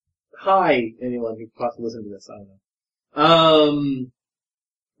Hi, anyone who could possibly listen to this. I don't know.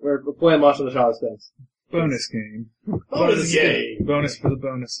 We're playing Marshall the Child's Things. Bonus game. Bonus game! Bonus for the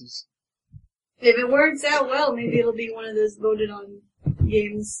bonuses. If it works out well, maybe it'll be one of those voted on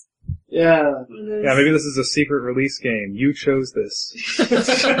games. Yeah. Yeah, maybe this is a secret release game. You chose this.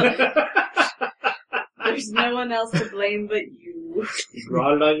 There's no one else to blame but you. You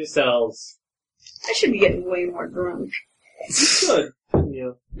brought it on yourselves. I should be getting way more drunk. You could, couldn't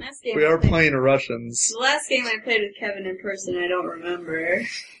you? Last game We are I played- playing Russians. The last game I played with Kevin in person, I don't remember.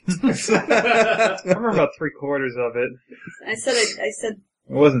 I remember about 3/4 of it. I said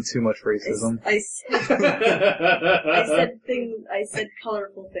It wasn't too much racism. I said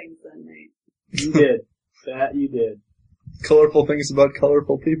colorful things that night. You did. That you did. Colorful things about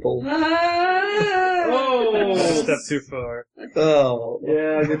colorful people. Oh! Step too far. Oh.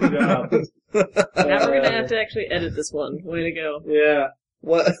 Yeah, good job. Now we're gonna have to actually edit this one. Way to go. Yeah.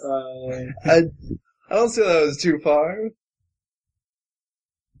 What? I don't see that was too far.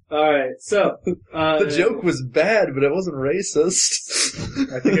 Alright, so, The joke was bad, but it wasn't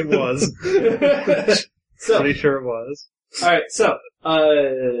racist. I think it was. So, Pretty sure it was. alright, so,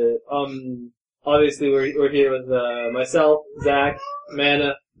 obviously we're here with, myself, Zach,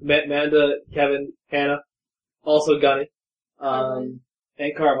 Amanda, Kevin, Hannah, also Gunny, and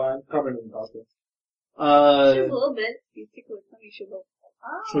Carbine. Carbine isn't possible. Just a little bit. You tickle her tummy, she'll go,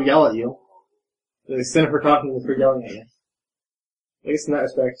 She'll yell at you. The extent of her talking is for yelling at you. I guess in that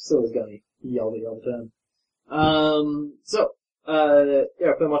respect, so is Gunny. He yelled at you all the time.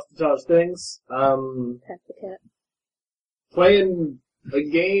 Yeah, playing lots of childish things. Pat the cat. Playing a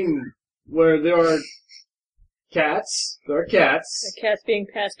game where there are cats. There are cats. The cat's being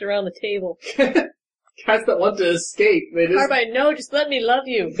passed around the table. Cats that want to escape. They just... Carbine, no, just let me love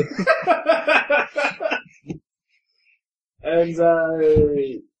you. And,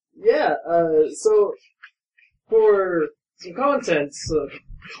 so, for some context,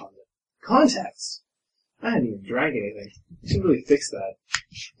 I hadn't even drank anything. I should really fix that.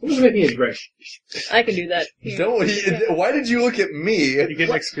 Who's making a drink? I can do that. Why did you look at me? You get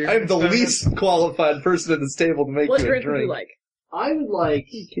an experience. I'm the least qualified person at this table to make What you a drink would drink. you like? I would like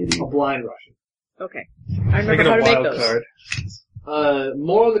a blind Russian. Okay. I Make remember it how a to make wild those. card.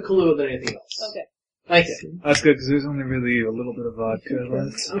 More on the Kahlua than anything else. Okay. Thank you. That's good, because there's only really a little bit of vodka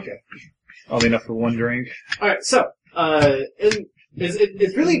left. Okay. All enough for one drink. Alright, so,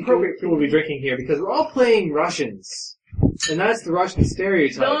 it's really appropriate for what we're drinking here because we're all playing Russians. And that's the Russian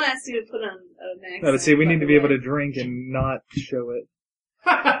stereotype. don't ask you to put on an accent. No, but see, we by need to the be able way. to drink and not show it.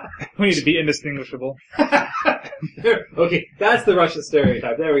 We need to be indistinguishable. Okay, that's the Russian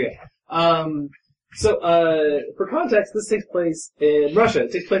stereotype. There we go. For context, this takes place in Russia.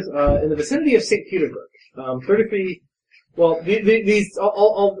 It takes place in the vicinity of St. Petersburg. 33. Well,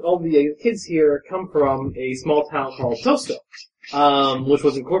 all the kids here come from a small town called Tosto, which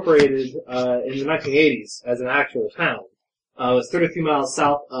was incorporated in the 1980s as an actual town. It's 33 miles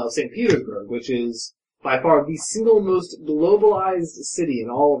south of St. Petersburg, which is by far the single most globalized city in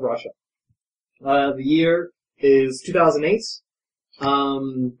all of Russia. The year is 2008.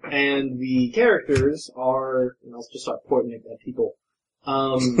 And the characters are, and I'll just start pointing at people.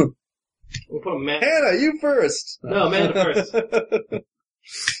 We'll put Amanda. Hannah, you first! No, Amanda first.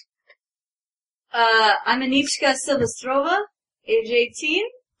 I'm Anichka Silvestrova, age 18,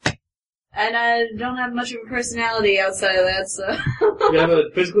 and I don't have much of a personality outside of that, so. You have a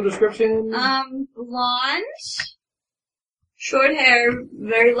physical description? Blonde, short hair,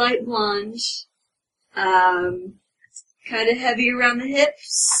 very light blonde, kind of heavy around the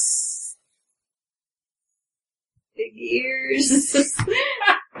hips, big ears.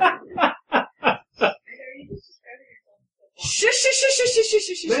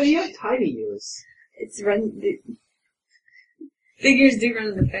 Shush. Man, you have tiny ears. Big ears do run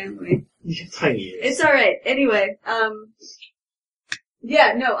in the family. You have tiny ears. It's alright. Anyway, but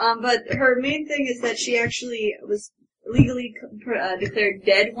her main thing is that she actually was legally declared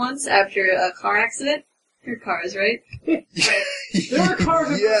dead once after a car accident. Her cars, right? There are cars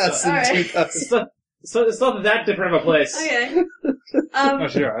in Yes, Russia. in 2000. It's not that different of a place. Okay. Oh,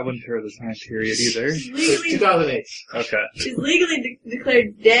 sure, I wouldn't share the time period either. It's 2008. Okay. She's legally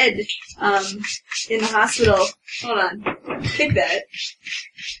declared dead, in the hospital. Hold on. Kick that.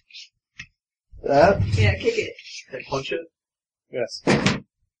 That? Yeah, kick it. And punch it? Yes.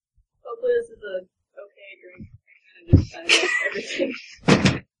 Hopefully this is a okay drink. I just everything.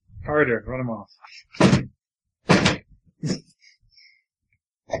 Harder, run them off.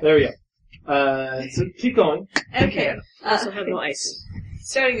 There we go. So keep going. Okay. Also have no ice.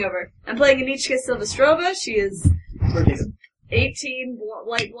 Starting over. I'm playing Anichka Silvestrova. She is Pretty decent. 18,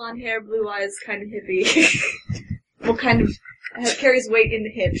 light blonde hair, blue eyes, kind of hippie. Well, kind of carries weight in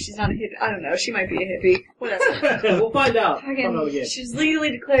the hip. She's not a hippie. I don't know. She might be a hippie. Whatever. We'll find out. Again, she's legally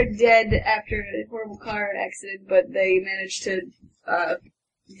declared dead after a horrible car accident, but they managed to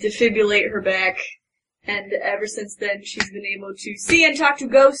defibrillate her back, and ever since then she's been able to see and talk to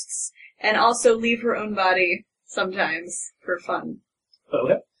ghosts, and also leave her own body sometimes for fun.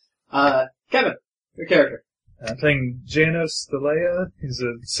 Okay. Kevin, your character. I'm playing Janos Stelea. He's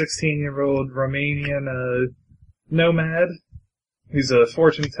a 16-year-old Romanian nomad. He's a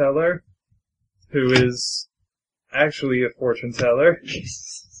fortune teller who is actually a fortune teller.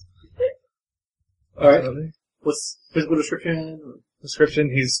 Alright. What's physical description?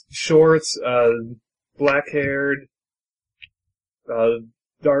 He's short, black-haired,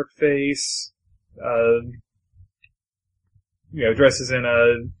 dark face, dresses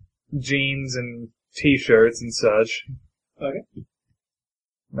in jeans and t-shirts and such. Okay.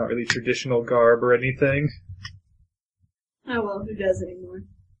 Not really traditional garb or anything. Oh well, who does anymore?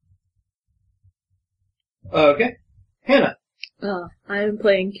 Okay. Hannah. I'm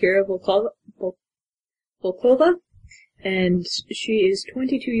playing Kira Volkova, and she is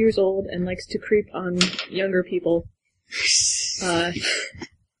 22 years old and likes to creep on younger people.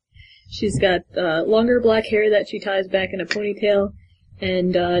 She's got longer black hair that she ties back in a ponytail,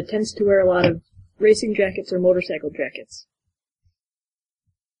 and tends to wear a lot of racing jackets or motorcycle jackets.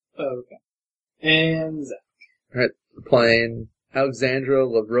 Okay. And Zach. Alright, playing Alexandra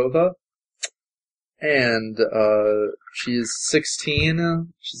Lavrova. And, she's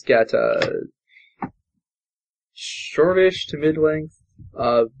 16. She's got, shortish to mid-length,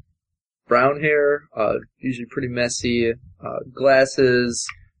 brown hair, usually pretty messy, glasses,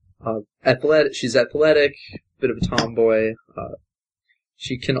 athletic. She's athletic, bit of a tomboy.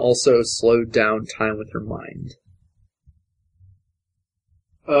 She can also slow down time with her mind.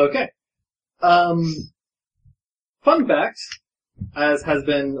 Okay. Fun fact, as has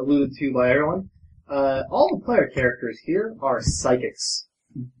been alluded to by everyone, all the player characters here are psychics.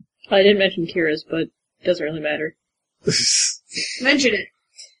 I didn't mention Kira's, but it doesn't really matter. Mention it.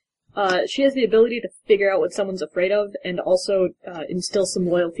 She has the ability to figure out what someone's afraid of, and also instill some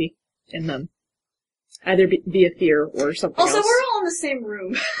loyalty in them. Either via fear or something Also, else. we're all in the same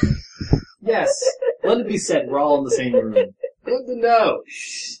room. Yes. Let it be said, we're all in the same room. Good to know.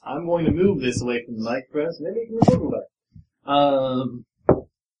 I'm going to move this away from the microphone, so maybe you can record better.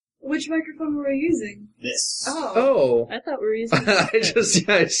 Which microphone were we using? This. Oh. I thought we were using I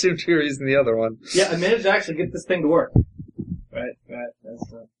assumed you were using the other one. Yeah, I managed to actually get this thing to work. Right.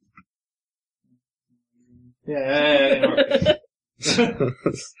 That's yeah.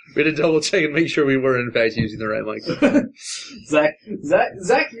 We had to double check and make sure we were in fact using the right microphone. Zach,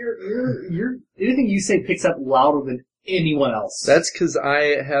 you're anything you say picks up louder than anyone else. That's because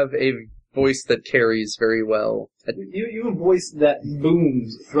I have a voice that carries very well. You have a voice that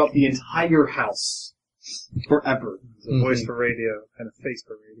booms throughout the entire house. Forever. It's a voice for radio and a face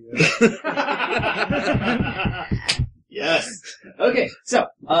for radio. Yes. Okay, so,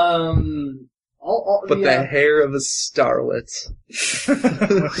 the hair of a starlet.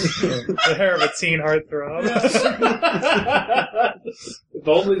 The hair of a teen heartthrob. If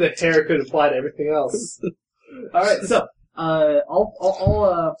only the hair could apply to everything else. Alright, so,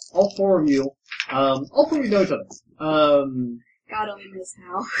 all four of you know each other. God only knows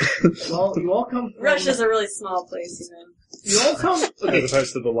how. Well, you all come from... Russia's a really small place, you know. You all come... Okay, As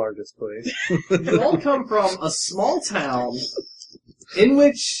opposed to the largest place. you all come from a small town in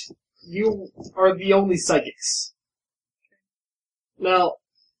which you are the only psychics. Now,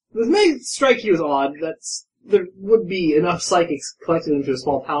 this may strike you as odd that there would be enough psychics collected into a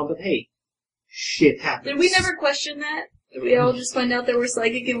small town, but hey, shit happens. Did we never question that? Did we all just find out that we're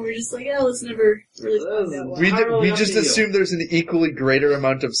psychic and we're just like, oh, let's never really find out why? We just assume there's an equally greater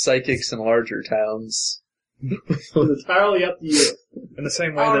amount of psychics in larger towns. It's entirely up to you. In the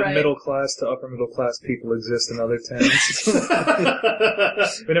same way All that right. middle class to upper middle class people exist in other towns.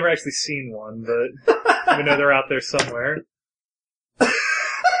 We've never actually seen one, but we know they're out there somewhere.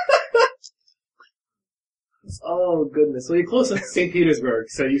 Oh, goodness. Well, you're close to St. Petersburg,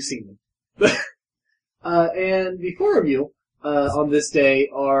 so you've seen them. And the four of you, on this day,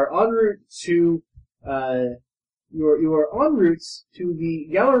 are en route to, you are en route to the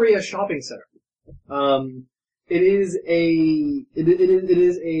Galleria Shopping Center. It is a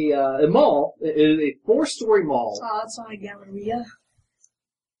mall. It is a 4-story mall. Oh, it's not a Galleria.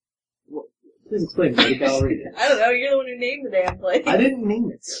 Well, please explain what a Galleria is. I don't know, you're the one who named the damn place. I didn't name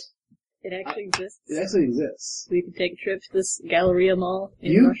it. It actually exists. It actually exists. We could take a trip to this Galleria Mall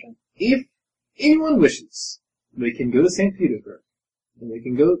in You- Russia. If anyone wishes, they can go to St. Petersburg, and they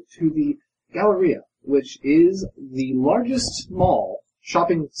can go to the Galleria, which is the largest mall,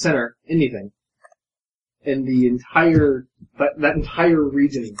 shopping center, anything, in the entire, that entire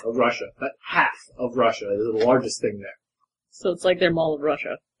region of Russia. That half of Russia is the largest thing there. So it's like their Mall of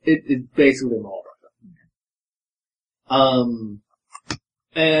Russia. It's basically the Mall of Russia.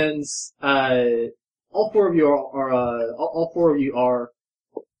 And, all four of you are,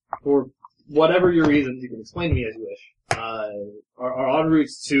 for whatever your reasons, you can explain to me as you wish, are en route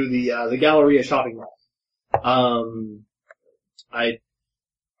to the Galleria shopping mall.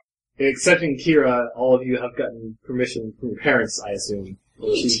 Excepting Kira, all of you have gotten permission from your parents, I assume.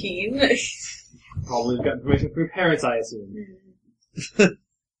 18. Probably have gotten permission from your parents, I assume.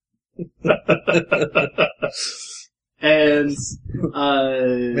 And,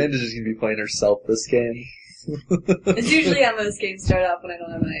 Amanda's just gonna be playing herself this game. It's usually how most games start off when I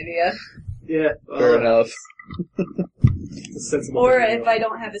don't have an idea. yeah. Fair enough. Sensible Or thing to if know. I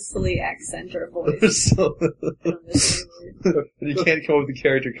don't have a silly accent or voice. So, you can't come up with a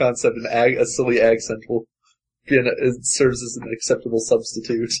character concept and a silly accent will be it serves as an acceptable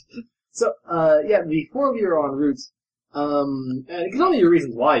substitute. So, yeah, the four of you are en route, and you can tell me your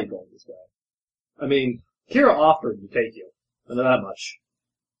reasons why you're going this way. I mean, Kira offered to take you. I know that much.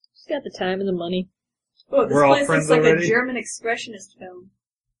 She's got the time and the money. Oh, this We're all place friends looks like already? a German expressionist film.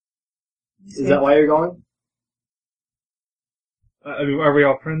 Is that why you're going? I mean, are we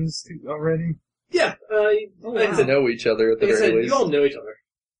all friends already? Yeah, Like to know each other at the like I very said, least. you all know each other.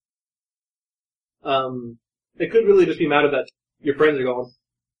 It could really just be a matter that your friends are going.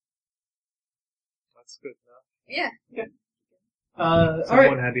 That's good enough. Yeah. Alright.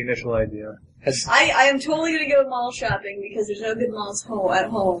 Someone had the initial idea. I am totally gonna go mall shopping because there's no good malls at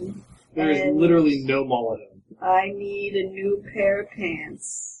home. There's And literally no mall at home. I need a new pair of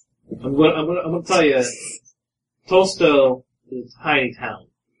pants. I'm gonna tell you, Tolsto is a tiny town.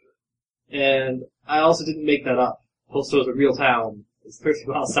 And I also didn't make that up. Tolsto is a real town. It's 30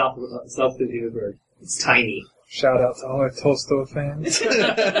 miles south of Petersburg. It's tiny. Shout out to all our Tolstoy fans.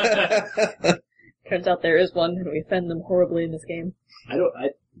 Turns out there is one, and we offend them horribly in this game.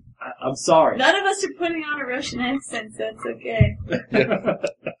 I'm sorry. None of us are putting on a Russian accent, so it's okay.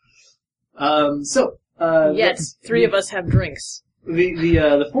 Yet, three of us have drinks.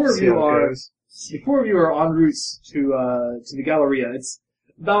 The four of See you how it are goes. the four of you are en route to the Galleria. It's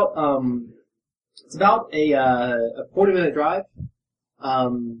about a 40-minute drive.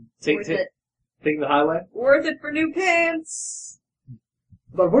 Worth it. Taking the highway. Worth it for new pants.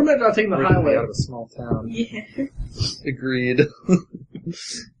 But a 40-minute drive taking the Originally highway. out of a small town. Yeah. Agreed.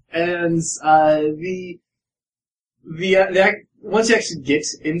 And once you actually get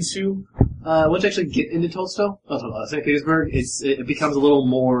into Tolsto, St. Petersburg, it becomes a little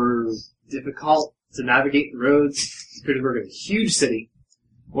more difficult to navigate the roads. St. Petersburg is a huge city,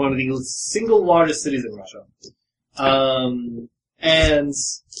 one of the single largest cities in Russia, and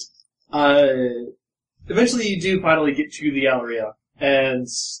eventually you do finally get to the Galleria, and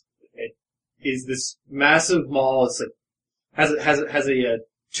it is this massive mall. It's like has a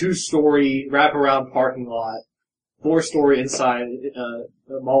 2-story wraparound parking lot, 4-story inside,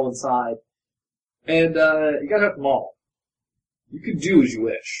 mall inside. And, you gotta have the mall. You can do as you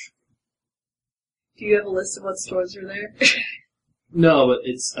wish. Do you have a list of what stores are there? No, but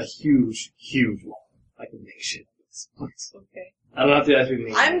it's a huge, huge mall. I can make shit at this point. Okay. I don't have to ask you the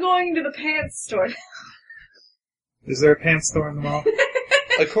name. I'm going to the pants store. Is there a pants store in the mall?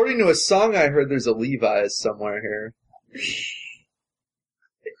 According to a song I heard, there's a Levi's somewhere here.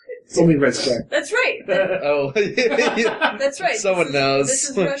 It's only Red Square. That's right. Oh, yeah. That's right. Someone knows. This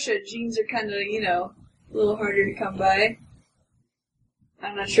is Russia. Jeans are kind of, a little harder to come by.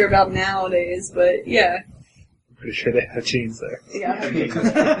 I'm not sure about nowadays, but yeah. I'm pretty sure they have jeans there. Yeah. I'm pretty sure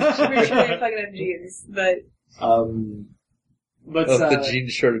they fucking have jeans, but But the jean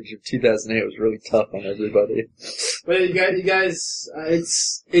shortage of 2008 was really tough on everybody. But you guys,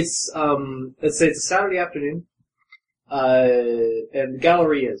 it's let's say it's a Saturday afternoon, and the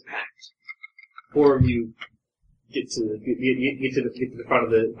Galleria is packed. Four of you get to the front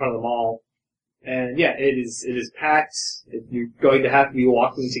of the mall, and yeah, it is packed. You're going to have to be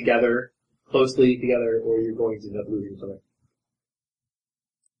walking together, closely together, or you're going to end up losing something.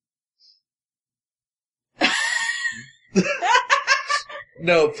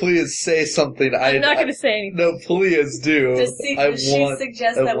 No, please say something. I'm not going to say anything. No, please do. does she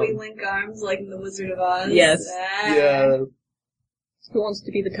suggest that we link arms like in the Wizard of Oz? Yes. Ah. Yeah. Who wants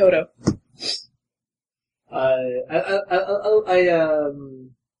to be the Toto?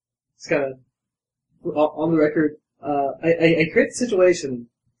 It's kind of on the record. I create the situation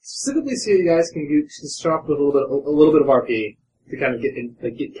specifically so you guys can start off with a little bit of RP to kind of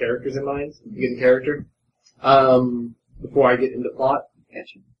get characters in mind, get in character. Before I get into plot.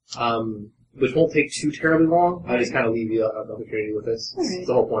 Gotcha. Which won't take too terribly long. I just kind of leave you an opportunity with this. Right. That's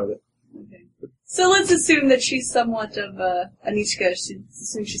the whole point of it. Okay. So let's assume that she's somewhat of Anichka,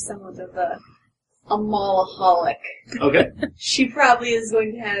 she's somewhat of a mallaholic. Okay. She probably is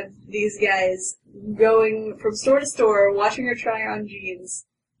going to have these guys going from store to store, watching her try on jeans,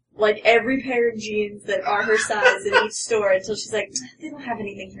 like every pair of jeans that are her size in each store until she's like, they don't have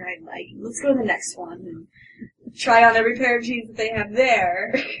anything here I like. Let's go to the next one and try on every pair of jeans that they have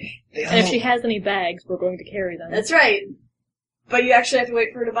there. And if she has any bags, we're going to carry them. That's right. But you actually have to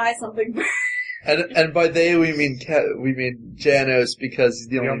wait for her to buy something. And by they we mean Janos because he's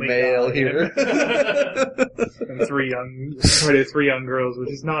the only male guy here. And three young girls, which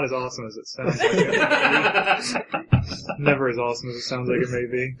is not as awesome as it sounds like it may be. Never as awesome as it sounds like it may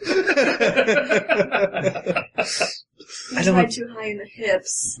be. You tried too high in the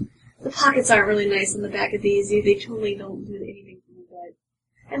hips. The pockets aren't really nice on the back of these. They totally don't do anything for the butt.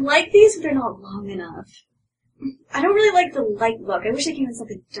 I like these, but they're not long enough. I don't really like the light look. I wish they came in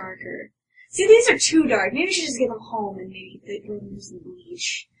something darker. See, these are too dark. Maybe we should just get them home and maybe throw them in some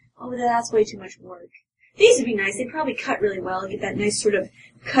bleach. Oh, but that's way too much work. These would be nice. They'd probably cut really well and get that nice sort of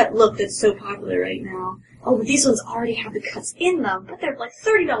cut look that's so popular right now. Oh, but these ones already have the cuts in them, but they're like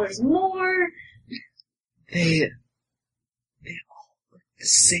 $30 more. They all look the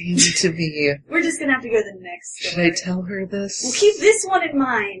same to me. We're just gonna have to go to the next store. Should I tell her this? We'll keep this one in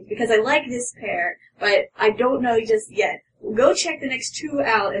mind, because I like this pair, but I don't know just yet. We'll go check the next two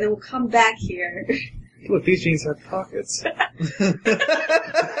out, and then we'll come back here. Look, these jeans have pockets.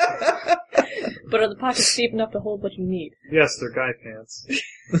 But are the pockets deep enough to hold what you need? Yes, they're guy pants.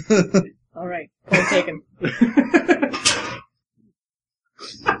 Alright, point taken.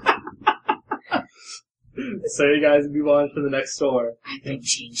 So you guys move on to the next store. I've been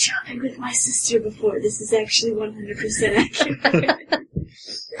jean shopping with my sister before. This is actually 100% accurate.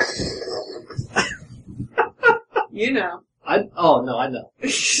 You know. I know.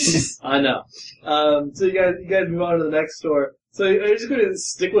 I know. So you guys move on to the next store. So are you just going to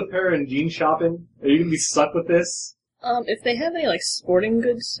stick with her in jean shopping? Are you going to be stuck with this? If they have any, like, sporting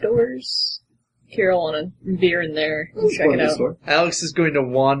goods stores, Carol want to veer in there and check it out. Store. Alex is going to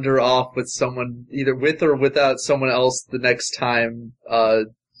wander off with someone, either with or without someone else the next time,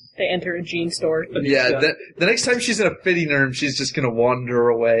 They enter a jean store. yeah, the next time she's in a fitting room, she's just gonna wander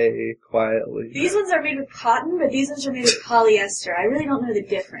away quietly. These ones are made with cotton, but these ones are made with polyester. I really don't know the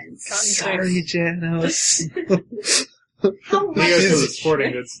difference. Sorry, Janos. How You much guys to the is it?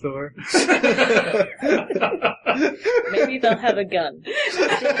 sporting goods store. Maybe they'll have a gun.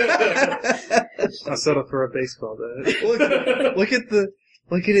 I'll settle for a baseball bat. Look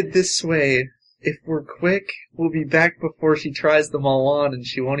at it this way. If we're quick, we'll be back before she tries them all on, and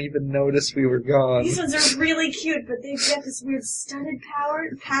she won't even notice we were gone. These ones are really cute, but they've got this weird studded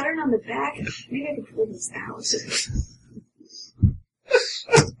pattern on the back. Maybe I can pull this out.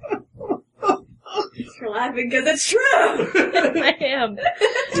 You're laughing because it's true! I am.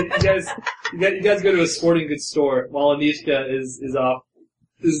 You guys go to a sporting goods store while Anishka is off.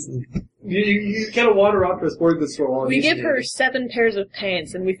 You kind of wander off to a sporting goods store while We Anishka give her 7 pairs of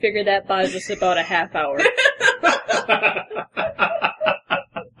pants, and we figure that buys us about a half hour.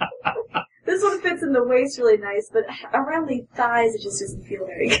 This one fits in the waist really nice, but around the thighs it just doesn't feel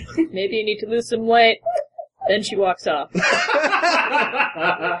very good. Maybe you need to lose some weight. Then she walks off.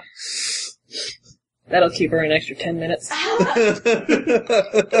 That'll keep her an extra 10 minutes.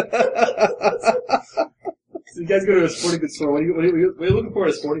 So you guys go to a sporting goods store. What are you looking for at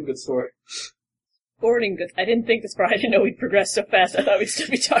a sporting goods store? Sporting goods. I didn't think this far. I didn't know we'd progress so fast. I thought we'd still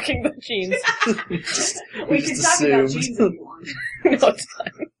be talking about jeans. We can talk about jeans if you want. No, it's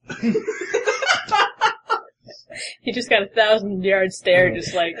fine. He just got a 1,000-yard stare,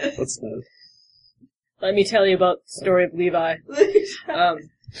 just like, What's that? let me tell you about the story of Levi.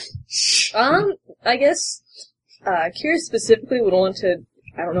 I guess, Kira specifically would want to,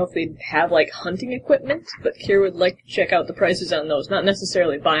 I don't know if they'd have, like, hunting equipment, but Kira would like to check out the prices on those, not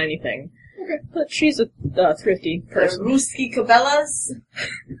necessarily buy anything. Okay. But she's a thrifty person. Ruski Cabela's.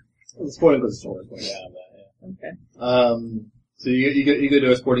 The sporting goods store is going to have that, yeah. Okay. So you go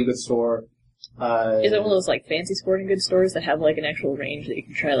to a sporting goods store. Is it one of those, like, fancy sporting goods stores that have, like, an actual range that you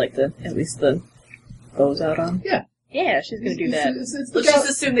can try, like, at least the bows out on? Yeah. Yeah, she's gonna do that. Let's just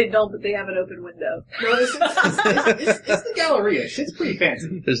assume they don't, but they have an open window. No, it's the Galleria. Shit's pretty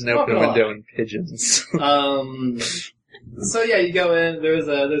fancy. There's an open window and pigeons. So yeah, you go in. There's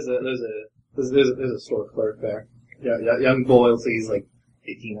a store clerk there. Yeah, young boy. So he's like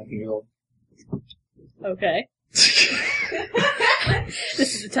 18, 19 years old. Okay.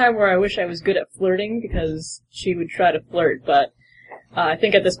 This is the time where I wish I was good at flirting, because she would try to flirt, but I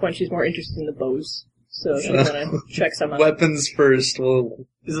think at this point she's more interested in the bows. So she's gonna check some out. Weapons first.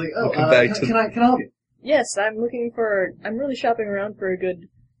 He's like, We'll come back to- can I help you? Yes, I'm really shopping around for a good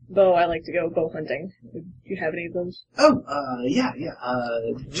bow. I like to go bow hunting. Do you have any of those? Oh, yeah,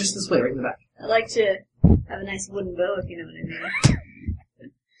 just this way, right in the back. I like to have a nice wooden bow, if you know what I mean.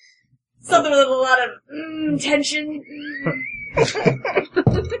 Something with a lot of tension.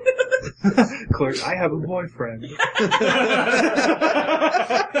 Clerk, I have a boyfriend.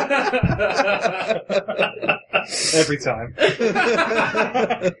 Every time. Damn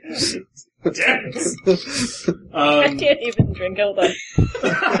it. I can't even drink out of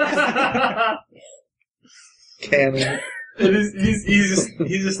Cannon.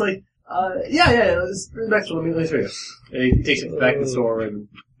 He's just like, yeah, let's bring it back to let me show you. And he takes it back to the store and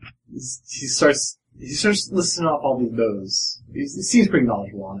he starts listing off all these bows. He seems pretty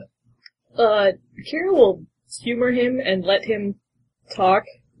knowledgeable on it. Kira will humor him and let him talk,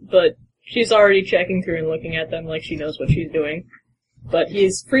 but she's already checking through and looking at them like she knows what she's doing. But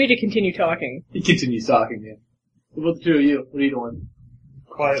he's free to continue talking. He continues talking, yeah. What the two of you? What are you doing?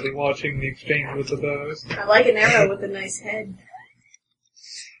 Quietly watching the exchange with the bows. I like an arrow with a nice head.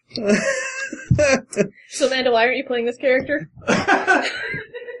 So, Amanda, why aren't you playing this character?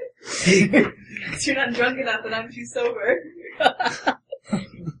 Because you're not drunk enough and I'm too sober.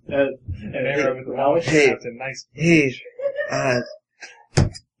 An arrow with a long Hey. shaft and nice. Hey,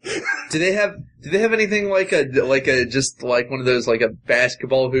 do they have anything like a just like one of those like a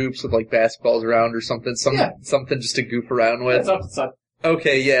basketball hoops with like basketballs around or something? Something just to goof around with. That's off the side.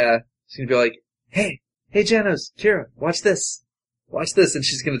 Okay, yeah. She's gonna be like, hey, Janos, Kira, watch this, and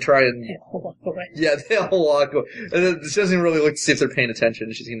she's gonna try and Hold on, away. yeah, they all walk away. And then she doesn't even really look to see if they're paying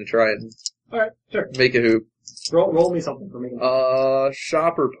attention. She's gonna try and Alright, sure. make a hoop. Roll me something for me.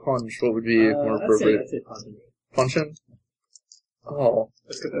 Shop or punch? What would be more appropriate? I'd say positive. Punching? Oh,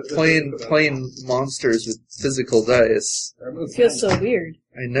 That's good. That's playing monsters with physical dice. It feels so weird.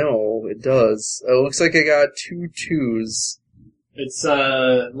 I know, it does. Oh, it looks like I got 2 2s. It's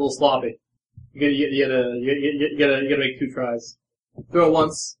a little sloppy. You gotta make 2 tries. Throw it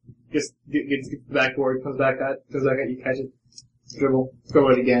once, gets the backboard, comes back at you, catch it, dribble, throw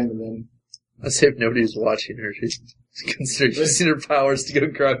it again, and then. Let's say if nobody's watching her, she's considering she's using her powers to go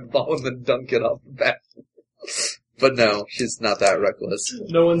grab the ball and then dunk it off the bat. But no, she's not that reckless.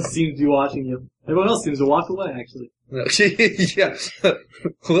 No one seems to be watching you. Everyone else seems to walk away, actually. No, yeah,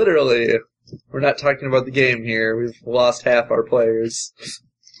 literally. We're not talking about the game here. We've lost half our players.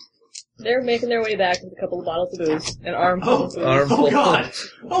 They're making their way back with a couple of bottles of booze, an armful of booze. Armful.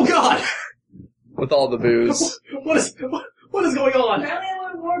 Oh god! With all the booze. What is going on? Apparently I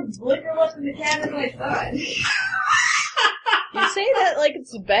have more liquor left in the cabinet than I thought. You say that like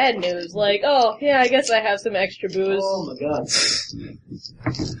it's bad news, like, oh, yeah, I guess I have some extra booze. Oh my god.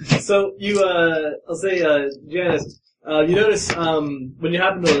 So you, I'll say, Janice, you notice, when you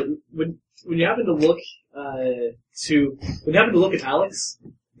happen to look at Alex,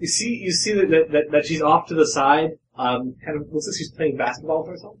 you see that she's off to the side, kind of looks like she's playing basketball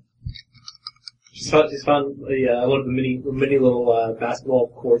for herself. She's found one of the many little, basketball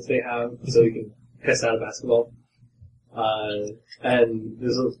courts they have, so you can test out a basketball. And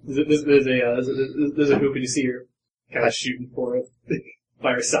there's a hoop and you see her kind of shooting for it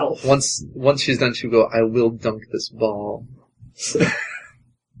by herself. Once she's done, she'll go, I will dunk this ball. Do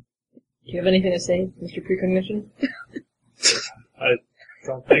you have anything to say, Mr. Precognition? I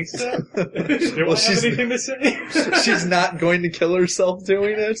don't think so. Do I have anything to say? She's not going to kill herself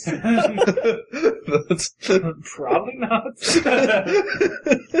doing it? Probably not.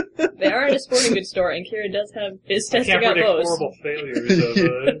 They are in a sporting goods store, and Kira is testing out Can't predict bows. horrible failures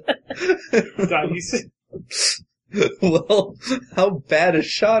of dice. Well, how bad a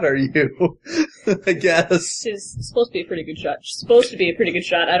shot are you? I guess. She's supposed to be a pretty good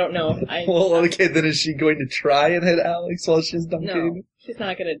shot. I don't know. Well, okay, then is she going to try and hit Alex while she's dunking? No, she's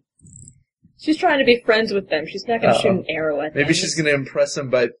not gonna. She's trying to be friends with them. She's not gonna shoot an arrow at them. Maybe she's gonna impress him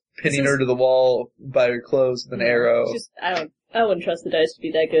by pinning her to the wall by her clothes with an arrow. I wouldn't trust the dice to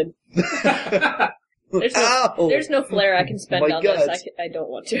be that good. There's no flair I can spend My on gut. this. I don't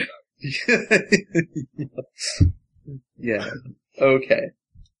want to. Yeah. Okay.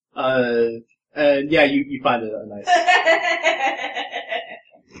 And yeah, you find it nice.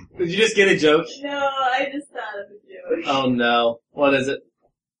 Did you just get a joke? No, I just thought of a joke. Oh no. What is it?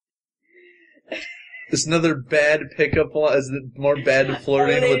 It's another bad pickup line. Is it more bad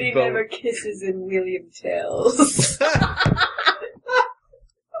flirting A lady with never kisses in William Tales.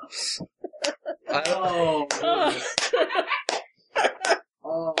 Oh, Oh.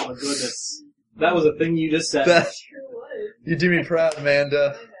 oh my goodness. That was a thing you just said. That- Sure was. You do me proud,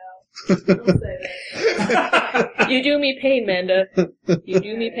 Amanda. I know. Don't say that. You do me pain, Manda. You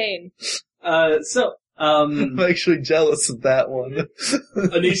do me pain. I'm actually jealous of that one.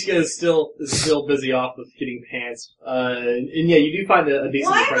 Anishka is still busy off with getting pants. And yeah, you do find a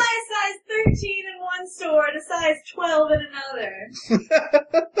decent Why am price. I a size 13 in one store and a size 12 in another?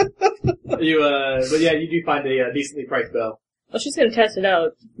 But yeah, you do find a decently priced bow. Well, she's gonna test it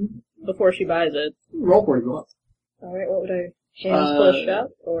out before she buys it. Roll for it if you want. Alright, what would I... Hands plus shop,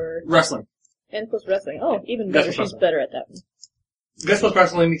 or... Wrestling. Hands plus wrestling. Oh, even better. That's She's wrestling. better at that one. Guess what's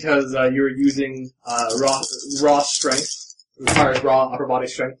wrestling because you're using raw strength. It requires raw upper body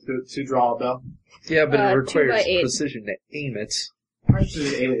strength to draw a bow. Yeah, but it 2 requires by 8. precision to aim it.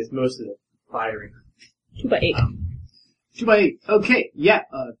 Precision aiming is most of the firing. 2 by 8. 2 by 8. Okay, yeah,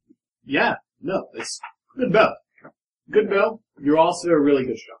 no, it's good bow. Good bow. You're also a really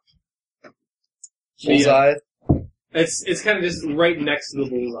good shot. Bullseye. It's kind of just right next to the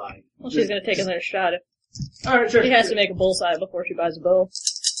bullseye. Well, she's gonna take another shot. Alright, sure. She has to make a bullseye before she buys a bow.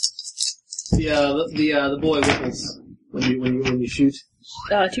 The boy whistles when you shoot.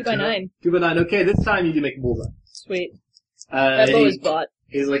 2 by 9. 2 by 9. Okay, this time you do make a bullseye. Sweet. That bow is bought.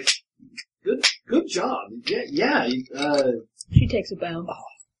 He's like, good job. Yeah. She takes a bow.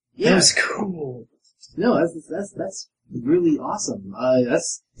 Yeah. That was cool. No, that's really awesome.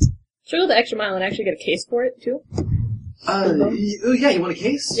 Should we go the extra mile and actually get a case for it, too? Yeah, you want a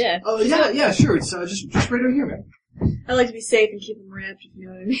case? Yeah. Oh, yeah, sure. It's just right over here, man. I like to be safe and keep them wrapped, if you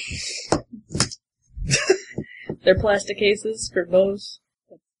know what I mean. They're plastic cases for bows.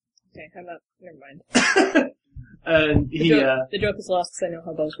 Okay, never mind. And The joke is lost because I know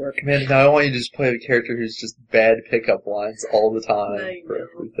how bows work. Man, now I want you to just play a character who's just bad pickup lines all the time I for know.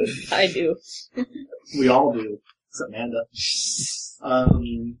 everything. I do. we all do, except Amanda.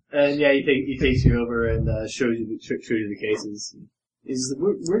 And yeah, he takes you over and shows you the cases. He's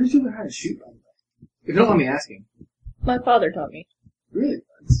like, where did you learn how to shoot, by the way? If you don't mind me asking. My father taught me. Really?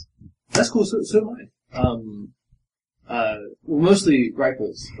 That's cool, so am I. Well, mostly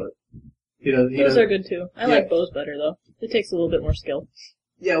rifles, but, Bows are good too. I like bows better though. It takes a little bit more skill.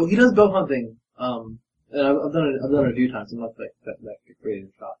 Yeah, well, he does bow hunting, and I've done it a few times. I'm not that great at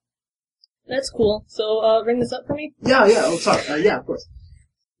a shot. That's cool. So, ring this up for me. Yeah, oh, sorry. Yeah, of course.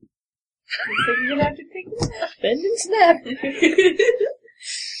 Looks like you're gonna have to take a nap. Bend and snap.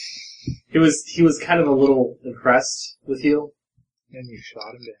 He was kind of a little impressed with you, And you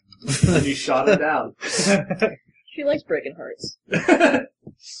shot him down. and you shot him down. She likes breaking hearts.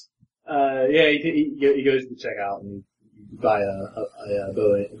 Yeah, he goes to the checkout and you buy a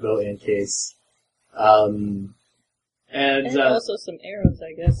bow and case. And also some arrows,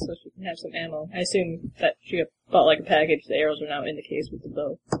 I guess, so she can have some ammo. I assume that she bought like a package. The arrows are now in the case with the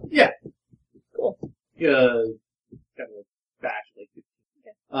bow. yeah. Cool. Kind of a batch, like.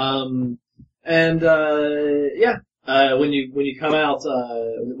 When you come out,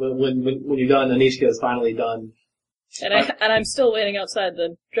 when you're done, Anishka is finally done. And I'm still waiting outside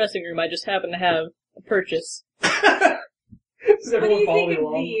the dressing room. I just happen to have a purchase. Is What do everyone you following think of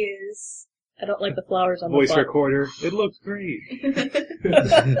along? these? I don't like the flowers on Voice the butt. recorder. It looks great.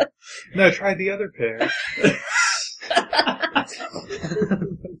 No, try the other pair.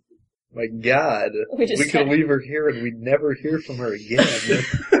 My God. We just could leave her here and we'd never hear from her again.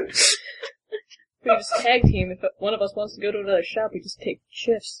 We just tag team. If one of us wants to go to another shop, we just take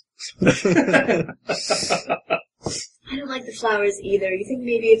shifts. I don't like the flowers either. You think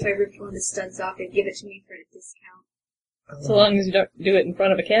maybe if I ripped one of the studs off, they'd give it to me for a discount? So long as you don't do it in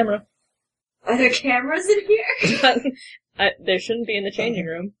front of a camera. Are there cameras in here? There shouldn't be in the changing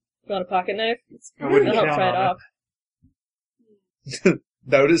room. You want a pocket knife? I wouldn't I'll help count try it on off.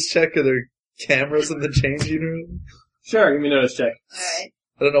 Notice check, are there cameras in the changing room? Sure, give me a notice check. Alright.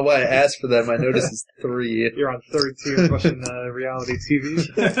 I don't know why I asked for that. My notice is 3. You're on third tier Russian reality TV.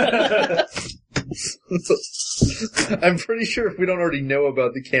 I'm pretty sure if we don't already know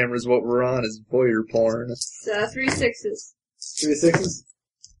about the cameras, what we're on is voyeur porn. So, 3 6s. 3 6s?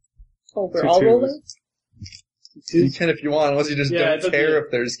 Oh, we're 2 all twos. rolling? You can if you want, unless you just Yeah, don't it's care okay.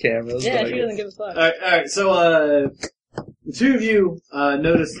 if there's cameras. Yeah, but I she guess- doesn't give a fuck. Alright, so, the two of you,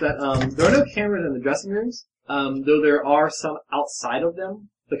 notice that, there are no cameras in the dressing rooms, though there are some outside of them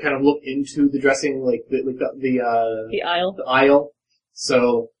that kind of look into the dressing, The aisle. the aisle.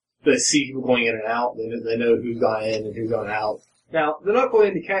 So, they see people going in and out, they know who's gone in and who's gone out. Now, they're not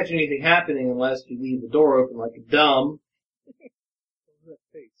going to catch anything happening unless you leave the door open like a dumb.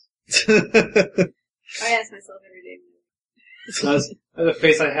 I ask myself every day. That's the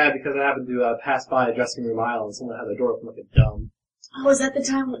face I had because I happened to pass by a dressing room aisle and someone had the door open like a dumb. Oh, was that the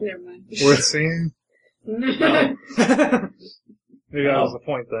time? Never mind. Worth seeing? No. Maybe that was the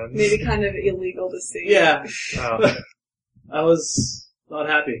point then. Maybe kind of illegal to see. Yeah. Oh. I was not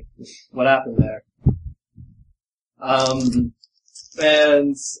happy. What happened there?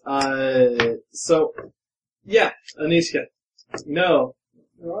 So, yeah, Anishka. No,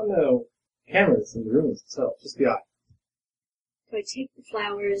 there are no cameras in the room itself, just the eye. Do I take the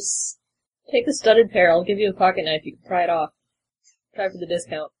flowers? Take the studded pair. I'll give you a pocket knife. You can pry it off. Try for the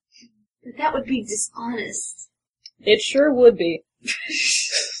discount. But that would be dishonest. It sure would be.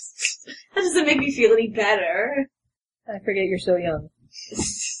 That doesn't make me feel any better. I forget you're so young.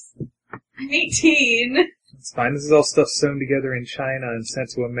 I'm 18. It's fine. This is all stuff sewn together in China and sent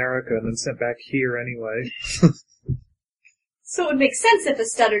to America and then sent back here anyway. So it would make sense if a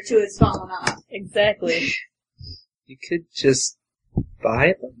stud or two has fallen off. Exactly. You could just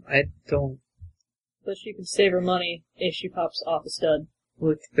buy them? I don't... But she could save her money if she pops off a stud.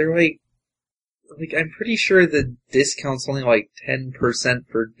 Look, they're like, I'm pretty sure the discount's only like 10%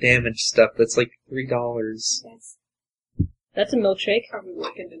 for damaged stuff. That's like $3. That's a milkshake. Are we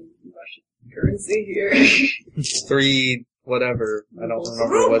working in Russian currency here? 3 whatever. I don't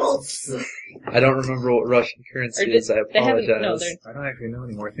remember Rubles! I don't remember what Russian currency is. I apologize. I don't actually know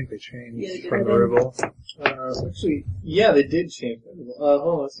anymore. I think they changed Yeah, they did. from the ruble. Actually, yeah, they did change. Hold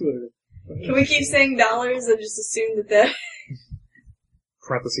on, let's see what it is. Can we keep saying dollars and just assume that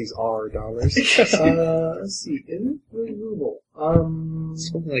Parentheses are dollars. Let's see, is it ruble?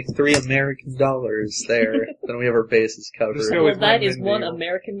 It's only like $3 American there. Then we have our bases covered. Just go Well, with that one is one deal.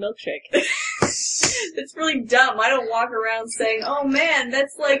 American milkshake. It's really dumb. I don't walk around saying, oh man,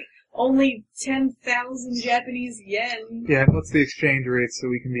 that's like only 10,000 Japanese yen. Yeah, what's the exchange rate so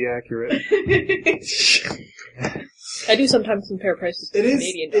we can be accurate? I do sometimes compare prices to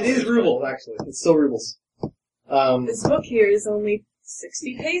Canadian dollars. It is rubles, actually. It's still rubles. This book here is only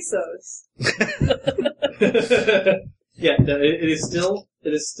 60 pesos. Yeah, no, it is still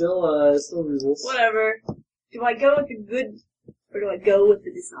rubles. Whatever. Do I go with the good, or do I go with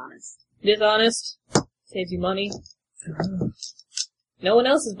the dishonest? Dishonest. Saves you money. No one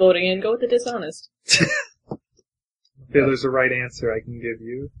else is voting in. Go with the dishonest. If there's a right answer I can give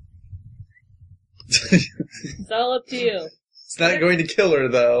you. It's all up to you. It's not going to kill her,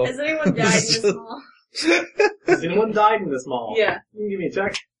 though. Has anyone died in this mall? Has anyone died in this mall? Yeah. You can give me a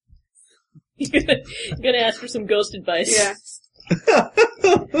check. You're gonna ask for some ghost advice. Yeah. Are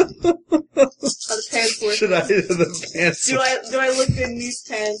the pants worth Should I the pants? Do I look good in these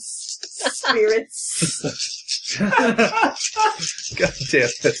pants? Spirits. God damn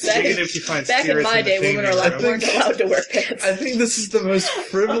it. Back Even if you find Back in spirits my the day, changing women room. weren't allowed to wear pants. I think this is the most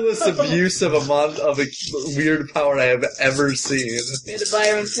frivolous abuse of a weird power I have ever seen. We had to buy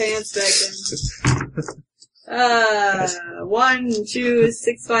our own pants back then. 1, 2,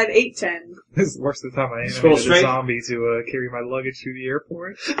 6, 5, 8, 10. This is the worst of the time I Scroll animated a straight. zombie to carry my luggage through the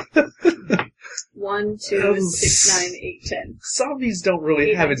airport. 1, 2, 6, 9, 8, 10. Zombies don't really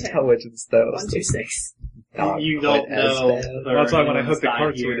 8 have and 10. intelligence, though. 1, 2, 6. Not You quite don't as know. bad. or That's why when I anyone's hooked the died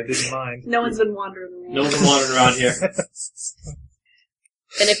cart to here. it, it didn't mind. No one's been wandering around. No one's been wandering around here.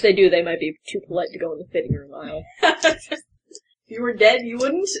 And if they do, they might be too polite to go in the fitting room aisle. If you were dead, you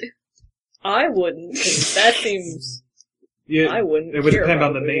wouldn't? I wouldn't, 'cause that seems... Yeah, I wouldn't. it would care depend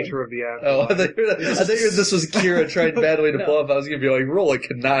on the about it. nature of the Oh, afterlife. I thought this was Kira trying badly to No. bluff. I was gonna be like, roll a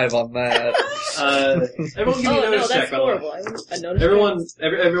connive on that. Everyone give me a Oh, no, notice that's check, by the way. horrible. I noticed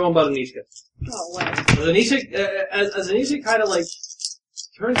Everyone but Anishka. Oh, wow. As Anishka kind of like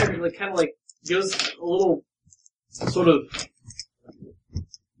turns her, like kind of like goes a little sort of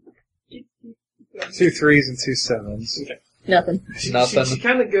 2 3s and 2 7s. Nothing. Nothing. She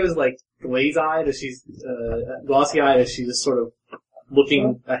kind of goes like glaze-eyed as she's glossy-eyed as she's just sort of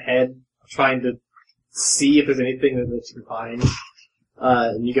looking ahead, trying to see if there's anything that she can find.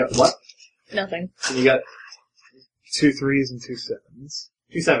 And you got what? Nothing. And you got 2 3s and 2 7s.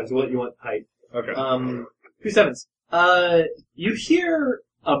 2 7s. What you want height? Okay. 2 7s. You hear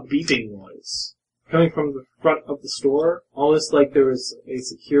a beeping noise coming from the front of the store, almost like there was a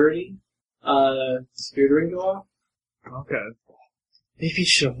security ring go off. Okay. Maybe you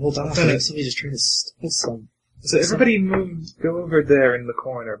should hold off. Okay. Somebody just trying to steal some. So everybody go over there in the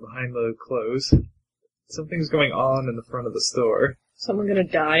corner behind the clothes. Something's going on in the front of the store. Someone gonna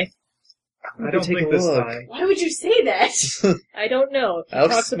die? I don't take think a this look. time. Why would you say that? I don't know. He I'll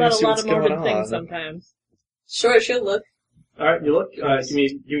talks about see a lot what's of morbid going things on. sometimes. Sure, she'll look. Alright, you look. Give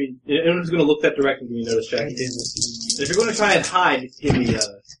me, anyone who's gonna look that direction, give me a notice check. If you're gonna try and hide, give me,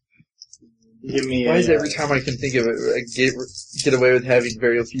 Give me Why is it every time I can think of it, I get away with having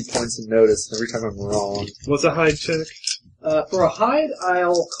very few points of notice, and every time I'm wrong? What's a hide check? For a hide,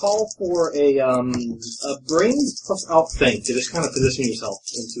 I'll call for a brains plus outthink to just kind of position yourself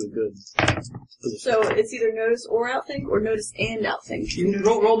into a good position. So it's either notice or outthink, or notice and outthink. You can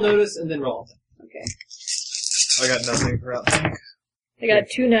roll notice and then roll outthink. Okay. I got nothing for outthink. I got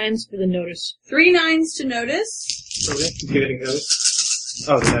 2 9s for the notice. 3 9s to notice. Okay. You get anything notice?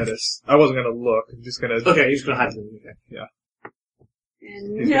 Oh, the notice. I wasn't gonna look. I'm just gonna... Okay, you're just gonna hide them. Okay. Yeah.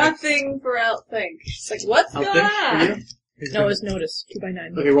 And nothing for outthink. It's like, what's going Outthink for on? you? No, it's notice. 2 by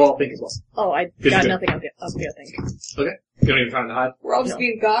 9. Okay, roll outthink as well. Oh, I Good, got good. nothing up the outthink. Okay. You don't even try to hide. We're all just No.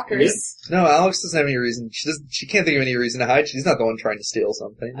 being gawkers. No, Alex doesn't have any reason. She can't think of any reason to hide. She's not the one trying to steal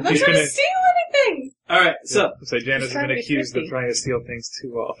something. I'm not He's trying gonna- to steal anything! Alright, so. So Janice has trying been to be accused of thrifty. trying to steal things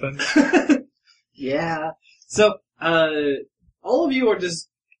too often. Yeah. So, all of you are just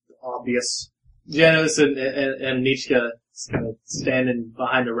obvious. Janos and Anichka kind of standing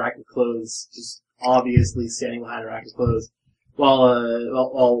behind a rack of clothes, just obviously standing behind a rack of clothes,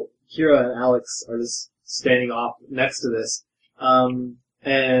 while Kira and Alex are just standing off next to this.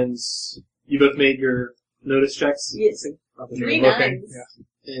 And you both made your notice checks? Yes. And 3 You're looking. 9s.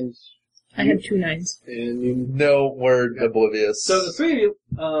 Yeah. And I have 2 9s. you No word oblivious. So the three of you,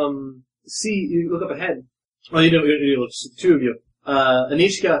 you look up ahead. Well, you look, two of you,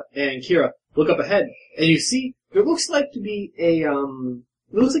 Anishka and Kira, look up ahead, and you see, there looks like to be it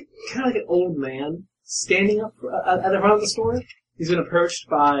looks like kind of like an old man standing up at the front of the store. He's been approached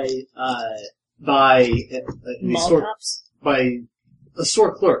by a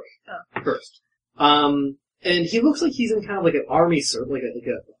store clerk first. And he looks like he's in kind of like an army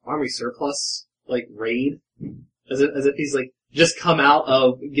army surplus, raid. As if he's just come out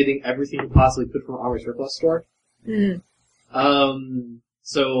of getting everything he possibly could from an army surplus store. Mm.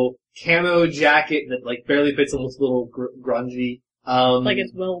 So camo jacket that barely fits him, looks a little grungy. Like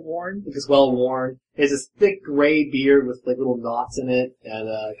it's well worn. Like it's well worn. He has this thick gray beard with little knots in it and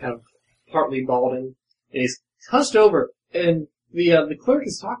kind of partly balding. And he's hunched over, and the clerk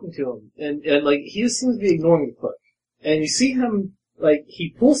is talking to him, and he just seems to be ignoring the clerk. And you see him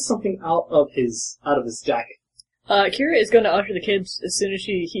he pulls something out of his jacket. Kira is going to usher the kids as soon as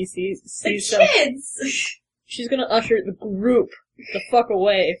he sees The some. kids! She's going to usher the group the fuck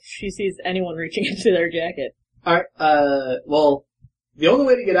away if she sees anyone reaching into their jacket. Alright, well, the only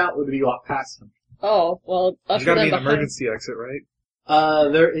way to get out would be walk past him. Oh, well, There's usher gotta them be an behind. emergency exit,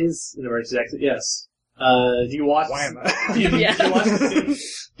 right? There is an emergency exit, yes. Do you watch? Why am I? Do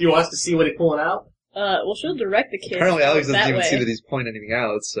you watch to see what he's pulling out? Well, she'll direct the kids. Apparently Alex doesn't that even way. see that he's pointing anything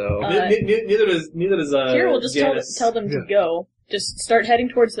out, so... Neither does Kira will just Janice. tell them to go. Just start heading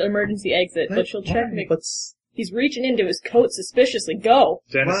towards the emergency exit, but she'll check. He's reaching into his coat suspiciously. Go!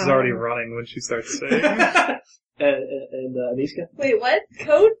 Janice is already running when she starts saying. And Anishka? Wait, what?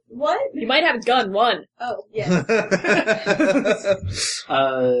 Code? What? You might have a gun. Run. Oh, yeah.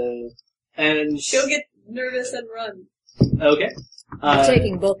 And She'll get nervous and run. okay. I'm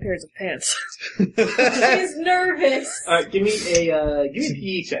taking both pairs of pants. She's nervous. Alright, give me a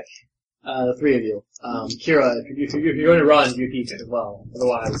PE check. The three of you. Kira, if you're going to run, do a PE check as well.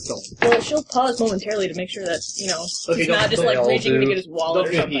 Otherwise, don't. Well, she'll pause momentarily to make sure that, Okay, he's don't- not just don't they all reaching to do? get his wallet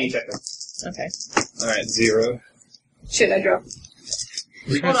Don't or do a PE something. check then. Okay. Alright, 0. Shit, I dropped.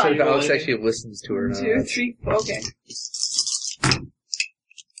 We're Hold gonna on. see if Alex actually listens to her or 1, 2, not. 3, okay.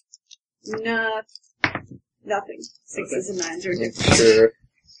 Nah. Nothing. 6s and 9s are different. Sure.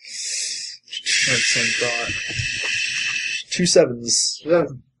 Same thought. 2 7s.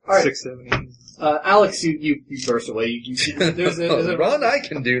 Alright. 6, 7, 8. Alex, you burst away. There's a Run, I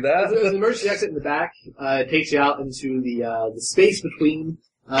can do There's that. an emergency exit in the back. It takes you out into the space between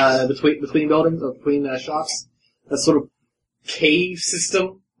buildings or between shops. That sort of cave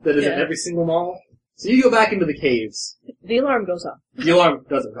system that is in Yeah. every single mall. So you go back into the caves. The alarm goes off. The alarm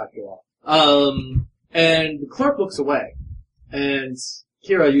doesn't have to go off. And the clerk looks away. And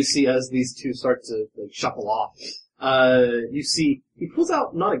Kira, you see as these two start to shuffle off, you see he pulls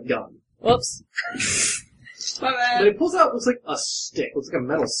out not a gun, Whoops. My but bad. he pulls out looks like a stick, looks like a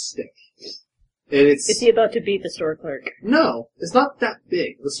metal stick. And Is he about to beat the store clerk? No, it's not that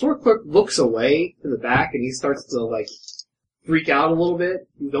big. The store clerk looks away to the back and he starts to freak out a little bit.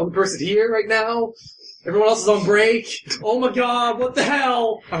 He's the only person here right now. Everyone else is on break. Oh my god, what the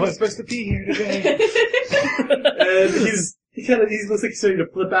hell? I was supposed to be here today. And he looks like he's starting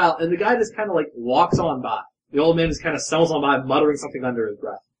to flip out, and the guy just kinda walks on by. The old man just kinda stumbles on by, muttering something under his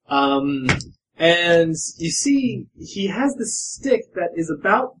breath. And you see, he has this stick that is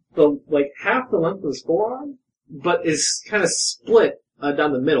about half the length of his forearm, but is kinda split,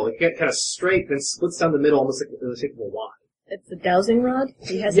 down the middle. It kind of straight, then splits down the middle, almost like the shape of a Y. It's the dowsing rod?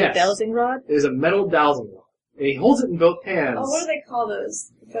 He has Yes. a dowsing rod? It is a metal dowsing rod. And he holds it in both hands. Oh, what do they call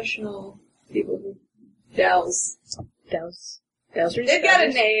those professional people who dowse? Dowsers? They've got a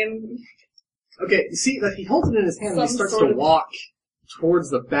name. Okay, you see, like he holds it in his hand and he Some starts sort to of- walk towards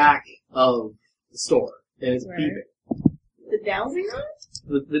the back of the store. And it's Right. beeping. The dowsing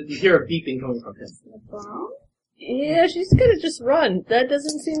rod? You hear a beeping coming from him. The bomb? Yeah, she's gonna just run. That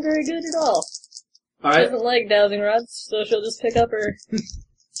doesn't seem very good at all. She Alright, doesn't like dowsing rods, so she'll just pick up her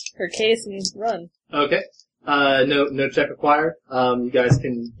case and run. okay. No check required. You guys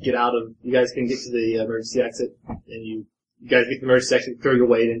can get to the emergency exit, and you guys get to the emergency exit, throw your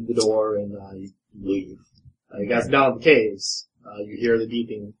weight into the door, and you leave. You guys are down in the caves. You hear the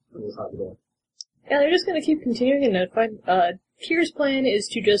beeping from inside the door. Yeah, they're just gonna keep continuing and find, Kira's plan is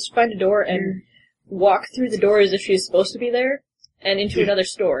to just find a door and walk through the door as if she's supposed to be there, and into another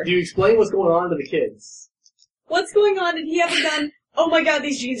store. Do you explain what's going on to the kids? What's going on? Did he have a gun? Oh my god,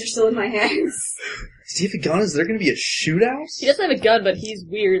 these jeans are still in my hands. Does he have a gun? Is there going to be a shootout? He doesn't have a gun, but he's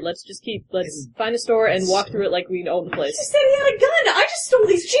weird. Let's find a store and walk through it like we own the She place. said he had a gun. I just stole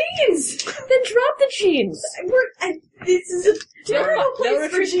these jeans. Then drop the jeans! This is a terrible No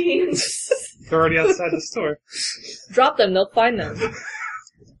place for retreat. jeans. They're already outside the store. Drop them, they'll find them.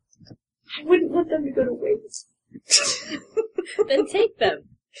 I wouldn't want them to go to waste. Then take them.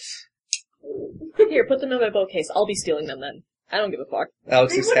 Here, put them in my boat case. I'll be stealing them then. I don't give a fuck.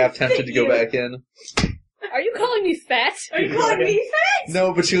 Alex They is wouldn't half tempted fit to go you. back in. Are you calling me fat? Are you calling me fat?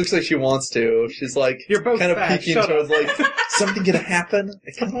 No, but she looks like she wants to. She's like, You're both kind of fat, peeking shut towards like, something gonna happen?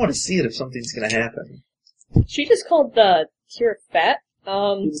 I kind of want to see it if something's gonna happen. She just called the Kira fat.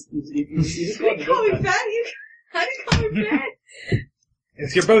 You just You didn't call me fat. How do you call me fat?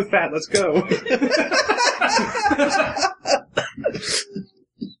 If you're both fat, let's go.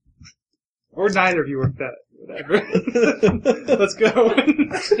 Or neither of you are fat. Whatever. Let's go.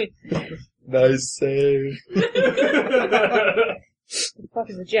 Nice save. What the fuck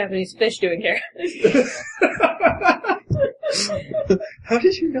is a Japanese fish doing here? How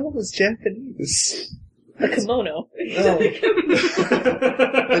did you know it was Japanese? A kimono. Oh.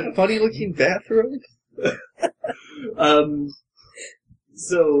 That funny looking bathrobe?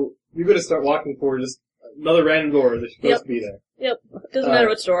 So, you're gonna start walking for just another random door that's supposed to be there. Yep. Doesn't matter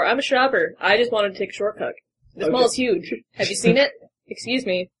what store. I'm a shopper. I just wanted to take a shortcut. This mall is huge. Have you seen it? Excuse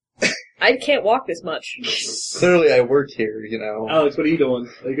me. I can't walk this much. Clearly I work here, you know. Alex, what are you doing?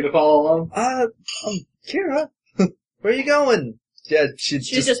 Are you gonna follow along? Kira, where are you going? Yeah, She's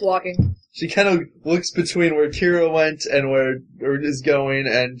just walking. She kind of looks between where Kira went and where is going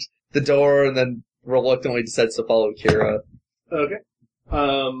and the door, and then reluctantly decides to follow Kira. Okay.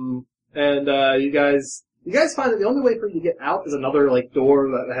 You guys find that the only way for you to get out is another, door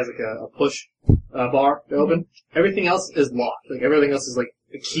that has, a push, bar to open. Everything else is locked. Everything else is, a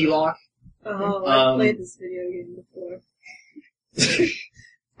key lock. Oh, I've played this video game before.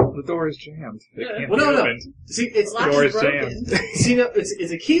 The door is jammed. It can't Well, be no. opened. See, it's, The lock door is is broken. see, no,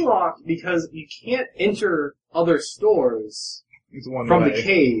 it's a key lock because you can't enter other stores It's one from way. the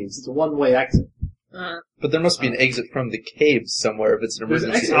caves. It's a one-way exit. But there must be an exit from the caves somewhere if it's an There's an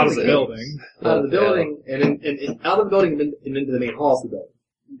emergency exit Out of the exit. building. Out of the building, and out of the building and into the main halls of the building.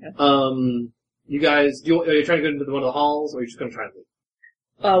 Okay. You guys, are you trying to go into one of the halls, or are you just going to try and leave?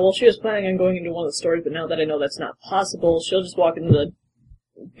 Well, she was planning on going into one of the stores, but now that I know that's not possible, she'll just walk into the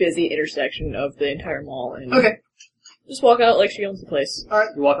busy intersection of the entire mall and Okay. just walk out like she owns the place. Alright,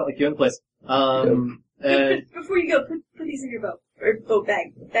 you walk out like you're in place. And, Before you go, put these in your boat. Or boat bag.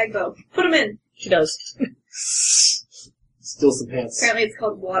 Bag boat. Put them in. She does. steal some pants. Apparently it's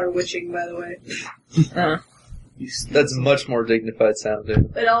called water witching, by the way. That's much more dignified sounding.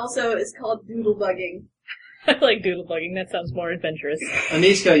 But also it's called doodle bugging. I like doodle bugging. That sounds more adventurous.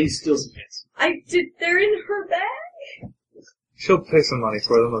 Anishka, you steal some pants. They're in her bag? She'll pay some money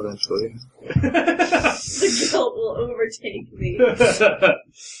for them eventually. The guilt will overtake me.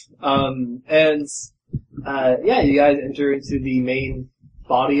 You guys enter into the main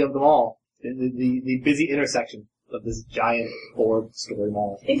body of the mall. The busy intersection of this giant 4-story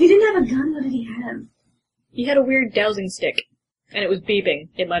mall. If he didn't have a gun, what did he have? He had a weird dowsing stick, and it was beeping.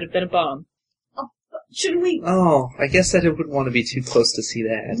 It might have been a bomb. Shouldn't we Oh, I guess I wouldn't want to be too close to see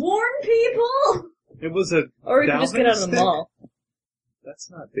that. warn people? It was a Or we could just get out of the stick? mall.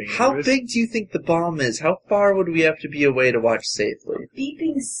 That's not dangerous. How big do you think the bomb is? How far would we have to be away to watch safely?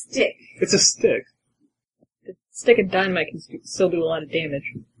 Beeping stick. It's a stick. The stick of dynamite can still do a lot of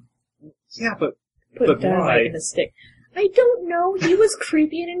damage. Yeah, but Put But dynamite why? in the stick. I don't know. He was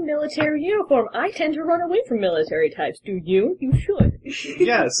creepy and in military uniform. I tend to run away from military types. Do you? You should.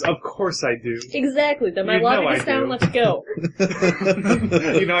 Yes, of course I do. Exactly. Then my You know logic I is down. do. Let's go.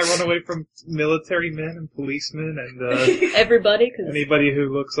 I run away from military men and policemen and Everybody, because anybody who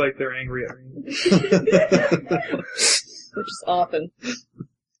looks like they're angry at me. which is often.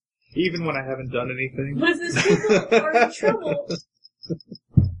 Even when I haven't done anything. Was this people are in trouble?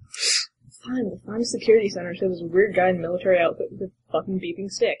 Fine, we'll find a security center. So there's a weird guy in a military outfit with a fucking beeping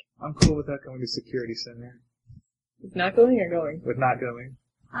stick. I'm cool with that going to security center. If not going, you're going. With not going.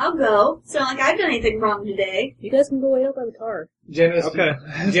 I'll go. It's not like I've done anything wrong today. You guys can go way out by the car. Janice, Okay.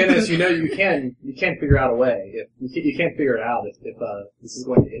 Janice, you can figure out a way. You can't figure it out if this is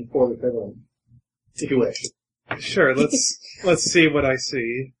going to inform everyone, if you wish. Sure, let's see what I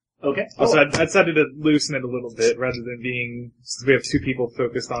see. Okay. Also, I decided to loosen it a little bit rather than being, since we have two people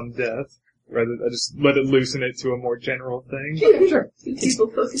focused on death, I just let it loosen it to a more general thing. Sure. People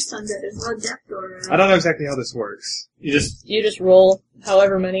focused on that. There's a lot of death going around. I don't know exactly how this works. You just roll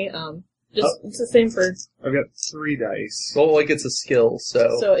however many, it's the same for, I've got 3 dice. Well, like it's a skill, so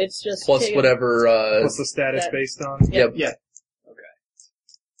so it's just plus take whatever. What's the status that- based on? Yep. yeah.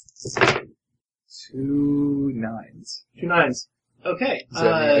 2 9s. 2 9s. Okay. Is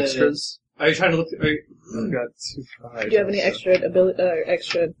there any extras? Are you trying to look? I've got 2 5s. Do you have any extra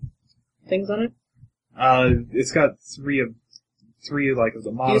extra things on it? It's got 3 of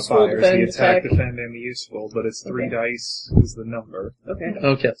the modifiers, Useful, defend, the attack, attack. defend, and the useful, but it's 3 Okay. dice is the number. Okay.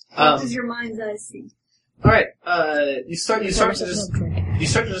 Okay. What does your mind's eye see? All right. You start to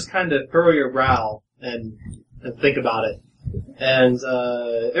just kind of furrow your brow and think about it, and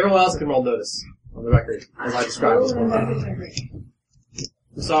everyone else can roll notice on the record as I describe what's going on.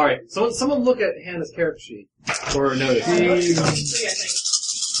 Sorry. Someone look at Hannah's character sheet or notice. Notice is 3, I think.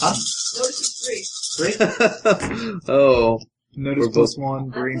 Huh? Notice is 3. 3? Notice Oh, We're plus 1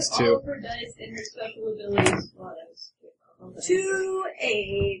 brings I put 2. all of her dice in her special abilities. 2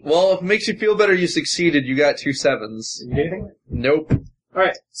 8. well, if it makes you feel better, you succeeded. You got 2 7s. Did you get anything? Nope. All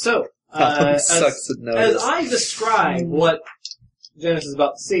right. So Sucks at as notice. I describe what Janice is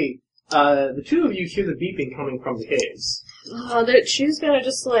about to see, the two of you hear the beeping coming from the caves. Oh, she's gonna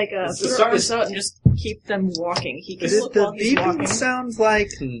just like It's- put it's- her arms out and just keep them walking. He can Is look The while he's walking. beeping sounds like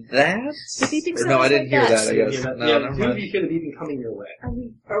that? The beeping Or no, I sounds didn't like hear that. that, I You guess. hear that? No, yeah, never the two of mind. you hear the beeping coming your way.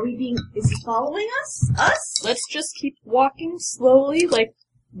 Are we being, is he following us? Us? Let's just keep walking slowly, like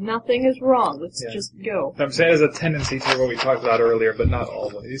nothing is wrong. Let's Yeah. just go. I'm saying it has a tendency to what we talked about earlier, but not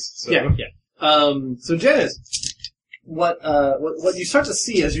always. So. Yeah. So Janice, what you start to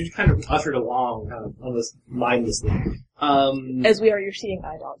see as you kind of ushered along, kind of almost mindlessly, As we are your seeing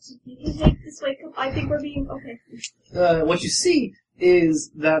eye dogs. You take this way. I think we're being, okay. what you see is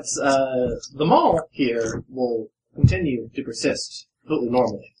that the mall here will continue to persist totally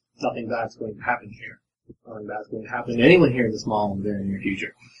normally. Nothing bad's going to happen here. Nothing bad's going to happen to anyone here in this mall in the very near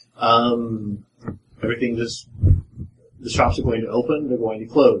future. Everything the shops are going to open, they're going to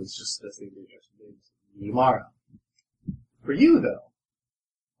close, just as they do tomorrow. For you, though,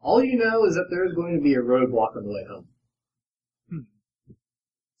 all you know is that there's going to be a roadblock on the way home.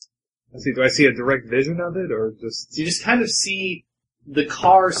 Do I see a direct vision of it, or just... So you just kind of see the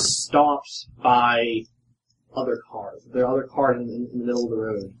car stopped by other cars. There are other cars in the middle of the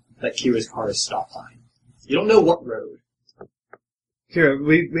road that Kira's car is stopped by. You don't know what road. Here,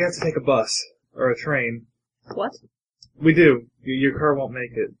 we have to take a bus, or a train. What? We do. Your car won't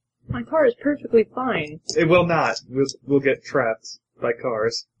make it. My car is perfectly fine. It will not. We'll get trapped by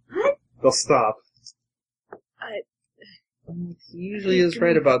cars. What? They'll stop. He usually is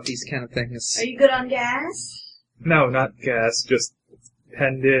right about these kind of things. Are you good on gas? No, not gas, just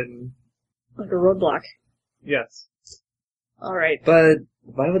penned in. Like a roadblock. Yes. Alright. But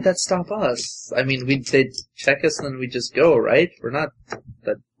why would that stop us? I mean, they'd check us and then we'd just go, right? We're not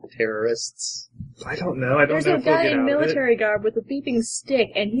the terrorists. I don't know. I don't There's know a if we'll guy get in out of it. military garb with a beeping stick,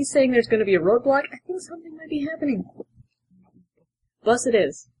 and he's saying there's gonna be a roadblock. I think something might be happening. Bus it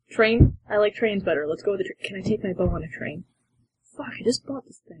is. Train? I like trains better. Let's go with the train. Can I take my bow on a train? Fuck, I just bought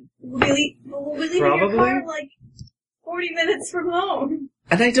this thing. We'll be leaving Probably. your car like 40 minutes from home.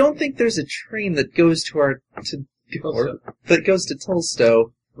 And I don't think there's a train that goes to that goes to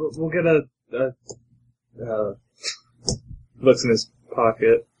Tolstow. We'll get looks in his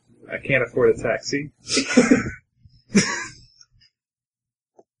pocket. I can't afford a taxi.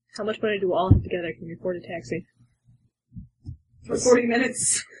 How much money do we all have together? Can we afford a taxi? For 40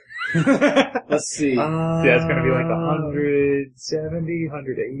 minutes. Let's see. Yeah, it's gonna be like $170,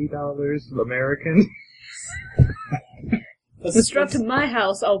 $180 American. Let's drop to my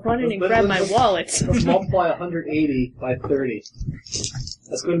house, I'll run in and grab my wallet. Let's multiply 180 by 30.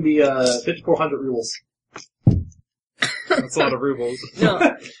 That's going to be 5,400 rubles. That's a lot of rubles.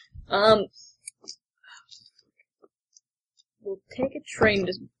 No. We'll take a train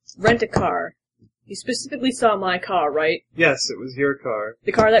to rent a car. You specifically saw my car, right? Yes, it was your car.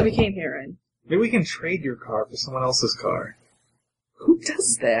 The car that we came here in. Maybe we can trade your car for someone else's car. Who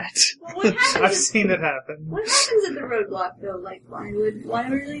does that? Well, what happens? I've seen it happen. What happens at the roadblock though? Like, why would it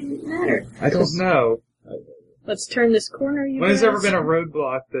really matter? I don't know. Let's turn this corner, you When has guys. there ever been a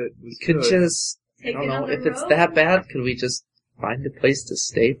roadblock that was Could good? just, I Take don't know, another if it's road? that bad, could we just find a place to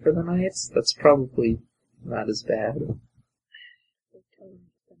stay for the night? That's probably not as bad.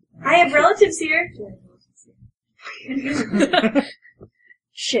 I have relatives here.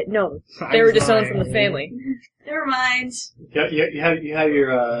 Shit, no. I They were was disowned lying. from the family. Never mind. You have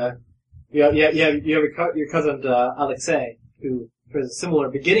your your cousin Alexei, who has a similar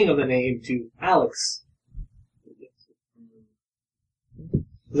beginning of the name to Alex.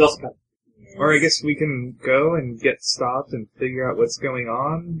 He's also kind Or I guess we can go and get stopped and figure out what's going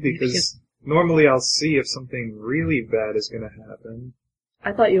on, because normally I'll see if something really bad is going to happen.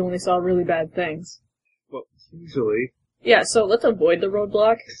 I thought you only saw really bad things. Well, usually. Yeah, so let's avoid the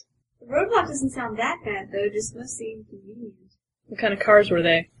roadblock. The roadblock doesn't sound that bad though, just mostly inconvenient. What kind of cars were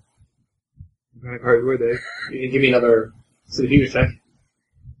they? What kind of cars were they? You can give me another computer check.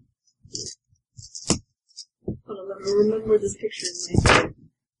 Hold on, let me remember this picture in my head.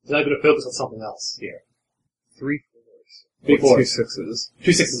 So I'm going to focus on something else here. 3 3 4s. fours. 2 6s.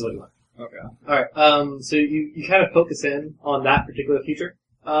 2 6s is what you want. Okay. Alright, so you kind of focus in on that particular feature.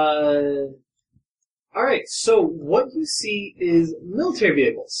 Alright, so what you see is military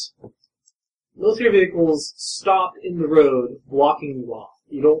vehicles. Military vehicles stop in the road, blocking you off.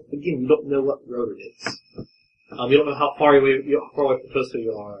 You don't know what road it is. You don't know how far away from the post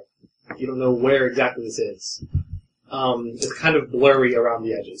you are. You don't know where exactly this is. It's kind of blurry around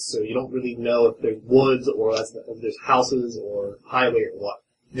the edges, so you don't really know if there's woods or if there's houses or highway or what.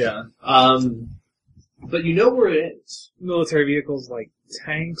 Yeah. But you know where it is. Military vehicles like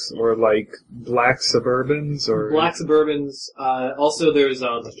tanks or like black Suburbans or Black Suburbans. Also, there's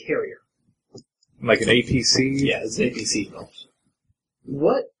a carrier. like an APC. Yeah, it's an APC.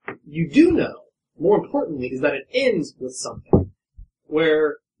 What you do know, more importantly, is that it ends with something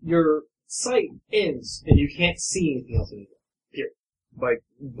where your sight ends and you can't see anything else anymore. Period. Like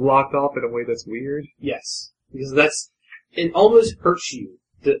blocked off in a way that's weird. Yes, because it almost hurts you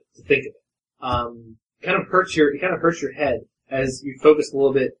to think of it. It kind of hurts your head as you focus a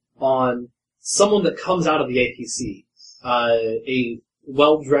little bit on someone that comes out of the APC. A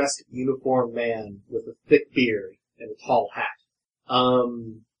well-dressed, uniformed man with a thick beard and a tall hat.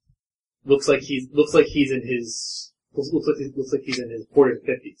 Looks like he's in his 40s and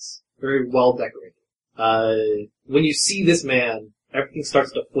 50s. Very well decorated. When you see this man, everything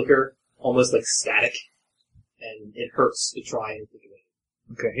starts to flicker, almost like static, and it hurts to try and think of it.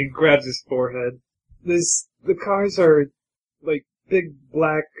 Okay, he grabs his forehead. The cars are like big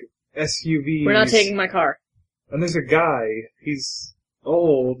black SUVs. We're not taking my car. And there's a guy. He's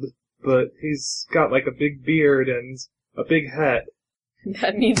old, but he's got like a big beard and a big hat.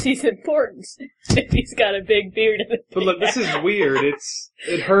 That means he's important. If he's got a big beard and a big But look, this is weird.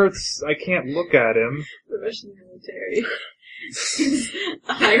 It hurts. I can't look at him. The Russian military is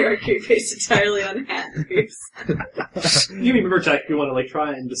a hierarchy based entirely on hat beards. You remember, Jack, if you want to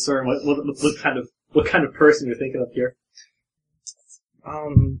try and discern what kind of person you're thinking of here.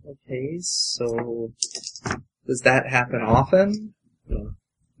 Okay, so does that happen often?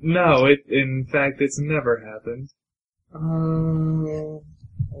 No, in fact, it's never happened.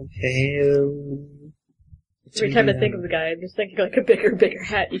 Okay. Every time I think of the guy, I'm just thinking like a bigger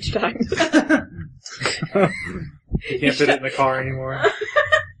hat each time. You can't fit it in the car anymore.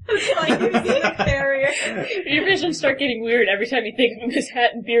 It's like using a carrier. Your visions start getting weird every time you think of him. His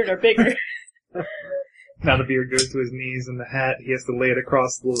hat and beard are bigger. Now the beard goes to his knees, and the hat, he has to lay it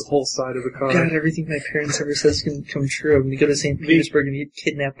across the whole side of the car. God, everything my parents ever says can come true. I'm gonna go to St. Petersburg and get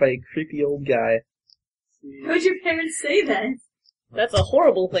kidnapped by a creepy old guy. How would your parents say that? That's a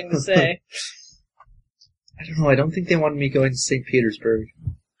horrible thing to say. I don't know, I don't think they wanted me going to St. Petersburg.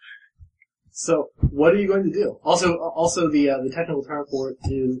 So, what are you going to do? Also, the technical term for it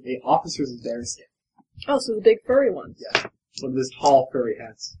is a officer's bearskin. Oh, so the big furry ones. Yeah. One of those tall furry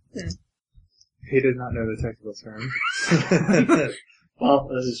hats. He did not know the technical term. Well,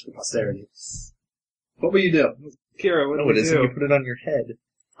 this is for posterity. What will you do? Kira, what No, do it you isn't. do? You put it on your head.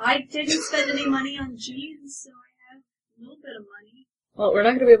 I didn't spend any money on jeans, so I have a little bit of money. Well, we're not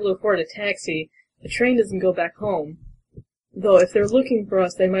going to be able to afford a taxi. The train doesn't go back home. Though if they're looking for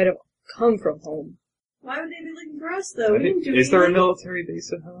us, they might have come from home. Why would they be looking for us, though? We didn't do Is there a anything. military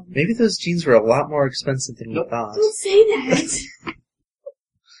base at home? Maybe those jeans were a lot more expensive than we Nope. thought. Don't say that.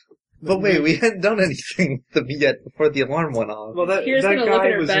 But wait, we hadn't done anything with them yet before the alarm went off. Well, that Kira's that gonna look guy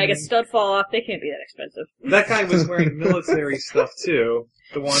at her was bag, in- a stud fall off. They can't be that expensive. that guy was wearing military stuff too.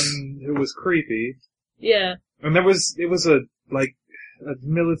 The one who was creepy, Yeah. and it was a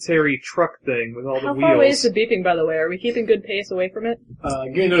military truck thing with all How the far away wheels. is the beeping, by the way? Are we keeping good pace away from it?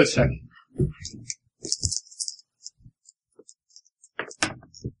 Give me a notice check.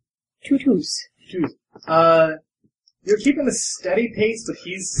 2 2s. Choose. You're keeping a steady pace, but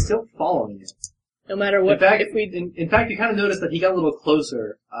he's still following you. No matter what, in fact, if we... in fact, you kind of noticed that he got a little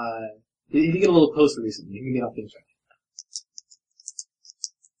closer. He did get a little closer recently. You can get off things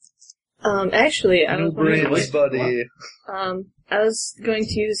right. Actually, I New was wondering... brains, buddy. I was going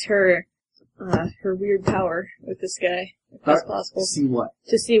to use her weird power with this guy, if that's possible, See what?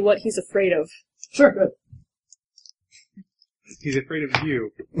 to see what he's afraid of. Sure, good. He's afraid of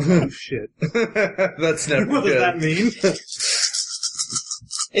you. Oh shit. That's never What good. does that mean?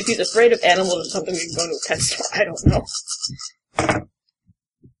 If he's afraid of animals or something, we can go into a pet store. I don't know.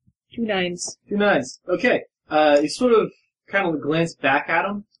 2 9s. 2 9s. Okay. You sort of kind of glance back at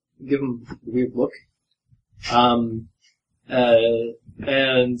him, give him a weird look.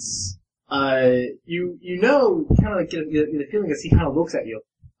 You know, kind of like get a feeling as he kind of looks at you.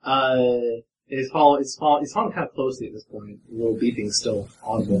 He's following kind of closely at this point. A little beeping still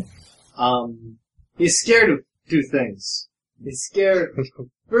audible. He's scared of 2 things. He's scared,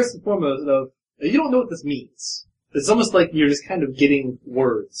 first and foremost, of, you don't know what this means. It's almost like you're just kind of getting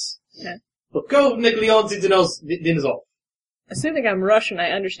words. Yeah. Polkovnik Leonti Dinozov. Assuming I'm Russian,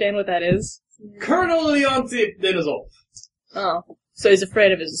 I understand what that is. Colonel Leonti Dinozov. Oh. So he's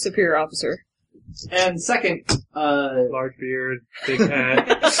afraid of his superior officer. And second, Large beard, big hat,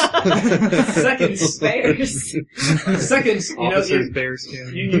 second, Bears. second, officer's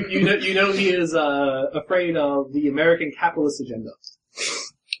bearskin. you know he is, afraid of the American capitalist agenda.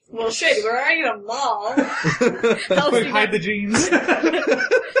 Well, shit, we're already in a mall. Quick, hide the jeans.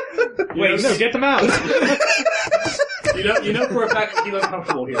 Wait, no, get them out. You know for a fact that he's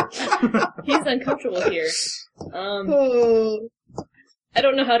uncomfortable here. He's uncomfortable here. I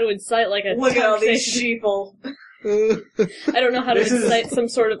don't know how to incite like a Look at all these conversation. sheeple. I don't know how to This is- incite some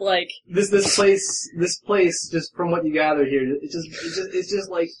sort of like... This place, just from what you gather here, it's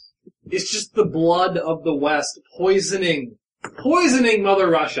just the blood of the West poisoning Mother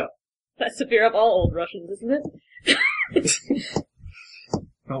Russia. That's the fear of all old Russians, isn't it?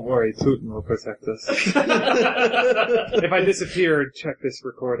 Don't worry, Putin will protect us. If I disappear, check this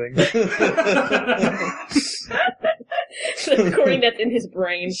recording. The recording that's in his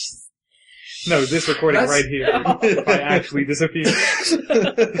brain. No, this recording right here. If I actually disappear.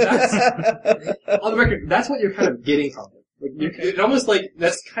 On the record, that's what you're kind of getting from it. Like, it's almost like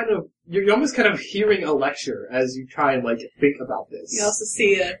you're almost kind of hearing a lecture as you try and like think about this. You also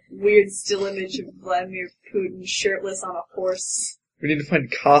see a weird still image of Vladimir Putin shirtless on a horse. We need to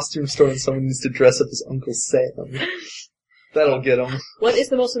find a costume store and someone needs to dress up as Uncle Sam. That'll get him. What is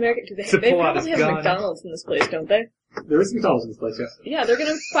the most American... To They pull out probably his have gun. McDonald's in this place, don't they? There is McDonald's in this place, yes. Yeah, they're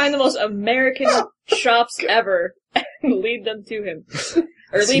gonna find the most American shops ever and lead them to him.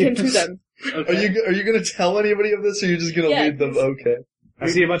 Or lead him to them. Okay. Are you gonna tell anybody of this or are you just gonna Yeah, lead them? Okay. I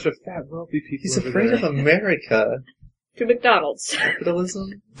see a bunch of fat, wealthy people He's over afraid there. of America. To McDonald's.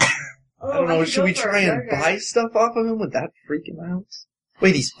 Capitalism? Oh, I don't know, could should go we for a try and burger. buy stuff off of him? Would that freak him out?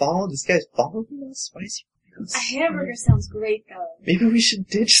 Wait, this guy's following us? Why is he following us? A hamburger sounds great, though. Maybe we should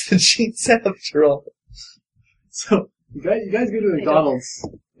ditch the jeans after all. So you guys go to McDonald's.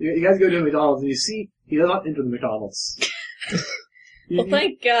 You guys go to McDonald's and you see he does not enter the McDonald's. Well,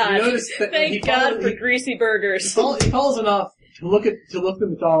 thank God. You notice that he Thank God follows- for greasy burgers. He calls enough to look at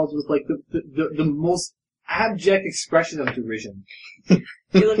McDonald's with like the most abject expression of derision. He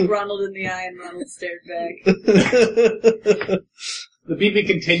looked Ronald in the eye and Ronald stared back. The beeping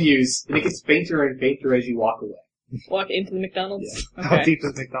continues and it gets fainter and fainter as you walk away. Walk into the McDonald's? How Okay. deep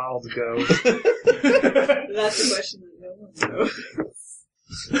does McDonald's go? That's the question that no one knows.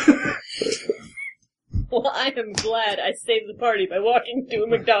 Well, I am glad I saved the party by walking to a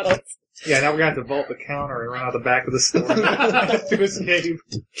McDonald's. Yeah, now we're gonna have to vault the counter and run out the back of the store to escape.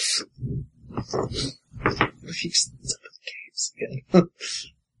 What if he just ends up in the caves again?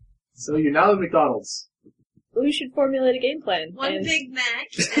 So you're now at McDonald's. We should formulate a game plan. One and Big Mac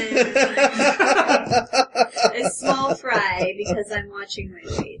and a small fry because I'm watching my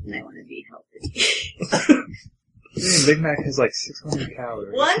weight and I want to be healthy. Man, Big Mac has like 600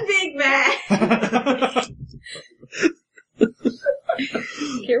 calories. One Big Mac!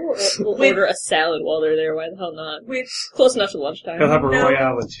 Kira will With- order a salad while they're there. Why the hell not? With Close enough to lunchtime. He'll have a No.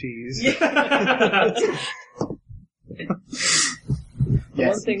 royale with cheese.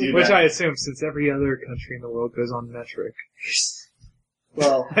 Yes, One thing- do Which that. I assume, since every other country in the world goes on metric.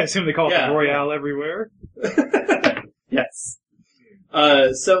 Well, I assume they call it Yeah. the royale everywhere. yes.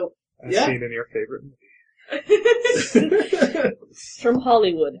 So, As Yeah. seen in your favorite movie. From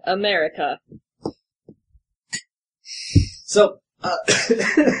Hollywood, America. so,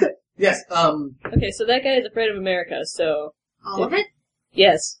 yes, Okay, so that guy is afraid of America, so... all of it?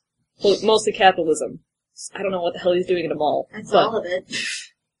 Yes. Well, mostly capitalism. I don't know what the hell he's doing in a mall. That's but all of it.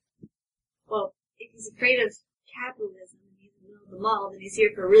 Well, if he's afraid of capitalism and he's in the middle of the mall, then he's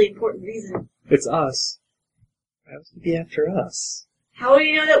here for a really important reason. It's us. Why would he be after us? How will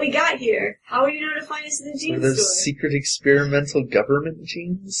you know that we got here? How will you know to find us in the Are jeans those store? secret experimental government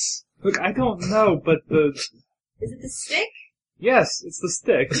genes? Look, I don't know, but Is it the stick? yes, it's the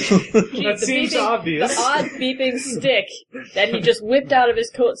stick. Gee, That the seems beeping- obvious. The odd beeping stick that he just whipped out of his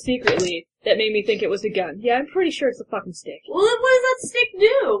coat secretly that made me think it was a gun. Yeah, I'm pretty sure it's a fucking stick. Well, then what does that stick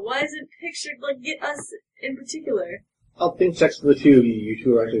do? Why is it pictured, like, get us in particular? I'll think checks for the two of you. You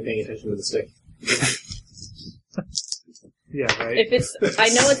two are actually paying attention to the stick. Yeah, right. If it's, I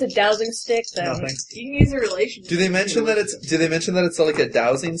know it's a dowsing stick, then Nothing. You can use a relationship. Do they mention that it's like a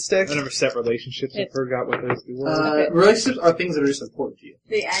dowsing stick? I never set relationships. I forgot what those two were. Okay. Relationships are things that are just important to you.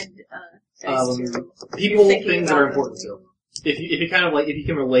 They add, dice to People, thinking things that about are them. important to you. If you kind of like, if you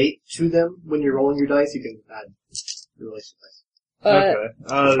can relate to them when you're rolling your dice, you can add your relationship dice. Okay.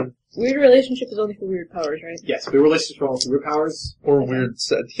 Weird relationship is only for weird powers, right? Yes, but relationships roll through your powers. Or weird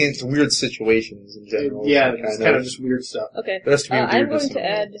situations in general. Yeah, it's kind of just weird stuff. Okay. There has to be a I'm weirdness going to in it.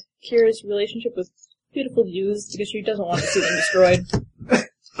 add Kira's relationship with beautiful views because she doesn't want to see them destroyed.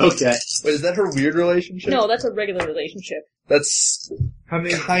 Okay. Wait, is that her weird relationship? No, that's a regular relationship. That's How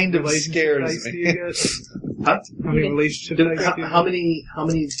many kind of relationship scares dice me. do you get? Huh? How many relationship dice do you How get? many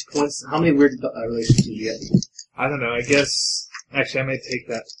points? How many weird relationships did you get? I don't know. I guess actually I may take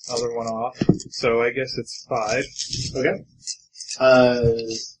that other one off. So I guess it's 5. Okay.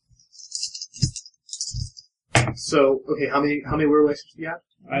 So okay, how many weird relationships do you have?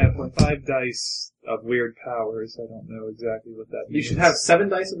 I have 5 dice of weird powers. I don't know exactly what that means. You should have 7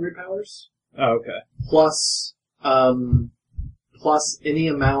 dice of weird powers Oh, okay. plus any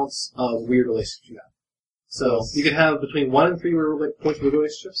amounts of weird relationships you have. So Plus- you can have between 1 and 3 points of weird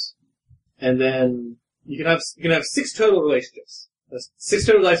relationships, and then you can have 6 total relationships. That's 6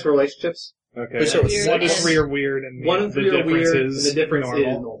 total dice for relationships. Okay. Wait, so Weird 1 to and- 3 are weird, and 1 and 3 the are weird, and difference the difference is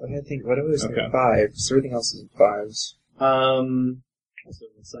normal. normal. I think what was Okay. 5? So everything else is 5s. Also,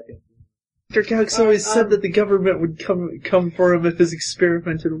 1 second. Dr. Gaux always said that the government would come for him if his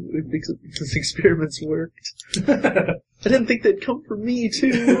experiments worked. I didn't think they'd come for me too.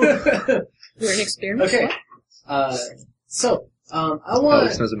 You're an experiment? Okay. What? I want.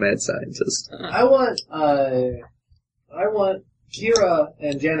 Alex knows a mad scientist. I want Kira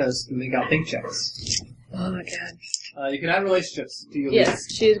and Janice to make out think checks. Oh my god. You can add relationships to your Yes,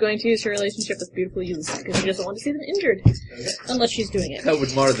 she is going to use her relationship with beautiful youths because she doesn't want to see them injured. Okay. Unless she's doing it. That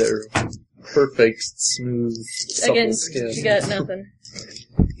would mar their perfect, smooth, supple Again, skin. she got nothing.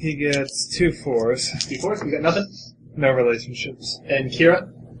 He gets 2 4s. Before, so you got nothing. No relationships. And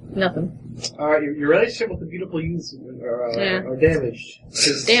Kira, Nothing. alright, your relationship with the beautiful youths Yeah. are damaged.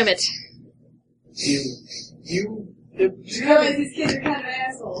 'Cause Damn it. These kids are kind of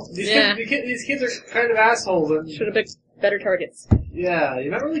assholes. Yeah. These kids are kind of assholes, and Should have picked better targets. yeah,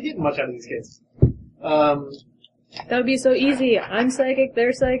 you're not really getting much out of these kids. That would be so easy. I'm psychic,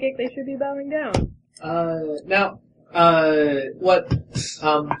 they're psychic, they should be bowing down.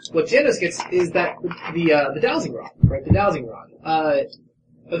 What Janice gets is that the dowsing rod, right? The dowsing rod.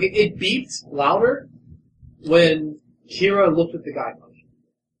 Okay, it beeped louder when Kira looked at the guy.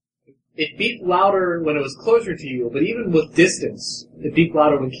 It beeped louder when it was closer to you, but even with distance, it beeped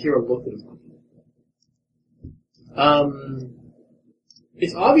louder when Kira looked at him.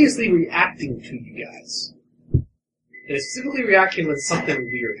 It's obviously reacting to you guys. And it's specifically reacting when something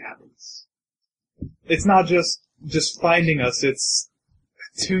weird happens. It's not just finding us, it's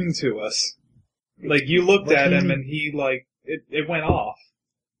attuned to us. Like, you looked What at do you him mean? and he, like, it went off.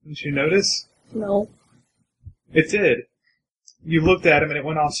 Didn't you notice? No. It did. You looked at him and it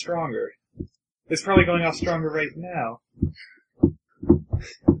went off stronger. It's probably going off stronger right now.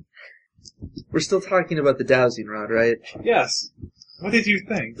 We're still talking about the dowsing rod, right? Yes. What did you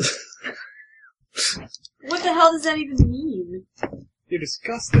think? What the hell does that even mean? You're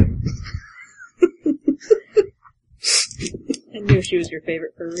disgusting. I knew she was your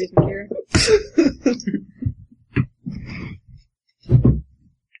favorite for a reason, Kira.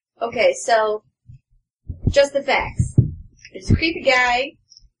 Okay, so, just the facts. There's a creepy guy,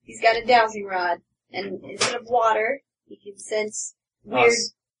 he's got a dowsing rod, and instead of water, he can sense weird...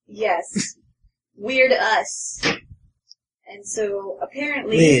 Us. Yes. Weird us. And so,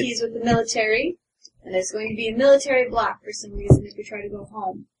 apparently, Wait. he's with the military, and there's going to be a military block for some reason if we try to go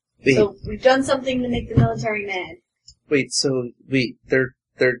home. Wait, So, we've done something to make the military mad. they're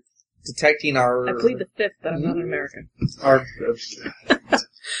detecting our... I plead the fifth that I'm not an American. Our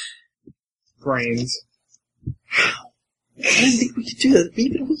brains. I didn't think we could do that.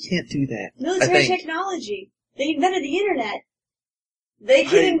 Even we can't do that. Military I think. technology. They invented the internet. They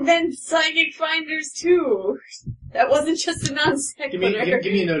can invent psychic finders too. That wasn't just a non sequitur.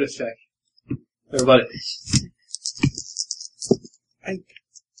 Give me a notice check. Everybody.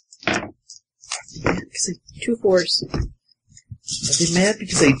 Because 2 4s. are they mad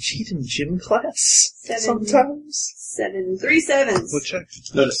because I cheat in gym class? 7. Sometimes? 7. 3 sevens. We'll check.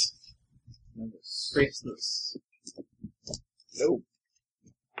 Notice. Notice. Great notice. No.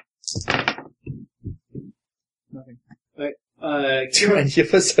 Nothing. Do Kira, any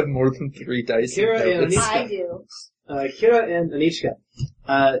of us have more than 3 dice? in Kira and notice? Anishka. I do. Kira and Anishka,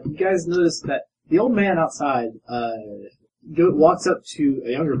 you guys notice that the old man outside walks up to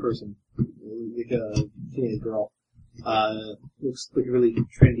a younger person, like a teenage girl. Looks like a really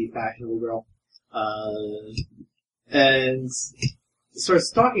trendy, fashionable girl. And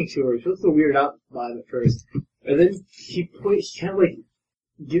starts talking to her. She looks a little weirded out by it at first. And then he kind of like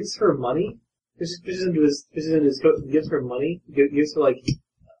gives her money. Fishes into his coat and gives her money. Gives her like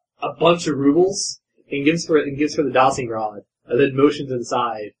a bunch of rubles and gives her the dowsing rod. And then motions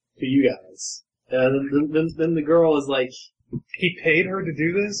inside to you guys. And then the girl is like, He paid her to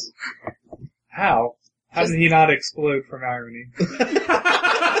do this? How? How did he not explode from irony?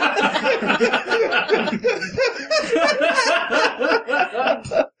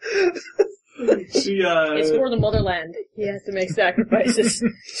 she It's for the motherland. He has to make sacrifices.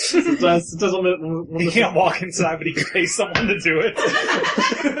 sometimes when He can't walk inside, but he can pay someone to do it.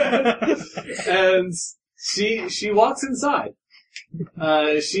 and she walks inside.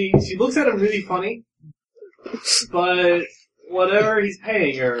 She looks at him really funny, but whatever he's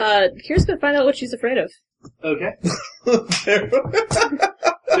paying her. Kira's gonna find out what she's afraid of. Okay. Do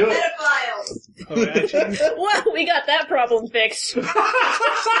it. Pedophiles. Oh, actually, Well, we got that problem fixed.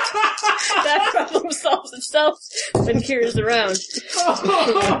 That problem solves itself when Kira's around.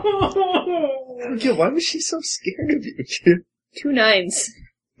 Yeah, why was she so scared of you? 2 9s.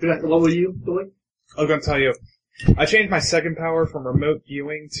 What were you doing? I was going to tell you, I changed my second power from remote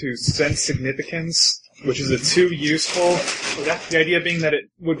viewing to sense significance, which is a 2 useful. Okay. The idea being that it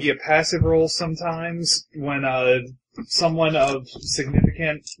would be a passive roll sometimes when someone of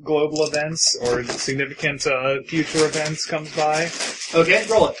significant global events or significant future events comes by. Okay,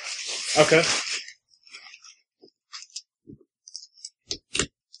 roll it. Okay.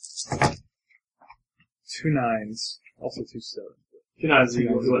 Two 9s, also 2 7s. You're not as you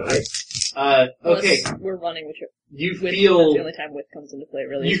want, right? Okay. Unless we're running with You Wit. feel That's the only time Wit comes into play,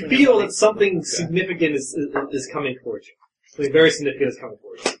 really. you is when you're feel running. that something significant is coming towards you. Something very significant is coming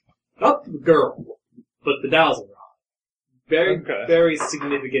towards you. Not the girl, but the dowsing rod. Very, Okay. very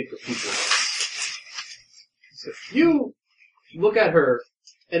significant for people. So you look at her,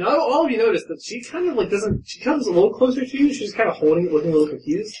 and all of you notice that she kind of like doesn't. She comes a little closer to you. She's kind of holding it, looking a little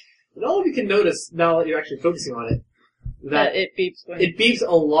confused. And all of you can notice now that you're actually focusing on it that it beeps when... it beeps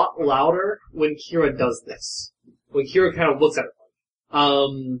a lot louder when Kira does this. When Kira kind of looks at her.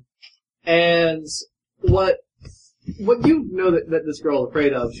 And what you know that this girl is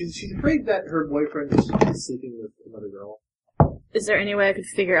afraid of, she's afraid that her boyfriend is sleeping with another girl. Is there any way I could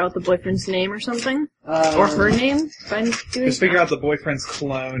figure out the boyfriend's name or something? Or her name? If I'm doing... Just figure out the boyfriend's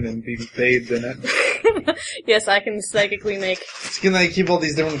clone and be bathed in it. Yes, I can psychically make... It's gonna keep all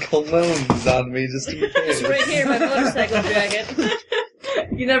these different colognes on me just to be It's right here, my motorcycle jacket.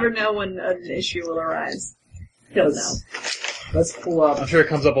 You never know when an issue will arise. He'll know. Let's pull up. I'm sure it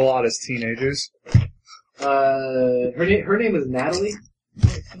comes up a lot as teenagers. Her name is Natalie.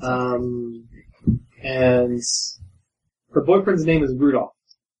 And her boyfriend's name is Rudolph.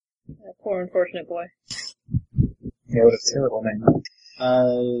 That poor unfortunate boy. Yeah, what a terrible name.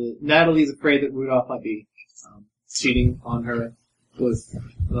 Natalie's afraid that Rudolph might be cheating on her with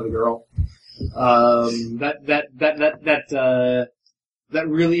another girl. That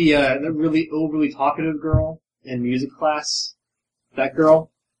really overly talkative girl in music class. That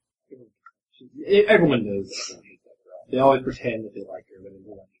girl. Everyone knows that girl hates that girl. They always pretend that they like her, but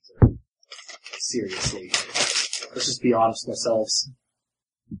everyone hates her. Seriously. Let's just be honest with ourselves.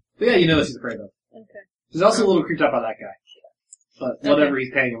 But yeah, you know she's afraid of. Okay. She's also a little creeped out by that guy. but whatever,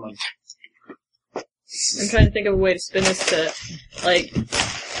 he's paying him money. I'm trying to think of a way to spin this to, like,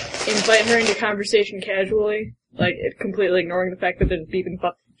 invite her into conversation casually, like, completely ignoring the fact that there's beeping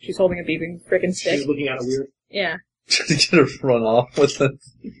she's holding a beeping frickin' stick. She's looking at it weird. Yeah. To get her to run off with it.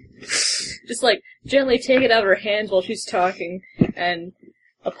 Just, like, gently take it out of her hands while she's talking, and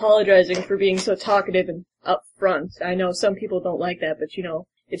apologizing for being so talkative and upfront. I know some people don't like that, but, you know,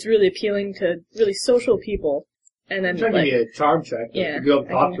 it's really appealing to really social people. And then, Try to give me a charm check. Yeah, To go up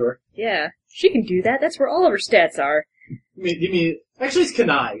and talk to her. Yeah, she can do that. That's where all of her stats are. Actually, it's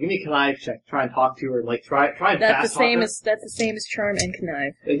connive. Give me a connive check. Try and talk to her. Like, try and fast talk her. That's the same as charm and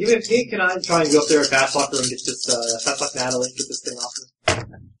connive. Give me a connive. Try and go up there and fast talk her and get this, fast talk Natalie, get this thing off her.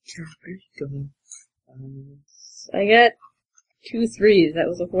 I got 2 3s. That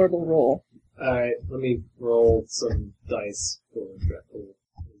was a horrible roll. Alright, let me roll some dice for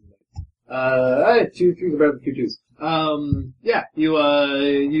I had 2 3s better than 2 2s. Yeah, you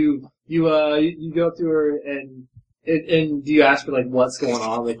go up to her and do you ask her, like, what's going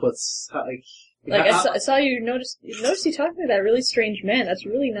on? Like, what's, I saw you noticed you talking to that really strange man. That's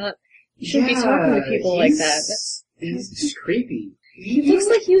really not, you shouldn't be talking to people like that. He's just creepy. He looks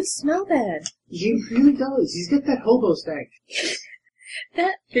like he would smell bad. He really does. He's got that hobo stank.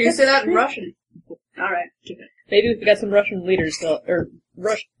 Can you say that in Russian? Alright. Maybe if we got some Russian leaders,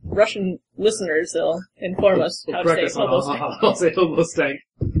 Russian listeners, they'll inform us how to say hobo stank. I'll say hobo stank.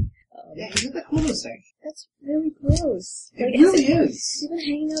 Yeah, he's got that hobo stank. That's really gross. It really is. He's been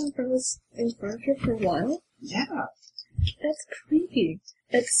hanging out in front of her for a while? Yeah. That's creepy.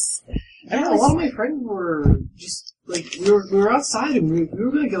 Yeah, a lot of my friends were just, like, we were outside and we were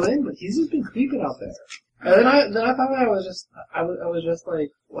gonna go in, but he's just been creeping out there. And then I thought I was just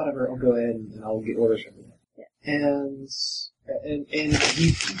like, whatever, I'll go in and I'll get orders from him. Yeah. And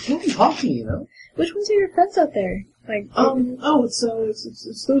he can't be talking, you know? Which ones are your friends out there? Like, it's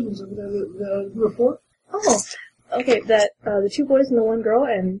those ones over there, the group of 4. Oh, okay, the 2 boys and the 1 girl,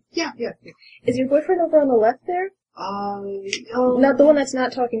 and... Yeah. Is your boyfriend over on the left there? No. Not the one that's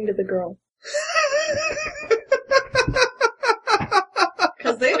not talking to the girl.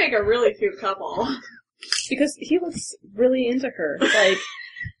 Because they make a really cute couple. Because he looks really into her. Like,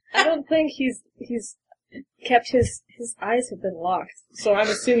 I don't think he's kept his eyes have been locked. So I'm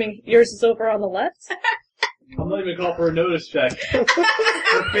assuming yours is over on the left? I'm not even call for a notice check.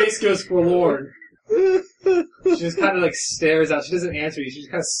 Her face goes forlorn. She just kind of like stares out. She doesn't answer you. She just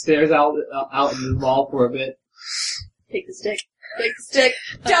kind of stares out in the mall for a bit. Take the stick. Take the stick.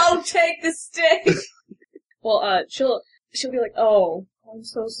 Don't take the stick! Well, she'll be like, oh, I'm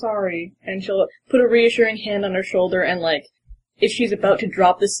so sorry. And she'll put a reassuring hand on her shoulder and, like, if she's about to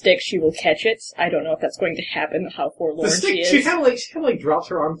drop the stick, she will catch it. I don't know if that's going to happen, how forlorn she is. She kind of like drops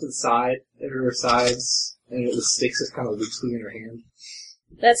her arm to the side, and her sides, and the stick's just kind of loosely in her hand.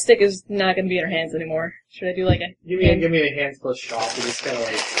 That stick is not going to be in her hands anymore. Should I do like a... Give me a hand split shot, and just kind of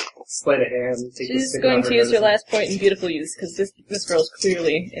like sleight of hand. Take the She's stick going out to use her last point in beautiful use, because this girl's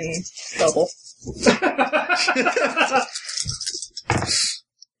clearly in trouble.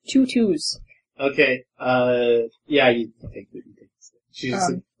 2 2s. Okay, yeah, you take the stick. She's just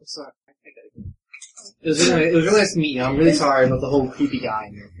like, I'm sorry, I gotta go. It was really nice to meet you. I'm really sorry about the whole creepy guy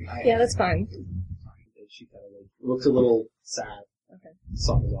in there. Yeah, that's fine. She kind of like looked a little sad. Okay.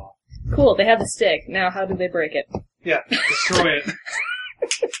 Something's off. Cool, they have the stick. Now, how do they break it? Yeah, destroy it.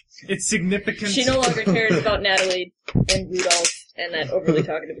 It's significant. She no longer cares about Natalie and Rudolph and that overly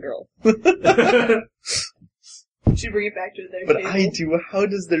talkative girl. Should bring it back to their But table. I do. How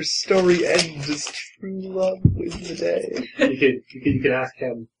does their story end? Does true love win the day? You can ask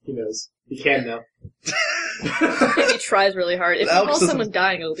him. He knows. He can know. If he tries really hard. If you call someone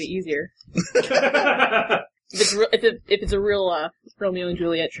dying, it'll be easier. If it's a real Romeo and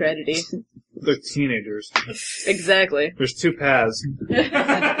Juliet tragedy. They're teenagers. Exactly. There's 2 paths.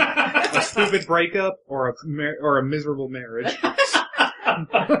 A stupid breakup or a miserable marriage.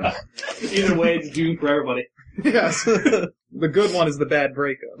 Either way, it's doomed for everybody. Yes. The good one is the bad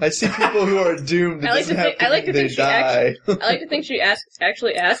breakup. I see people who are doomed. I like to think they die. I like to think she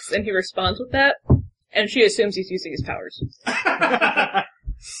actually asks and he responds with that, and she assumes he's using his powers.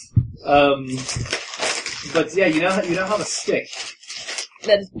 But yeah, you now have a stick.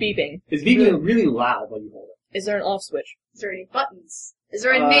 That is beeping. It's beeping really loud when you hold it. Is there an off switch? Is there any buttons? Is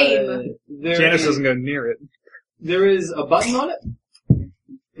there a name? Janice doesn't go near it. There is a button on it.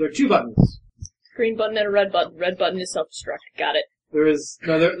 There are 2 buttons. Green button and a red button. Red button is self-destruct. Got it. There is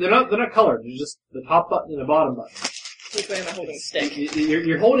they're not colored. They're just the top button and the bottom button. Which way am I holding the stick?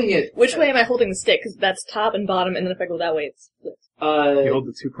 You're holding it. Which way am I holding the stick? Because that's top and bottom, and then if I go that way, it's split. You hold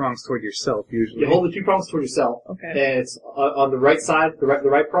the two prongs toward yourself, usually. You hold the two prongs toward yourself. Okay. And it's on the right side, the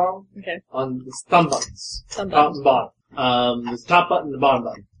right prong. Okay. On the thumb buttons. Thumb Top buttons. and bottom. There's the top button and the bottom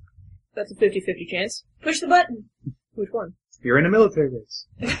button. That's a 50-50 chance. Push the button. Which one? You're in a military base.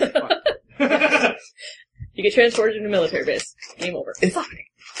 You get transported to a military base. Game over. If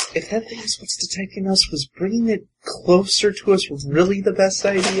that thing was what's detecting us, was bringing it closer to us really the best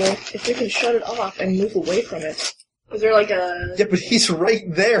idea? If we can shut it off and move away from it. Is there like a Yeah, but he's right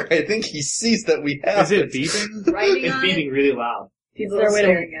there. I think he sees that we have Is it beeping? writing It's on beeping it? really loud. People Is there are a way to-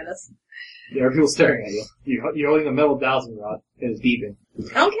 staring at us. There are people staring at you. You're holding a metal dowsing rod, and it's beeping.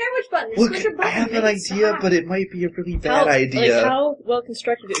 I don't care which button. Just Look, push a button. I have an Make it idea, stop. but it might be a really bad idea. Like, how well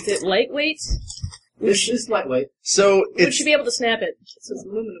constructed is it? Lightweight? This is lightweight. So Would it's she be able to snap it? This is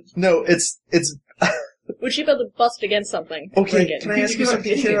aluminum. no, it's Would she be able to bust against something? okay. Break it? Can I ask you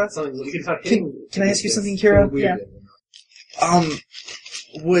something, can Kira? Can I ask you something, Kira? Yeah.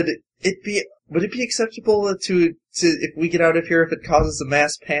 Would it be acceptable to if we get out of here if it causes a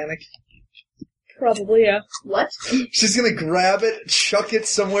mass panic? Probably, yeah. What? She's gonna grab it, chuck it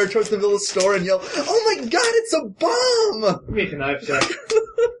somewhere towards the middle of the store, and yell, "Oh my god, it's a bomb!" Make a knife check.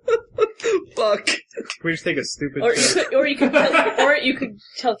 Fuck. Can we just take a stupid... Or you could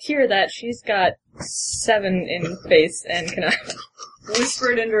tell Kira that she's got 7 in face and can I...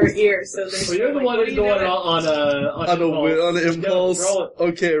 Whisper it into her ear so then Well, you're the one who's going on On an impulse. Roll it.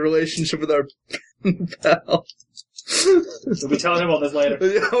 Okay, relationship with our pal. We'll be telling him about this later.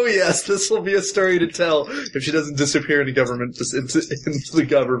 Oh yes, this will be a story to tell if she doesn't disappear into government, into the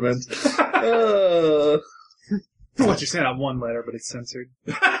government. What, you sent out one letter, but it's censored.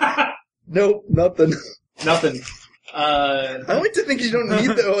 Nope, nothing. Nothing. I like to think you don't need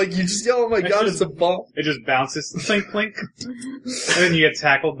that. Like you just yell, "Oh my god, it's a bomb!" It just bounces, clink, clink. And then you get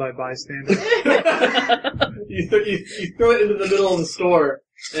tackled by bystanders. You throw it into the middle of the store,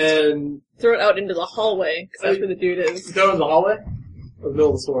 and Throw it out into the hallway, because that's where the dude is. you throw it in the hallway? Or the middle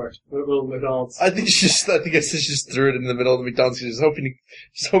of the store? The middle of McDonald's? I think she just threw it in the middle of the McDonald's. She's hoping it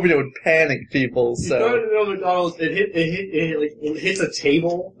would panic people. You throw it So in the middle of McDonald's, it hits a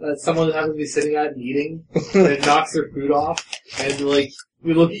table that someone happens to be sitting at and eating, and it knocks their food off, and we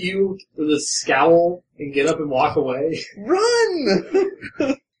look at you with a scowl and get up and walk away. run.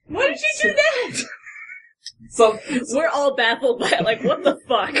 Why did you do that? So, We're all baffled by it, like, what the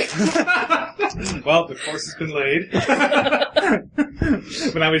fuck? Well, the course has been laid.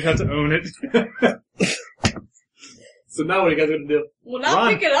 But now we just have to own it. so now what are you guys gonna do? Well, not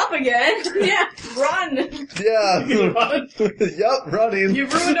Run. pick it up again. Yeah, run. Yeah. Run? Yup, running.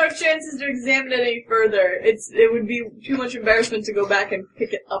 You've ruined our chances to examine it any further. It would be too much embarrassment to go back and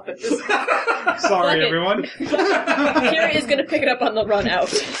pick it up at this point. Fuck Sorry, it. everyone. Kira is gonna pick it up on the run out.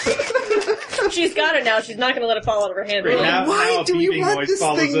 She's got it now, she's not gonna let it fall out of her hand. Great, Really. now- Why a do we beeping want noise this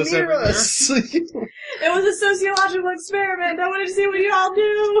follows thing us near everywhere. us? It was a sociological experiment. I wanted to see what you all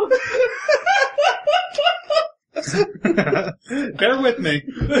do. Bear with me.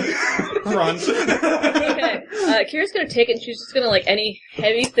 Run. Okay, Kira's gonna take it and she's just gonna, like, any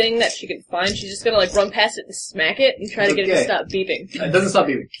heavy thing that she can find, she's just gonna, like, run past it and smack it and try to get it to Okay. stop beeping. It doesn't stop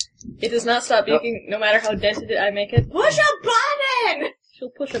beeping. It does not stop beeping, no matter how dented I make it. Push a button. She'll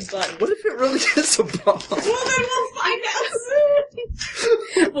push a button. What if it really is a bomb? Well, then we'll find out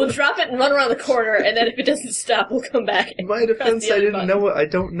soon. We'll drop it and run around the corner, and then if it doesn't stop, we'll come back. In my defense, the I other didn't button. know it. I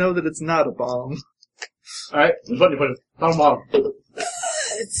don't know that it's not a bomb. Alright, the button you put it. Top and bottom.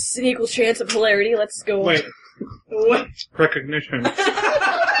 It's an equal chance of hilarity, let's go. Wait, What? recognition. That's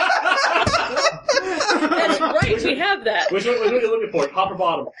right, we have that. Which one are you looking for? Top or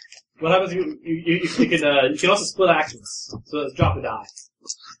bottom? What happens if you can also split actions. So let's drop a die.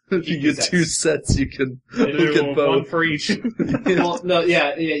 If you get 2 sets, you can look at One both. for each. Well, no,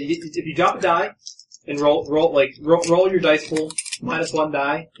 yeah. If you drop a die and roll your dice pool minus 1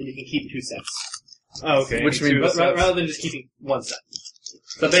 die, and you can keep 2 sets. Oh, okay. Which Two means- sets. Rather than just keeping 1 set.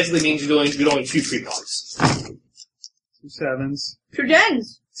 So that basically means you're only 2 free cards. 2 sevens, 2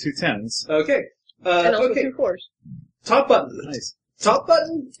 10s. 2 10s. Okay. And also Okay. 2 4s. Top button. Nice. Top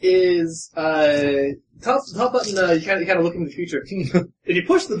button is top button. You kind of look into the future. If you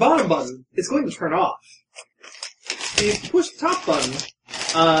push the bottom button, it's going to turn off. If you push the top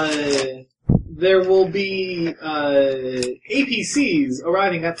button, there will be APCs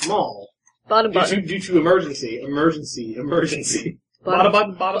arriving at the mall Bottom button. due to emergency. Bottom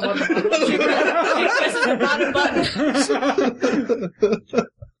button. She presses the bottom button.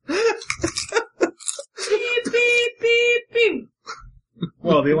 Beep, beep, beep, beep.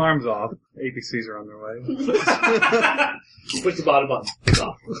 Well, the alarm's off. APCs are on their way. Push the bottom button.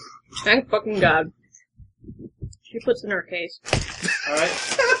 Thank fucking God. She puts it in her case. Alright.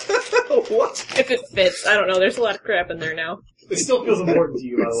 What? If it fits. I don't know. There's a lot of crap in there now. It still feels important to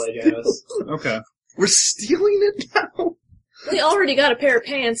you, by the way, Janice. Okay. We're stealing it now? We already got a pair of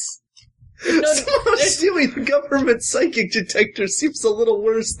pants. Somehow stealing the government psychic detector seems a little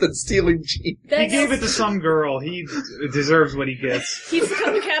worse than stealing jeans. He gave it to some girl. He deserves what he gets. He's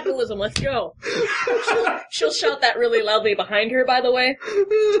succumbed to capitalism. Let's go. She'll shout that really loudly behind her, by the way.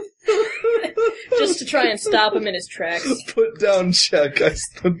 Just to try and stop him in his tracks. Put down check.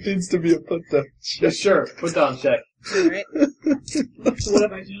 There needs to be a put down check. Sure, put down check. Alright. What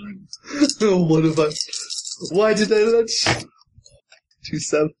am I doing? What have I... Why did I let... 2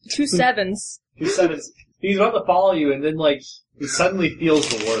 7. 2 7s. 2 sevens. He's about to follow you, and then, like, he suddenly feels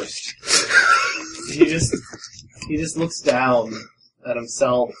the worst. He just looks down at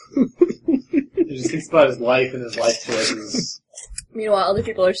himself. He just thinks about his life and his life choices. Meanwhile, other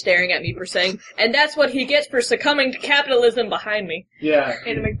people are staring at me for saying, and that's what he gets for succumbing to capitalism behind me. Yeah.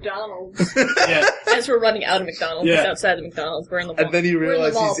 In a McDonald's. Yeah. As we're running out of McDonald's, Yeah. it's outside the McDonald's, we're in the mall. And then he We're in the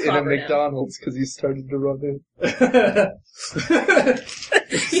realized mall he's in a proper now. McDonald's because he started to run in.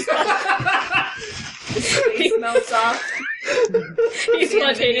 Face melts off. He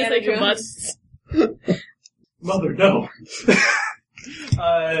spontaneously combusts. Mother, no.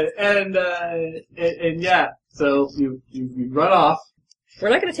 And yeah, so you run off. We're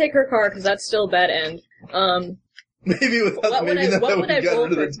not gonna take her car, because that's still a bad end. Maybe without, What would maybe I- that's what how would we I got roll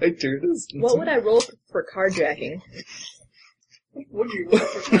rid of the for- detector. What would I roll for carjacking? What do you want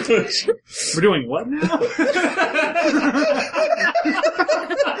for We're doing what now?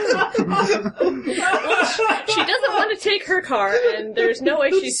 She doesn't want to take her car, and there's no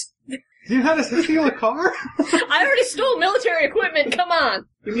way she's... Do you know how to steal a car? I already stole military equipment, come on!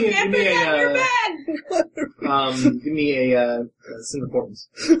 Give me Can't put that in your bag! give me a sin importance.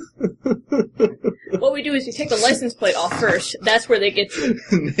 What we do is we take the license plate off first. That's where they get you.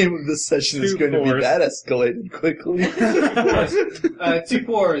 The name of this session is 2 going to be fours. that escalated quickly. 2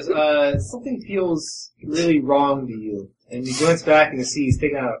 4s. Something feels really wrong to you. And you glance back and you see he's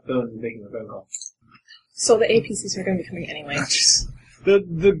taking out a phone and making a phone call. So the APCs are going to be coming anyway.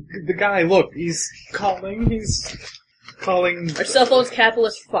 The guy, look, he's calling. Our cell phone's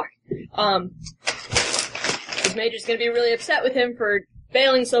capitalist fuck. His major's going to be really upset with him for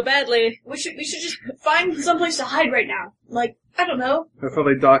failing so badly. We should just find someplace to hide right now. Like, I don't know, That's how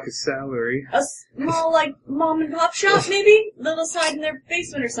they dock his salary. a small, like, mom and pop shop, maybe? They'll just hide in their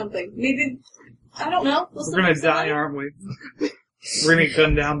basement or something. Maybe, I don't know. We're gonna die, aren't we? We're gonna get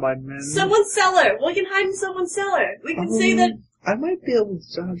gunned down by men. Someone's cellar. We can hide in someone's cellar. We can say that, I might be able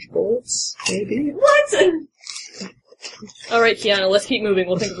to dodge bullets, maybe. what? Alright, Kiana, let's keep moving.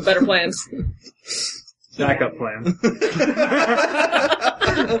 We'll think of better plans. Backup plan.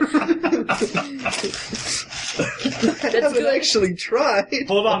 Haven't good. actually tried.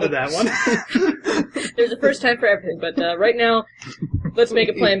 Hold on to that one. There's a first time for everything, but right now, let's make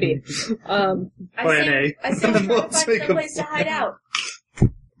a plan B. Plan A. I say we Let's find make a someplace to hide out.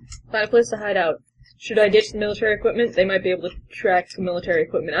 Find a place to hide out. Should I ditch the military equipment? They might be able to track the military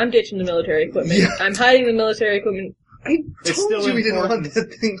equipment. I'm ditching the military equipment. Yeah. I'm hiding the military equipment. I It's told still you we didn't want important.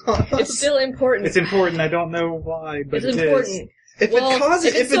 that thing on us. It's still important. It's important. I don't know why, but It's it important. is. If Well, it causes,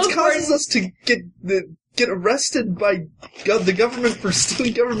 if it's if it so causes important- us to get arrested by the government for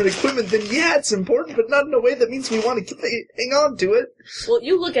stealing government equipment, then yeah, it's important, but not in a way that means we want to hang on to it. Well,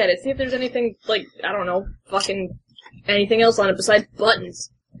 you look at it, see if there's anything, like, I don't know, fucking anything else on it besides buttons.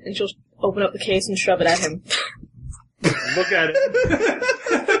 And she'll open up the case and shove it at him. Look at it.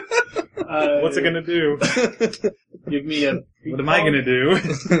 What's it gonna do? Give me a... What am I gonna do?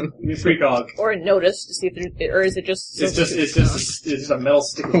 Give me a precog. Or a notice to see if there's, or is it just... It's just a metal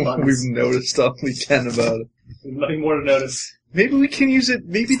stick with We've buttons. noticed all we can about it. Nothing more to notice. Maybe we can use it.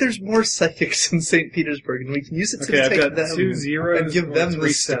 Maybe there's more psychics in St. Petersburg, and we can use it to Okay, I've detect got them 2 zeros and give them the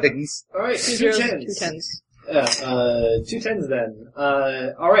 3 stick. sevens. Alright, 2 2 zeros, 2 tens. tens. Yeah, 2 tens then.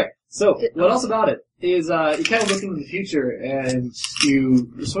 Alright, so, what else about it is, you kind of look into the future, and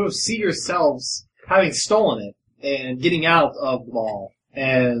you sort of see yourselves having stolen it, and getting out of the mall,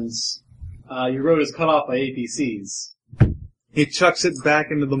 and, your road is cut off by APCs. He chucks it back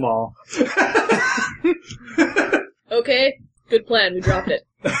into the mall. Okay, good plan, we dropped it.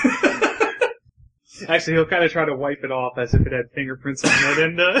 Actually, he'll kind of try to wipe it off as if it had fingerprints on it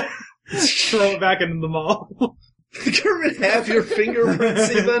and throw it back into the mall. The government have your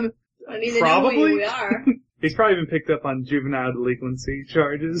fingerprints even? I mean, they Probably. know who we are. He's probably been picked up on juvenile delinquency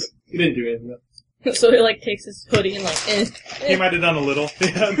charges. You didn't do anything though. So he, like, takes his hoodie and, like, He might have done a little.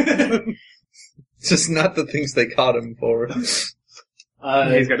 Yeah. Just not the things they caught him for. He's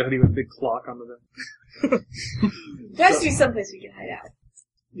got a hoodie with a big clock on the back. There has to be someplace we can hide out.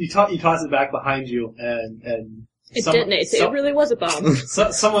 You toss it back behind you, and It detonates. It really was a bomb.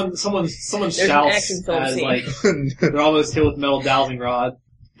 someone an shouts action film as scene. like they're almost hit with metal dowsing rod.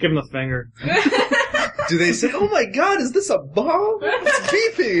 Give him the finger. Do they say, "Oh my God, is this a bomb?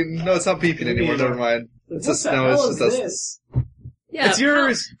 It's beeping." No, it's not beeping anymore. Never mind. It's What just the no. hell It's is just us. this? Yeah, It's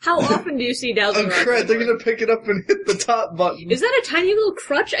yours. How often do you see dowsing Oh rods? crap! They're gonna pick it up and hit the top button. Is that a tiny little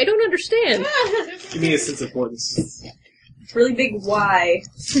crutch? I don't understand. Give me a sense of importance. It's really big Y.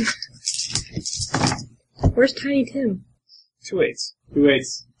 Where's Tiny Tim? 2 8s. 2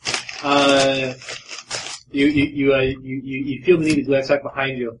 8s. You feel the need to glance back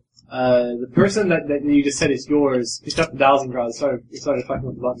behind you. The person that you just said is yours picked up the dowsing rod and started fucking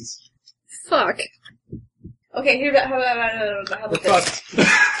with the buttons. Fuck. Okay, how about this?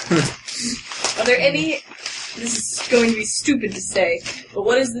 Are there any... This is going to be stupid to say, but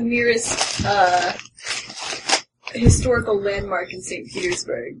what is the nearest, historical landmark in St.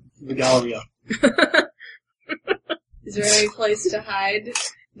 Petersburg? The Galleria. Is there any place to hide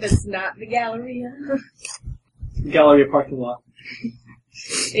that's not the Galleria? The Galleria parking lot.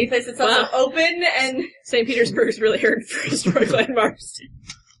 Any place that's also open and... St. Petersburg's really hurt for historic landmarks.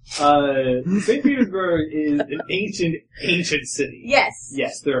 St. Petersburg is an ancient city. Yes.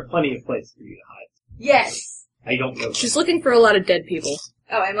 Yes, there are plenty of places for you to hide. Yes. I don't know. She's looking for a lot of dead people.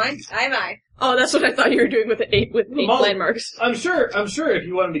 Oh, am I? Am I? Oh, that's what I thought you were doing with eight landmarks. I'm sure if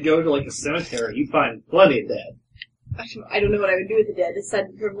you wanted to go to like a cemetery, you'd find plenty of dead. I don't know what I would do with the dead, aside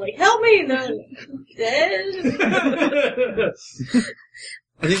from like, help me! No, dead?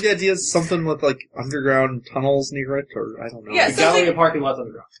 I think the idea is something with like underground tunnels near it, or I don't know. Yeah, The Galleria parking lot's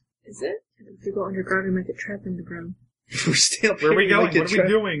underground. Is it? If we go underground, we might get trapped underground. We're still Where are we going? like, What are we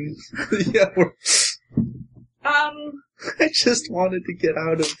doing? Yeah, Um, I just wanted to get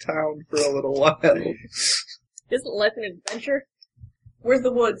out of town for a little while. Isn't life an adventure? where's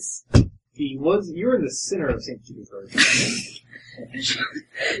the woods? You're in the center of St. Petersburg.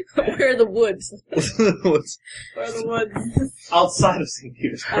 Where are the woods? What's- Where are the woods? Outside of St.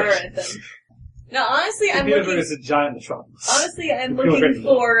 Petersburg. Alright then. No, honestly, St. I'm Petersburg looking... is a giant metropolis. Honestly, I'm Feel looking great.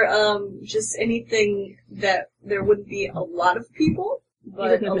 for, just anything that there wouldn't be a lot of people, You're in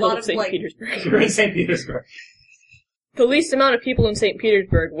but the a middle lot of of, St. like... Petersburg. You're in St. Petersburg. The least amount of people in St.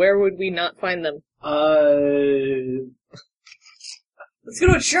 Petersburg, where would we not find them? Let's go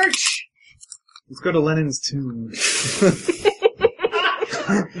to a church! Let's go to Lenin's tomb.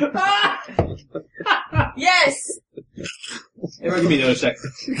 Yes! Everyone give me a notice check.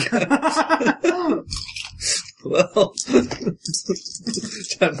 Well,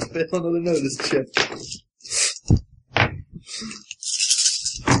 time to fail another notice check.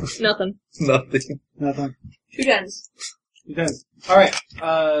 Nothing. Nothing. Nothing. 2 times. You guys. Alright.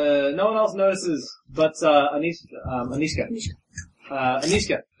 No one else notices but Anishka.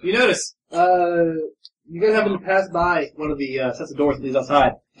 Anishka, you notice, you guys happen to pass by one of the sets of doors that leads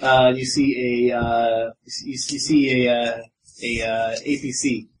outside. You see a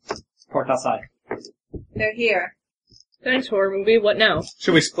APC parked outside. They're here. Thanks, horror movie. What now?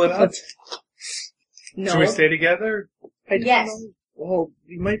 Should we split up? No. Should we stay together? I don't Yes. know. Well,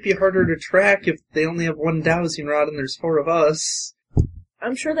 it might be harder to track if they only have one dowsing rod and there's 4 of us.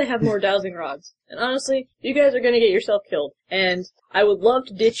 I'm sure they have more dowsing rods. And honestly, you guys are gonna get yourself killed. And I would love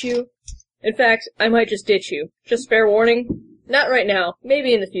to ditch you. In fact, I might just ditch you. Just fair warning. Not right now.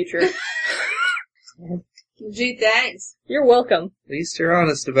 Maybe in the future. Gee, thanks. You're welcome. At least you're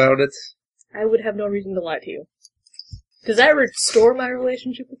honest about it. I would have no reason to lie to you. Does that restore my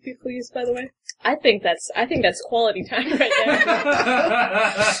relationship with you, please, by the way? I think that's quality time right there.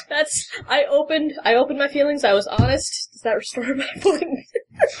 I opened my feelings, I was honest. Does that restore my feelings?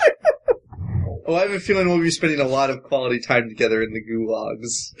 Well, I have a feeling we'll be spending a lot of quality time together in the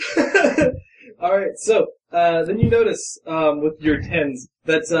gulags. Alright, so, then you notice, with your tens,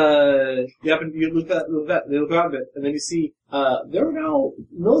 that, you look out a bit, and then you see, there are now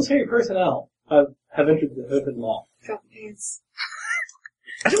military personnel have entered the mall. Drop the pants.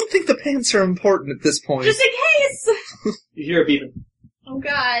 I don't think the pants are important at this point. Just in case! You hear a beeping. Oh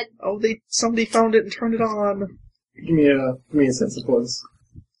god. Oh, somebody found it and turned it on. Give me a sense of importance.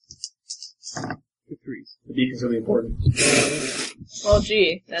 2 3s. The beeping's really important. Well,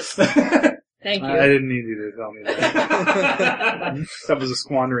 gee, that's... Thank you. I didn't need you to tell me that. That was a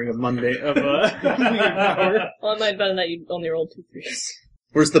squandering of weird power. Well, it might have been that you only rolled 2 3s.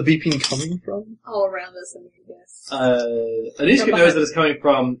 Where's the beeping coming from? All around us, I guess. Anishka knows that it's coming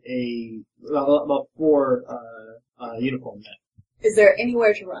from about 4 uniformed men. Is there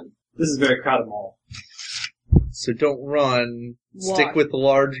anywhere to run? This is a very crowded mall. So don't run. Walk. Stick with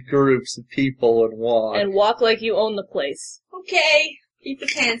large groups of people and walk. And walk like you own the place. Okay. Keep the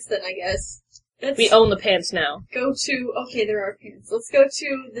pants then, I guess. Let's We own the pants now. go to, okay, there are pants. Let's go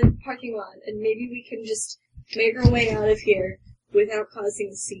to the parking lot and maybe we can just make our way out of here without causing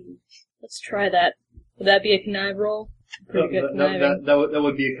a scene. Let's try that. Would that be a connive roll? Pretty good conniving. That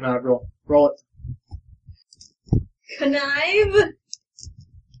would be a connive roll. Roll it. Connive?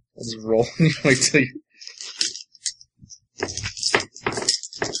 I'll just roll. Wait till you...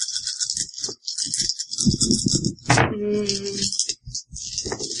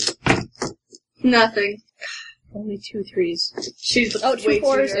 Nothing. Only 2 3s. She's Oh, way 2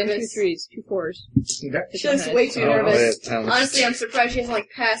 4s too and 2 nervous. 3s. 2 4s. Okay. She looks way too Oh, nervous. wait, I almost- Honestly, I'm surprised she hasn't like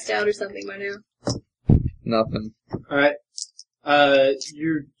passed out or something by now. Nothing. Alright.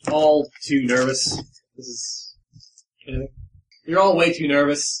 You're all too nervous. This is... anything? You're all way too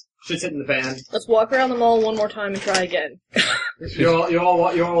nervous. Shit's hitting the fan. Let's walk around the mall one more time and try again. You're all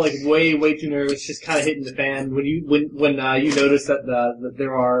like way too nervous. Just kind of hitting the fan. When you notice that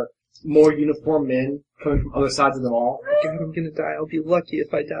there are more uniformed men coming from other sides of the mall, God, I'm gonna die. I'll be lucky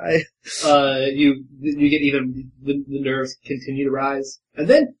if I die. you get even the nerves continue to rise, and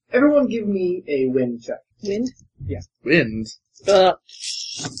then everyone give me a wind check. Wind? Wind. Oh,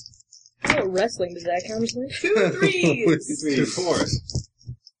 wrestling, does that count as wind? 2 3s! 2 4s.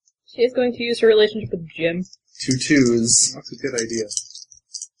 She is going to use her relationship with Jim. 2 2s. That's a good idea.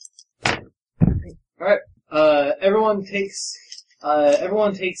 Alright, everyone takes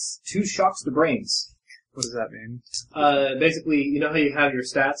 2 shocks to brains. What does that mean? Basically, you know how you have your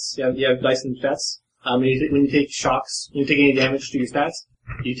stats? You have dice in your stats? When you take shocks, when you take any damage to your stats,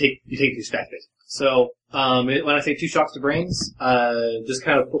 you take your stat bit. So, when I say 2 shocks to brains, just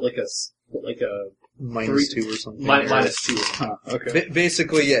kind of put like a Minus 2 or something. minus 2. Okay.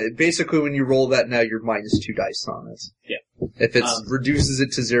 Basically when you roll that now, you're minus 2 dice on it. Yeah. If it reduces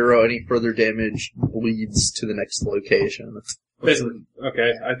it to 0, any further damage bleeds to the next location. Basically.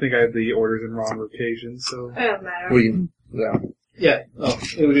 Okay, I think I have the orders in wrong location, so... It don't matter. Yeah. Oh,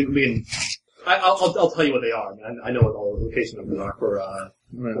 we can. I'll tell you what they are. I know what all the location numbers are for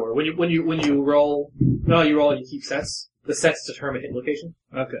when you roll. No, you roll and you keep sets. The sets determine hit location.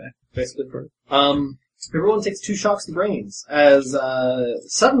 Okay. Basically. Everyone takes 2 shocks to brains as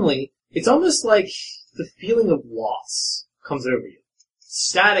suddenly it's almost like the feeling of loss comes over you.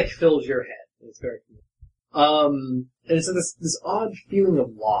 Static fills your head. It's very and it's this odd feeling of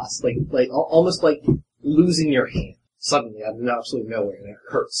loss, like almost like losing your hand suddenly out of absolutely nowhere, and it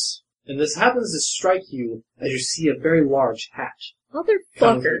hurts. And this happens to strike you as you see a very large hat coming through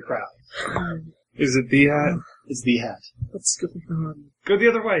Motherfucker. the crowd. Is it the hat? It's the hat. What's going on? Go the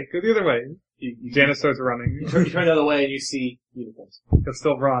other way, go the other way. Janice starts running. You turn the other way and you see uniforms. He'll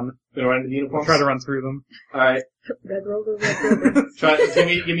still run. Gonna run into the uniforms? Try to run through them. Alright. Red Rover, Red Rover.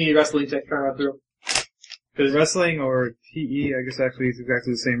 Give me a wrestling check, try to run through. Because wrestling or PE, I guess actually is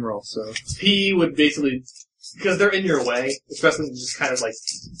exactly the same role, so... PE would basically, because they're in your way, wrestling just kind of like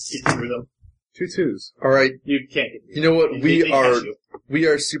get through them. 2 2s. Alright, You can't get through. you know what? They catch you. We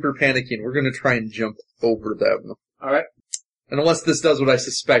are super panicking. We're gonna try and jump over them. Alright. And unless this does what I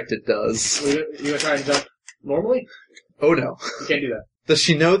suspect it does. You gonna try and jump normally? Oh no. You can't do that. Does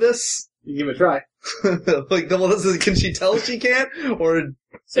she know this? You give it a try. Can she tell she can't? Or,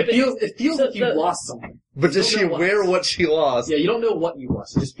 It feels like you've lost something. but does You she don't know aware what she lost? Yeah, you don't know what you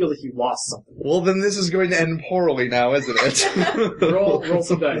lost. You just feel like you lost something. Well then this is going to end poorly now, isn't it? Roll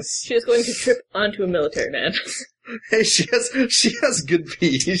some dice. She is going to trip onto a military man. Hey, she has good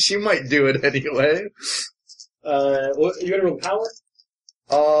pee. She might do it anyway. You gonna roll power?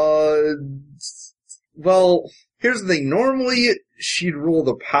 Well, here's the thing. Normally, she'd roll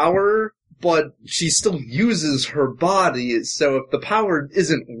the power, but she still uses her body, so if the power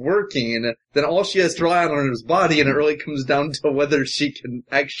isn't working, then all she has to rely on is body, and it really comes down to whether she can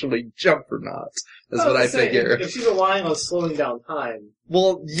actually jump or not, is what I figure. If she's relying on slowing down time.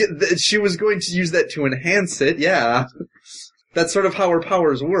 Well, she was going to use that to enhance it, yeah. That's sort of how her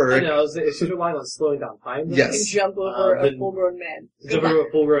powers I work. know, if she's relying on slowing down time, then Yes. You can jump over a then- full-grown man. jump over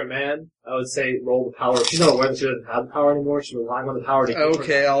a full-grown man, I would say roll the power. If she's not aware that she doesn't have the power anymore, she's relying on the power to get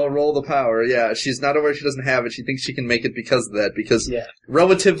Okay, I'll roll the power, yeah. She's not aware she doesn't have it. She thinks she can make it because of that, because Yeah.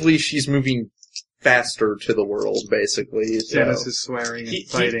 relatively she's moving faster to the world, basically. So. Janice is swearing and Keep-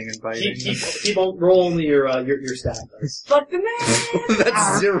 fighting and biting. Keep on rolling your stat dice. Fuck the man!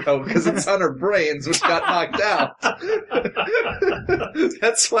 That's 0, because it's on her brains, which got knocked out.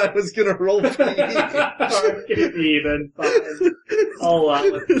 That's why I was gonna roll PE. Alright, give it me then. Fine. I'll allow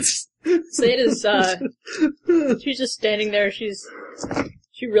it. So it is, she's just standing there, she's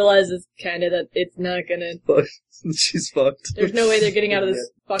She realizes kind of that it's not gonna. But she's fucked. There's no way they're getting out of this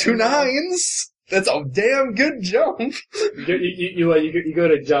fucking. 2 9s. That's a damn good jump. You go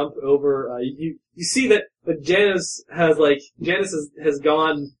to jump over. You see that Janus has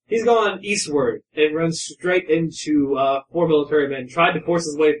gone. He's gone eastward and runs straight into 4 military men. Tried to force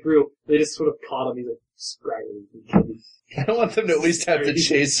his way through. They just sort of caught him. He's like scraggly. I don't want them to at least have to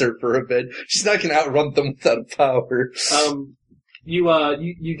chase her for a bit. She's not gonna outrun them without a power. You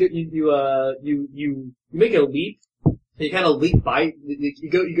make a leap. You kind of leap by. You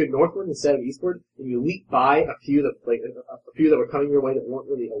go northward instead of eastward, and you leap by a few that were coming your way that weren't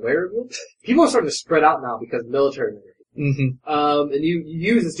really aware of you. People are starting to spread out now because military men are here. And you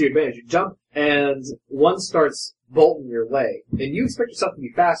use this to your advantage. You jump, and one starts bolting your way, and you expect yourself to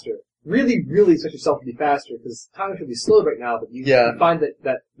be faster. Really, really expect yourself to be faster because time should be slowed right now. But you find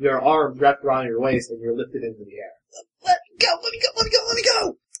that there are arms wrapped around your waist, and you're lifted into the air. Let me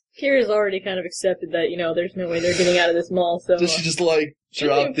go! Kira's already kind of accepted that, there's no way they're getting out of this mall, so... Does she just,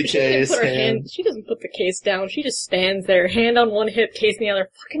 drop the case? She doesn't put the case down. She just stands there, hand on one hip, case in the other,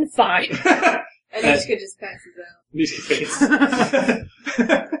 fucking fine. And Mishka just passes out. Mishka faints.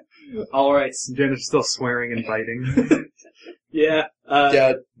 Alright. Jennifer's still swearing and biting. Yeah.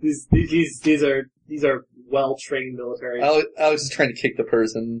 Yeah. These are well-trained military. Alex is trying to kick the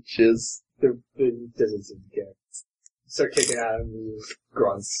person. She is. It doesn't seem to care. Start kicking at him, and he just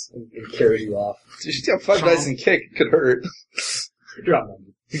grunts and carries you off. She's got 5 dice and kick. It could hurt. Drop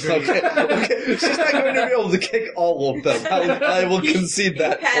them. Okay. She's not going to be able to kick all of them. I will concede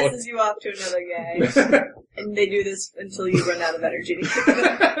that He passes you off to another guy. And they do this until you run out of energy to kick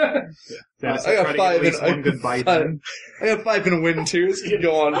them. I got 5 and one good bite in. I got 5 and a win too, so you can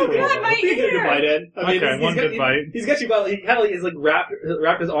go on for a while. my You get a good bite in. Okay, one good bite. He's got you by, he kind of is wrapped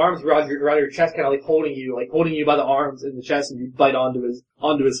his arms around your chest, kind of holding you by the arms in the chest, and you bite onto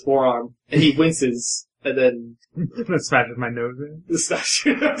his forearm, and he winces, and then smashes my nose in. Smash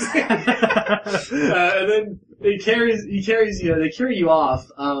your nose in. And then they carry you off,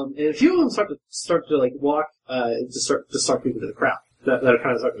 and a few of them start to walk, to start moving to the crowd that are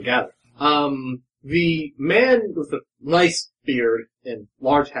kind of starting to gather. The man with the nice beard and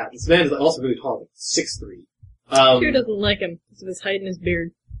large hat, this man is also really tall, 6'3". Kira doesn't like him because of his height and his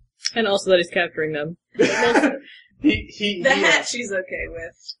beard. And also that he's capturing them. The hat she's okay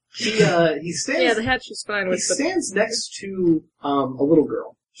with. He stands. Yeah, the hat she's fine with. He stands next to a little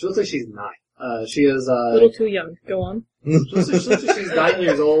girl. She looks like she's 9. She is a little too young. Go on. She looks like she's 9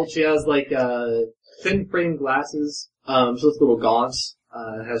 years old. She has thin frame glasses. She looks a little gaunt.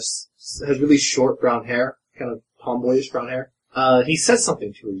 Has really short brown hair, kind of tomboyish brown hair. He says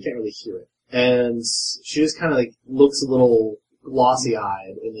something to her. You can't really hear it. And she just kind of looks a little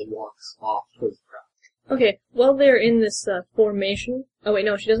glossy-eyed and then walks off towards the crowd. Okay, while they're in this formation... Oh wait,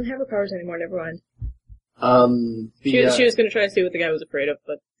 no, she doesn't have her powers anymore, never mind. She was gonna try to see what the guy was afraid of,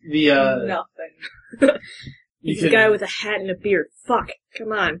 but... Nothing. He's a guy with a hat and a beard. Fuck,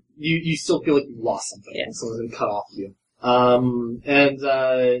 come on. You still feel like you lost something. Yeah. Someone's gonna cut off you.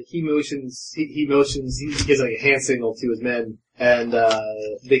 He motions, he gives a hand signal to his men, and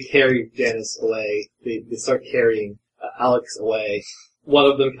they carry Janice away. They start carrying Alex away. One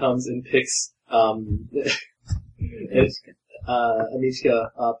of them comes and picks Anishka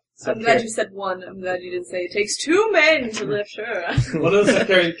up. I'm glad you said one. I'm glad you didn't say it takes 2 men to lift her up. One of them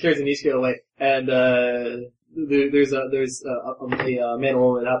carries Anishka away, and there's a man or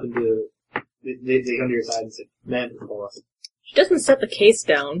woman happen to they come to your side and say, "Man, follow us." She doesn't set the case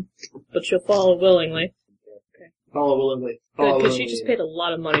down, but she'll follow willingly. Okay. Follow willingly. Because she just paid a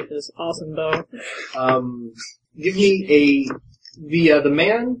lot of money for this awesome bow. Give me the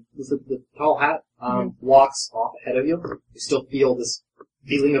man with the tall hat walks off ahead of you. You still feel this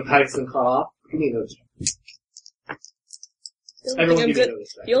feeling of having been cut off. Give me a notice. Everyone give me a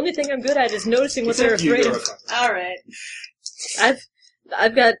notice. The only thing I'm good at is noticing what they're afraid of. Alright.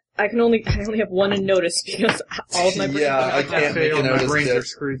 I only have 1 in notice because all of my brains are I can't make a my notice. brains are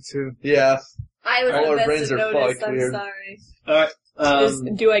screwed too. Yeah. I was All our brains invested are notice, fucked, I'm weird. sorry.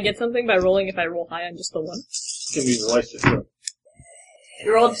 Alright, do I get something by rolling if I roll high on just the 1? give me the license. Sure.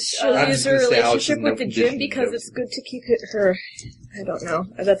 You're all, She'll I'm use just her gonna say Alex relationship is no with the condition gym to because do. it's good to keep her. I don't know.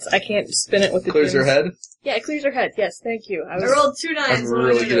 I can't spin it with the Clears gym. her head? Yeah, it clears her head. Yes, thank you. I rolled 2 9s. I'm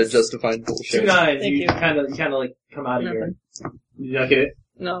really good at justifying bullshit. 2 9s. Thank You you. kind of come out of here. Nothing. You not get it?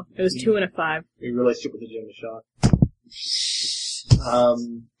 No, it was 2 and a 5. Your relationship with the gym is shot.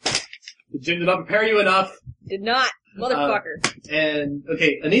 The gym did not prepare you enough. Did not, motherfucker. And,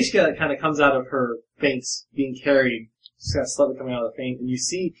 okay, Anishka kind of comes out of her faints, being carried, just kind of slightly coming out of the faint, and you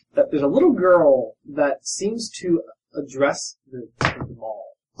see that there's a little girl that seems to address the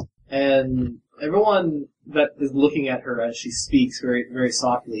mall. and everyone that is looking at her as she speaks very, very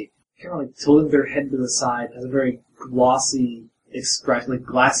softly, kind of like tilting their head to the side, has a very glossy expression, like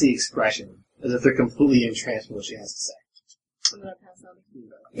glassy expression, as if they're completely entranced with what she has to say. I'm gonna pass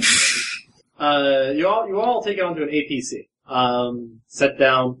out. You all take it onto an APC. Set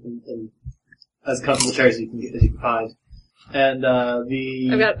down in as comfortable chairs as you can find. And,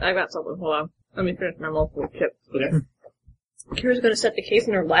 I've got something. Hold on. Let me finish my multiple chip. Okay. Kira's gonna set the case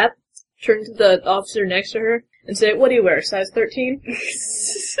in her lap, turn to the officer next to her, and say, "What do you wear? Size 13?"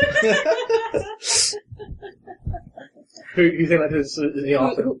 Who you think that is the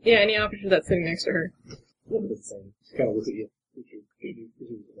officer? Yeah, any officer that's sitting next to her. The same. She kind of looks at you.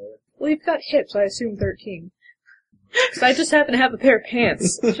 Well, you've got hips, I assume 13. Because I just happen to have a pair of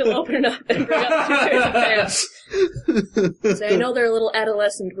pants. She'll open it up and bring up 2 pairs of pants. Say, I know they're a little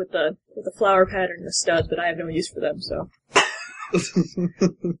adolescent with the flower pattern and the studs, but I have no use for them, so.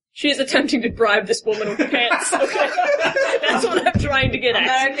 She's attempting to bribe this woman with pants, okay? That's what I'm trying to get at.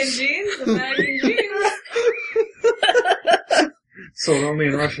 American jeans. Sold only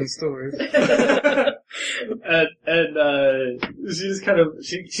in Russian stores. and she just kind of,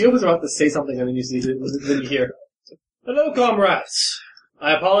 she opens her mouth to say something and then you then you hear, "Hello, comrades.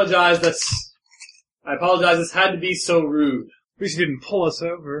 I apologize, this had to be so rude. At least you didn't pull us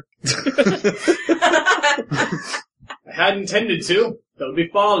over. I hadn't intended to. That would be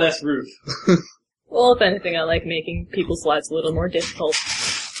far less rude." Well, if anything, I like making people's lives a little more difficult.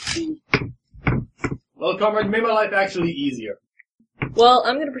 Well, comrade, you made my life actually easier. Well,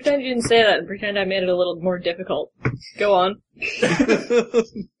 I'm gonna pretend you didn't say that and pretend I made it a little more difficult. Go on. The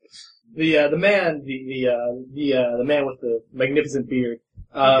man with the magnificent beard.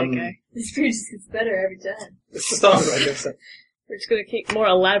 Okay. This beard just gets better every time. It's the song, I guess. We're just gonna keep more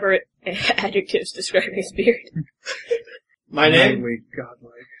elaborate adjectives describing his beard. My name? Manly,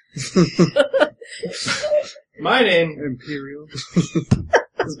 godlike. My name Imperial.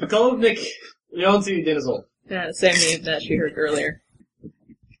 is Polkovnik Leonti Denizol. Yeah, the same name that she heard earlier.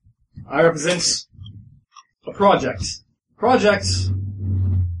 I represent a project. Project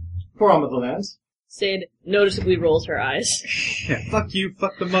for our motherland. Sid noticeably rolls her eyes. Yeah, fuck you,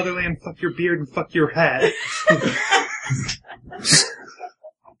 fuck the motherland, fuck your beard, and fuck your hat.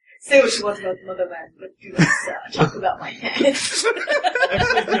 Say what you want about the motherland, but do not talk about my hat.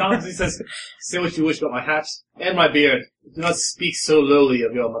 Actually, he honestly says, "Say what you wish about my hat and my beard. Do not speak so lowly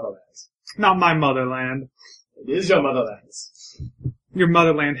of your motherland. Not my motherland. It is your motherland. Your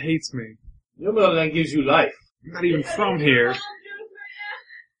motherland hates me. Your motherland gives you life. I'm not even from here.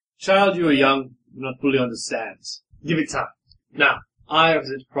 Child, you are young, do not fully understand. Give it time. Now, I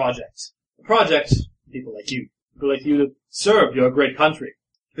represent a project. A project, people like you to serve your great country.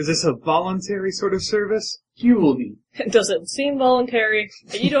 Is this a voluntary sort of service? You will be. Does it seem voluntary?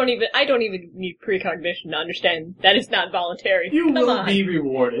 I don't even need precognition to understand that it's not voluntary. You Come will on. be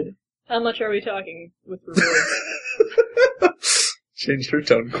rewarded. How much are we talking with rewards? Changed her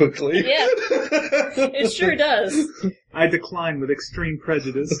tone quickly. Yeah. It sure does. I decline with extreme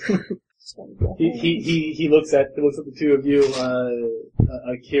prejudice. He looks at the two of you,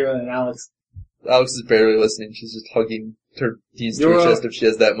 Kira and Alex. Alex is barely listening. She's just hugging her knees to her chest if she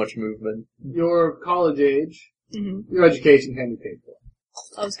has that much movement. Your college age, Mm-hmm. your education can be paid for.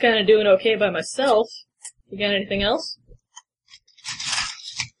 I was kind of doing okay by myself. You got anything else?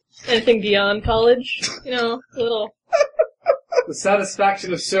 Anything beyond college? You know, a little... The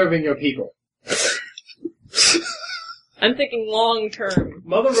satisfaction of serving your people. I'm thinking long term.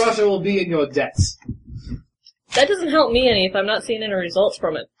 Mother Russia will be in your debt. That doesn't help me any if I'm not seeing any results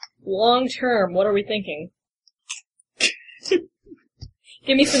from it. Long term, what are we thinking?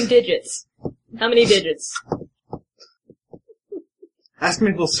 Give me some digits. How many digits? Ask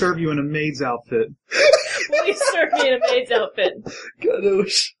me if they'll serve you in a maid's outfit. Please serve me in a maid's outfit. God,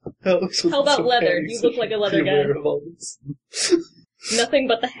 Alex How about leather? You look like a leather guy. Nothing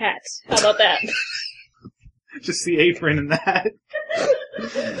but the hat. How about that? Just the apron and the hat.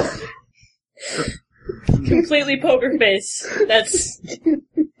 Completely poker face. That's...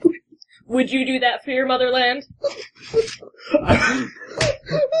 Would you do that for your motherland?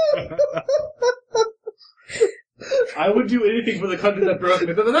 I would do anything for the country that broke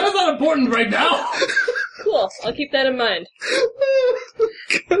me, but that is not important right now! Cool. I'll keep that in mind.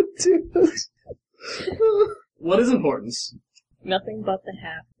 God damn it. What is important? Nothing but the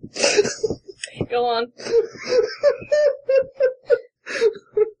hat. Go on.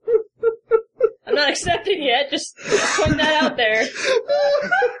 I'm not accepting yet, just putting that out there.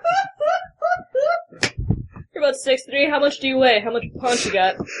 You're about 6'3". How much do you weigh? How much punch you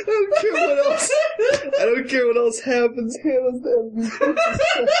got? I don't care what else. I don't care what else happens. Hannah's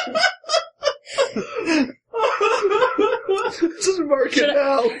just mark it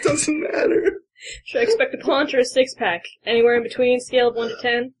now. It doesn't matter. Should I expect a paunch or a six-pack? Anywhere in between, scale of 1 to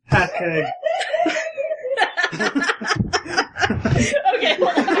 10? Half keg. Okay.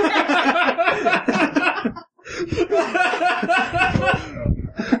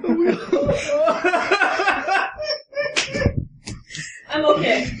 I'm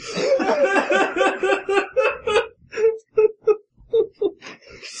okay.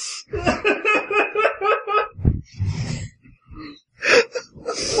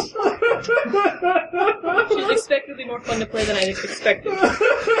 She's expected to be more fun to play than I expected.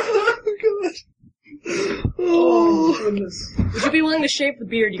 Oh, goodness. Would you be willing to shave the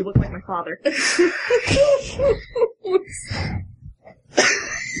beard? You look like my father.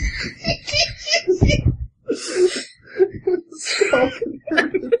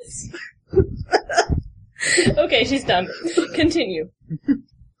 Okay, she's done. Continue.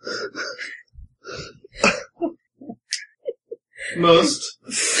 Most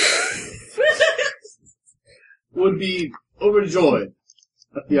would be overjoyed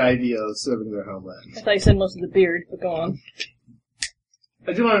at the idea of serving their homeland. I thought you said most of the beard, but go on.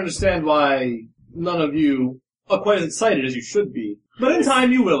 I do not understand why none of you are quite as excited as you should be, but in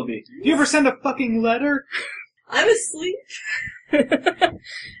time you will be. Do you ever send a fucking letter? I'm asleep. I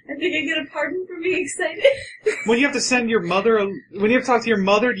think I get a pardon for being excited. When you have to send your mother, when you have to talk to your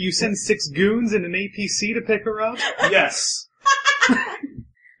mother, do you send 6 goons in an APC to pick her up? Yes.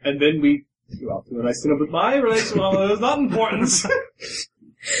 And then we go out to a nice dinner, but my relation with all is not important.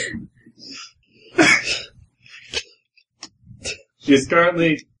 She is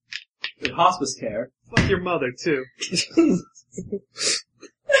currently in hospice care. Fuck your mother, too.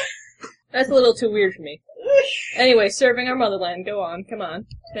 That's a little too weird for me. Anyway, serving our motherland. Go on. Come on.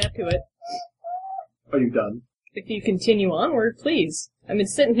 Snap to it. Are you done? If you continue onward, please. I've been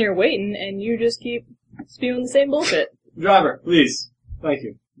sitting here waiting, and you just keep spewing the same bullshit. Driver, please. Thank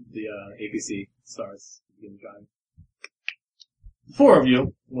you. The APC starts begin driving. 4 of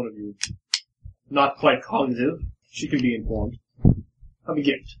you, one of you, not quite cognitive, she can be informed, have a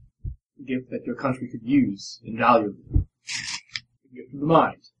gift. A gift that your country could use invaluably. A gift of the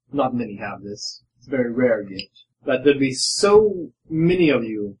mind. Not many have this. It's a very rare gift. That there'd be so many of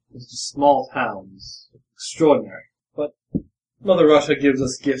you in such small towns. Extraordinary. But Mother Russia gives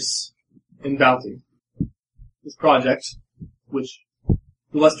us gifts in bounty. This project, which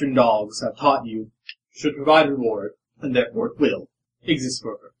the Western dogs have taught you, should provide reward, and therefore it will exist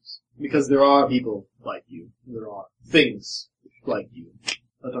for a purpose. Because there are people like you, there are things like you,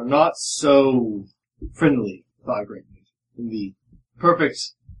 that are not so friendly with our great nation, in the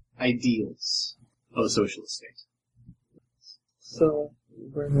perfect ideals of a socialist state. So,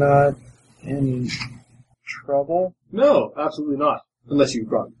 we're not in trouble? No, absolutely not. Unless you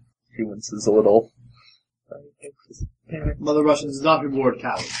run. He winces a little. Mother Russia does not reward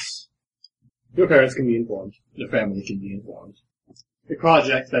cowards. Your parents can be informed. Your family can be informed. A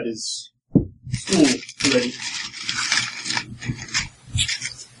project that is school-related.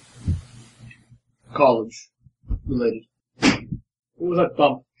 College-related. What was that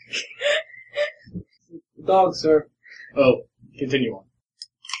bump? The dog, sir. Oh, continue on.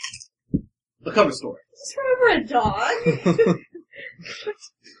 A cover story. Just remember a dog.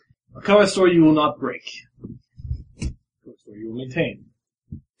 A cover story you will not break. A cover story you will maintain.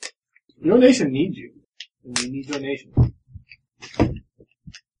 Your nation needs you, and we need your nation.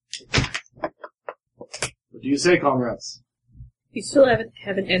 What do you say, comrades? You still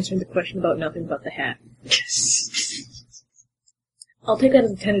haven't answered the question about nothing but the hat. I'll take that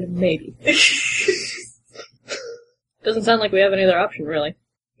as a tentative maybe. Doesn't sound like we have any other option, really.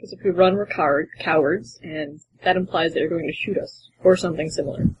 Because if we run, we're cowards, and that implies they're going to shoot us, or something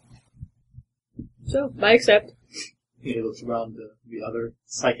similar. So, I accept. He looks around the other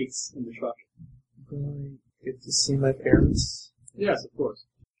psychics in the truck. Do I get to see my parents? Yes, of course.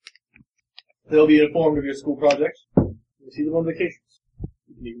 They'll be informed of your school project. You'll see them on vacations.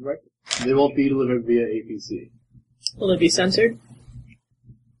 You can even write them. They won't be delivered via APC. Will they be censored?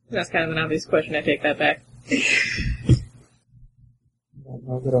 That's kind of an obvious question, I take that back.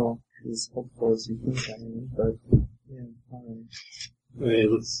 Not at all. As hopeful as you think I am, but yeah, alright. He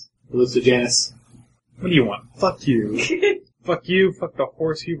looks to Janice. What do you want? Fuck you. Fuck you, fuck the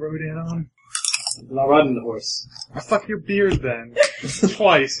horse you rode in on. I'm not riding the horse. Fuck your beard then.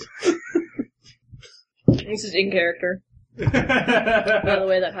 Twice. This is in character. By the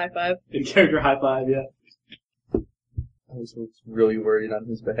way, that high five. In character high five, yeah. I was really worried on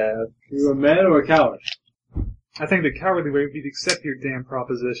his behalf. Are you a man or a coward? I think the cowardly way would be to accept your damn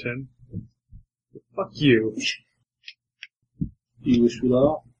proposition. Fuck you. You wish to be let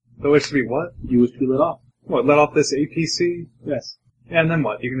off? The wish to be what? You wish to be let off? What, let off this APC? Yes. Yeah, and then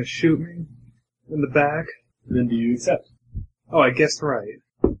what? You're gonna shoot me? In the back? Then do you accept? Oh, I guessed right.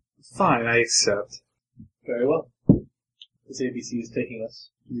 Fine, I accept. Very well. This APC is taking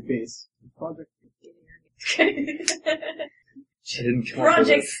us to your base. Project. I didn't come up with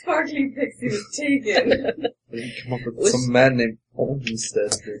Project Sparkly Pixie was taken. I didn't come up with some man named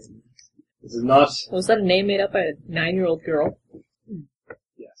Olmsted. This is not... Was that a name made up by a 9-year-old girl?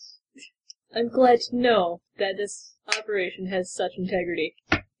 Yes. I'm glad to know that this operation has such integrity.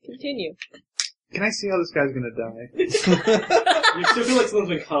 Continue. Can I see how this guy's gonna die? You still feel like someone's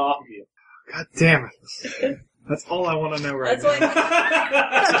been cut off of you. God damn it. That's all I want to know right That's now.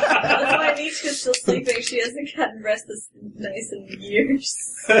 why Nishka's still sleeping. She hasn't gotten rest this nice in years.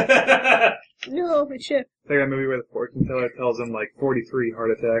 No, my ship. It's like that movie where the fortune teller tells him, 43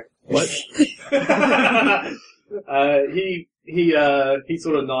 heart attack. What? He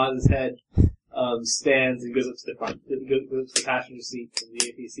sort of nods his head, stands and goes up to the front, goes up to the passenger seat of the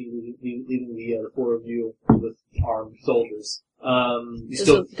APC, leading the four of you with armed soldiers.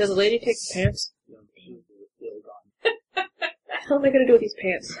 Does a lady take the pants? No, she's still What the hell am I gonna do with these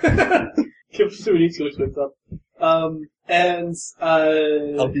pants? gone. Give us to Anishka, which wakes up. I'll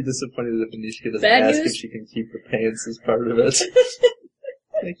be disappointed if Anishka doesn't Bad ask news? if she can keep her pants as part of it.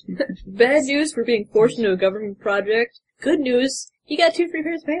 Bad news for being forced into a government project. Good news, he got 2 free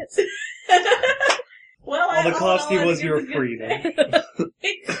pairs of pants. Well, All the cost he was your freedom.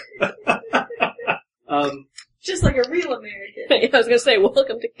 Just like a real American. I was gonna say,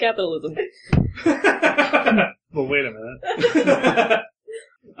 welcome to capitalism. Well, wait a minute.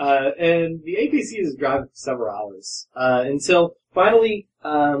 And the APC is driving for several hours, until finally,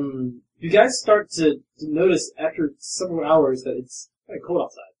 you guys start to notice after several hours that it's kind of cold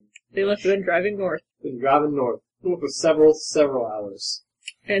outside. They must have been driving north. Been driving north for several hours.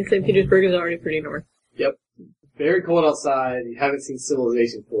 And St. Petersburg is already pretty north. Yep. Very cold outside. You haven't seen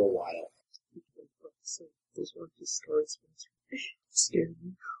civilization for a while. Those weren't just starts. Scared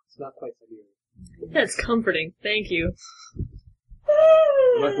me. It's not quite Siberia. That's comforting. Thank you.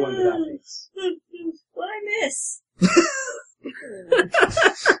 I'm not going to that place. What I miss?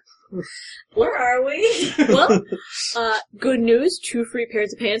 Where are we? Well, good news, 2 free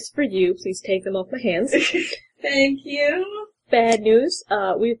pairs of pants for you. Please take them off my hands. Thank you. Bad news,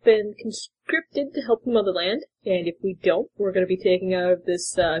 we've been conscripted to help the motherland, and if we don't, we're gonna be taken out of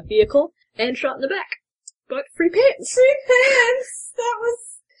this, vehicle and shot in the back. But free pants! Free pants! That was...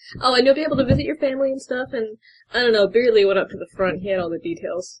 Oh, and you'll be able to visit your family and stuff, and, I don't know, Beardley went up to the front, he had all the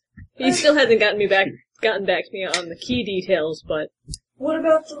details. He still hasn't gotten back to me on the key details, but... What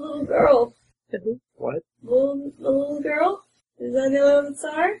about the little girl? What? The little girl? Is that the only one that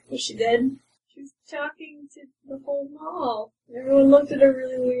saw her? Was she dead? She was talking to the whole mall. Everyone looked at her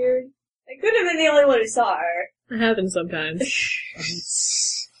really weird. I could have been the only one who saw her. It happens sometimes.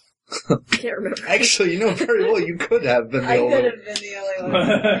 I can't remember. Actually, you know very well you could have been the I only could have been the only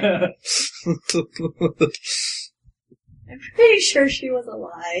one. I'm pretty sure she was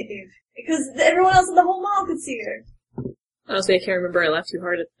alive. Because everyone else in the whole mall could see her. Honestly, I can't remember. I laughed too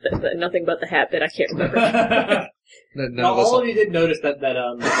hard at nothing but the hat bit. I can't remember. All of you did notice that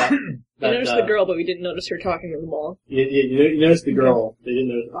We noticed the girl, but we didn't notice her talking in the mall. You noticed the girl. They didn't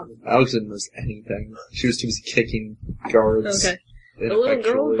notice the Alex didn't notice anything. She was too busy kicking guards. Okay. The little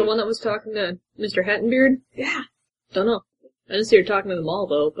girl, the one that was talking to Mr. Hattenbeard? Yeah. Don't know. I didn't see her talking in the mall,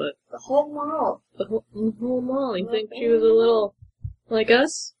 though, but... The whole mall. The whole mall. You think she was a little... like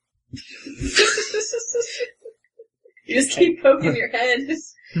us? You just keep poking your head.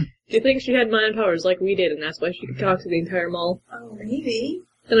 Do you think she had mind powers like we did, and that's why she could talk to the entire mall? Oh, maybe.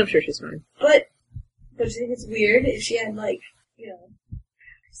 Then I'm sure she's fine. But do you think it's weird if she had, like, you know...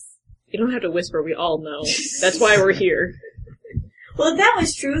 You don't have to whisper, we all know. That's why we're here. Well, if that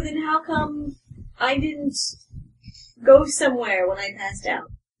was true, then how come I didn't go somewhere when I passed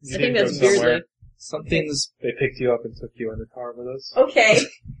out? I think that's Beardley. Something's... They picked you up and took you in the car with us. Okay.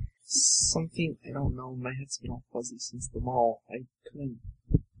 Something... I don't know. My head's been all fuzzy since the mall. I couldn't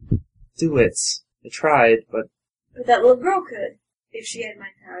do it. I tried, but... But that little girl could. If she had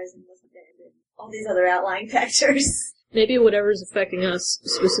mind powers and wasn't dead. And all these other outlying factors. Maybe whatever's affecting us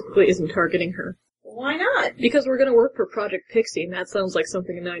specifically isn't targeting her. Why not? Because we're gonna work for Project PIXIE, and that sounds like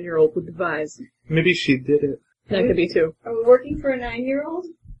something a 9-year-old would devise. Maybe she did it. That could be too. Are we working for a 9-year-old?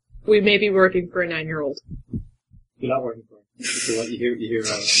 We may be working for a 9-year-old. You're not working for her. You hear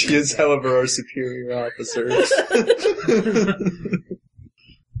She is, however, our superior officer.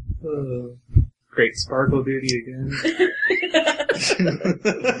 Great Great sparkle duty again. Is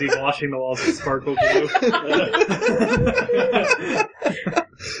he washing the walls with sparkle glue?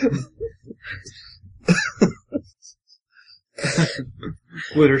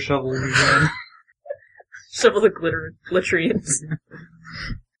 Glitter shoveling again. Shovel the glitterians.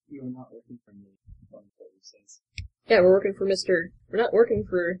 You're not looking for me, one says. Yeah, we're working for we're not working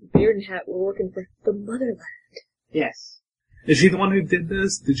for Beard and Hat, we're working for the motherland. Yes. Is she the one who did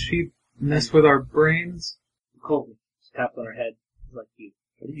this? Did she mess with our brains? Colby. She tapped on her head. Like you.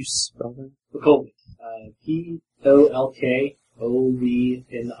 How do you spell that? Colby. Polkovnik.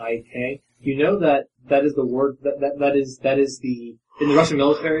 You know that is the word, that is the, in the Russian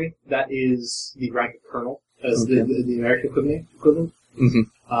military, that is the rank of colonel, as the American equivalent.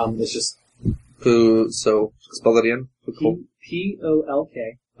 Mm-hmm. It's just... So, spell that again? Polkovnik.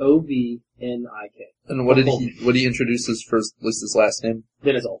 And what did he introduce as first, at least his last name?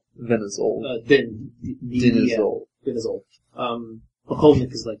 Denizol. Venizol. Denizol.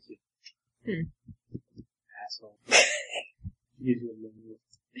 Polkovnik is like you. Asshole. You do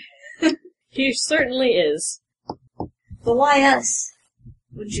it. He certainly is. But why us?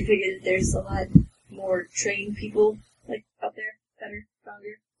 Wouldn't you figure that there's a lot more trained people, like, out there, better,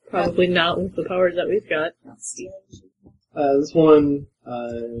 stronger? Probably not with the powers that we've got. Not stealing.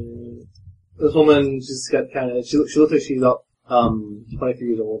 This woman, she's got kind of, she looks like she's about, 23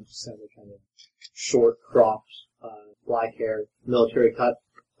 years old. She's kind of short, cropped, black hair, military cut,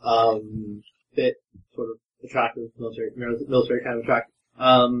 fit, sort of attractive, military kind of attractive.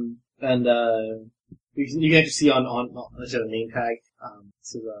 You can actually see on she has a name tag,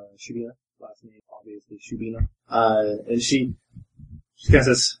 this is, Shubina, last name, obviously, Shubina. And she kind of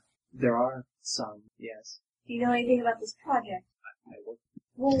says, there are some, yes. Do you know anything about this project? I work.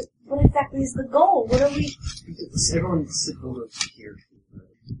 Well, what exactly is the goal? What are we... Everyone sit over here.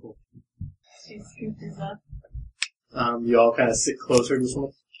 She scooches up. You all kind of sit closer to this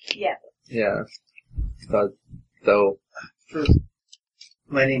one? Yeah. Yeah. But, though. First,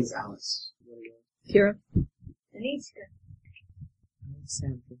 my name is Alice. Kira? Anitska.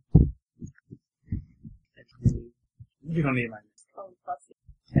 Sandra. You don't need my name. Oh, fussy.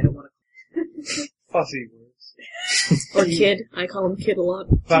 I don't want to... Fussy words. Or Kid. I call him Kid a lot.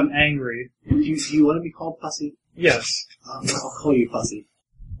 If I'm angry. Do you want to be called Pussy? Yes. I'll call you Pussy.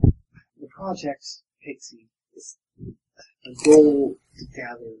 The project, PIXIE, is a goal to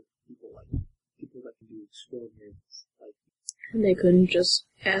gather people that can do extraordinary things. And they couldn't just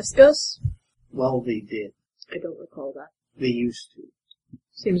ask us? Well, they did. I don't recall that. They used to.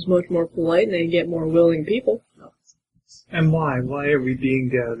 Seems much more polite and they get more willing people. No. And why? Why are we being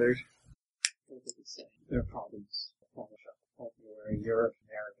gathered? There are problems. Everywhere, Europe,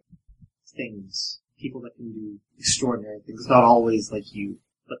 America. Things. People that can do extraordinary things. Not always like you,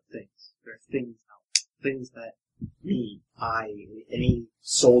 but things. There are things out. Things that any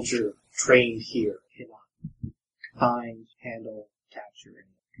soldier trained here cannot find, handle, capture.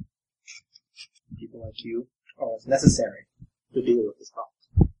 People like you are as necessary to deal with this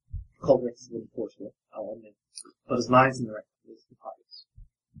problem. Culvert is a little fortunate, I'll admit. But his mind's in the right place. The parties.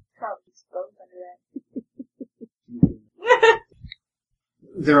 Probably both under that.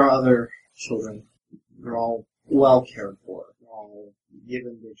 There are other children. They're all well cared for. They're all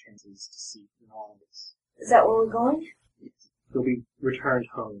given their chances to see in all of this. Is that where we're going? They'll be returned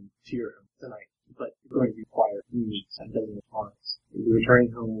home to your home tonight, but you're going to require meat and building of harness. You'll be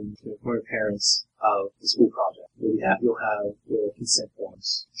returning home to inform your parents of the school project. You'll have your consent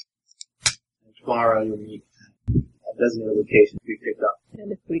forms. And tomorrow you'll meet at a designated location to be picked up.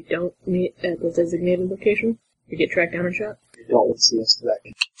 And if we don't meet at the designated location, we get tracked down and shot? Don't see us to that.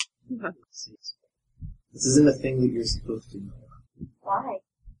 Okay. This isn't a thing that you're supposed to know. Why?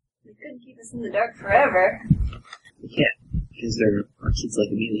 They couldn't keep us in the dark forever. They can't, because there are kids like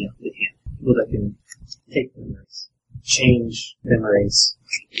Amelia. They can't. People that can take memories, change memories.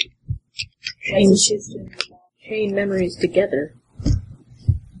 Chain memories together.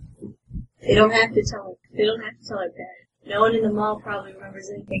 They don't have to tell our parents. No one in the mall probably remembers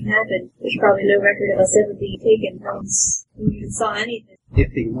anything happened. There's probably no record of us ever being taken once we even saw anything.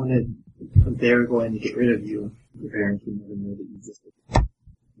 If they wanted, they're going to get rid of you. Your parents would never know that you existed.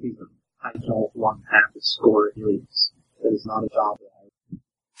 I don't want to have to score Helios. That is not a job that I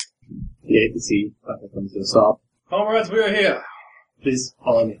you hate to see that comes to a stop. Comrades, we are here. Please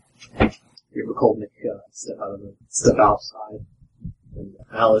follow me. You have a Kolnik step outside. And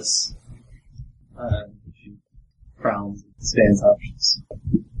Alice, she frowns and stands up.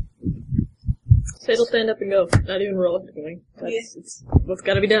 So it'll stand up and go. Not even reluctantly. It's what's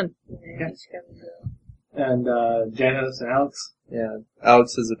gotta be done. And Janice and Alex, Yeah,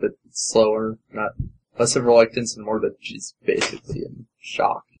 Alex is a bit slower, not less of reluctance and more that she's basically in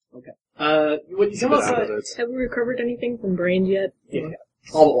shock. When you come outside, Have we recovered anything from brains yet? yeah,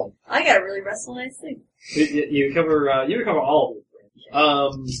 all but one. I got a really restful night's sleep. You recover all of it.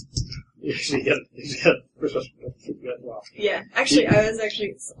 Usually wow. Yeah, actually, I was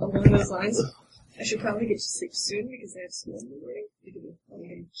actually along those lines. I should probably get to sleep soon because I have school in the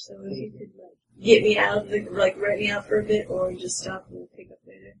morning. So if you could get me out of the write me out for a bit, or just stop and we'll pick up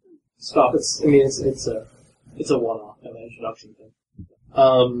later. Stop. It's a one-off kind of introduction thing.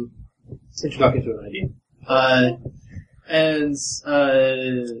 Introduction to an idea.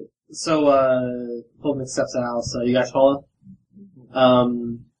 So Holden steps at Alice. You guys follow?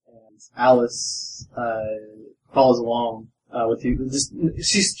 And Alice follows along with you.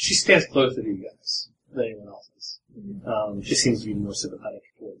 She stands closer to you guys than anyone else is. She seems to be more sympathetic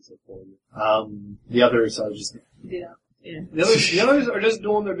towards you. The others are just Yeah. the others are just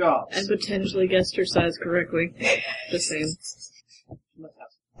doing their jobs. And potentially guessed her size correctly. The same.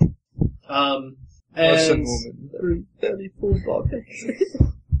 Russian woman. Very full body.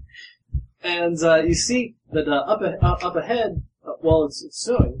 And you see that up ahead, it's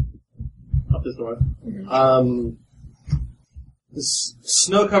snowing up this north. This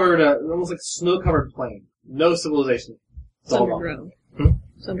snow-covered, almost like snow-covered plain. No civilization. It's underground.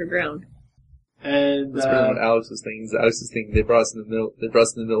 It's underground. And that's really what Alex was thinking. Alex was thinking they brought us in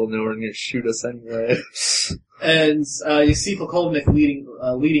the middle of nowhere and gonna shoot us anyway. And you see Polkovnik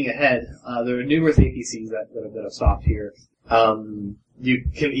leading ahead. There are numerous APCs that have stopped here. You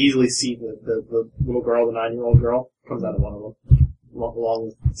can easily see the little girl, the 9-year-old girl, comes out of one of them, along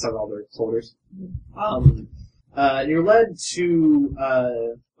with several other soldiers. You're led to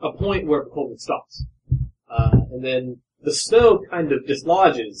a point where Polkovnik stops, and then the snow kind of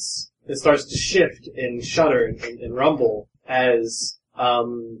dislodges. It starts to shift and shudder and rumble as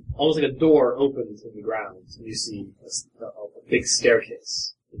almost like a door opens in the ground, and you see a big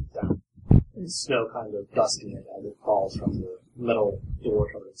staircase down. And snow kind of dusting it as it falls from the metal door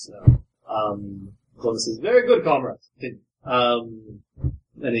covered in snow. Columbus says, "Very good, comrades."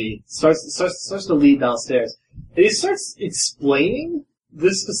 And he starts to lead downstairs. And he starts explaining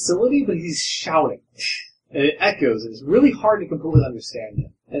this facility, but he's shouting. And it echoes, and it's really hard to completely understand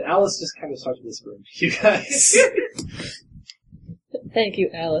him. And Alice just kind of starts whispering to you guys. Thank you,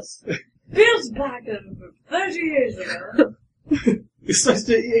 Alice. Built back over 30 years ago. He starts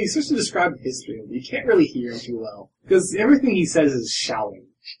to describe the history of it. You can't really hear him too well. Because everything he says is shouting.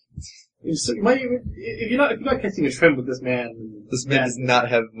 If you're not catching a trend with this man... This man does not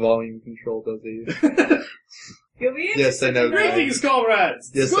have volume control, does he? Yes, I know. Greetings, comrades!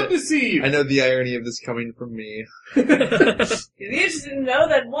 It's good to see you! I know the irony of this coming from me. You'd be interested to know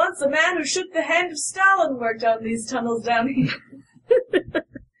that once a man who shook the hand of Stalin worked on these tunnels down here.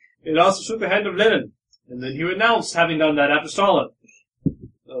 It also shook the hand of Lenin, and then he renounced having done that after Stalin.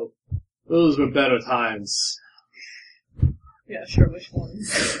 Oh, those were better times. Yeah, sure, which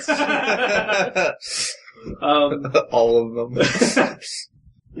ones? All of them.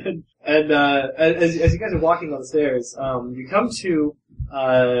 And as you guys are walking on the stairs, you come to a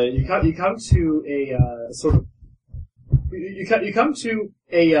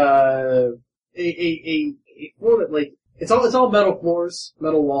floor that it's all metal floors,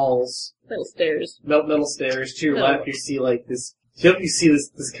 metal walls, Metal stairs. metal stairs. To your left, you see this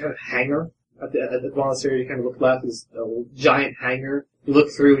kind of hangar at the bottom of the stairs. You kind of look left, this giant hangar. You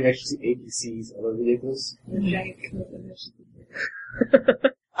look through, and you actually see APCs, other vehicles. Giant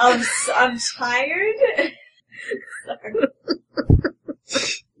I'm tired.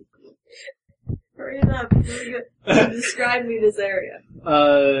 Hurry it up. Describe me this area.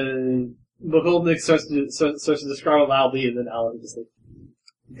 Polkovnik starts to describe it loudly, and then Alan just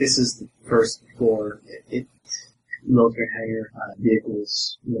this is the first floor. Military hangar,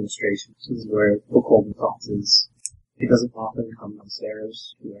 vehicles, administration. This is where Polkovnik's office is. He doesn't often come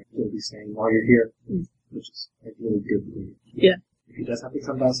downstairs. He'll be staying while you're here, which is really good for you. Yeah. If he does have to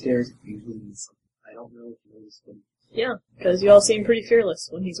come downstairs, it usually means something. I don't know if you noticed, but... Yeah, because you all seem pretty fearless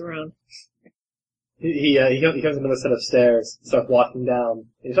when he's around. He comes another set of stairs, starts walking down,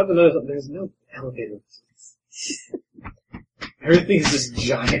 and you start to notice that there's no elevator. Everything's just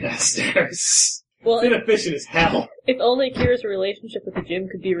giant-ass stairs. Well, it's inefficient as hell. If only Kira's relationship with the gym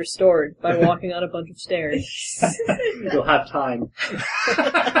could be restored by walking on a bunch of stairs. You'll have time.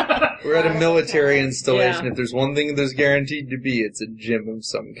 We're at a military installation. Yeah. If there's one thing there's guaranteed to be, it's a gym of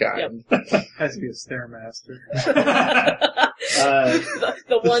some kind. Yep. Has to be a Stairmaster.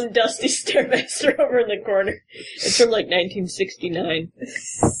 The one dusty Stairmaster over in the corner. It's from 1969.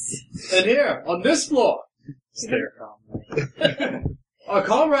 And here, on this floor, Staircom. Our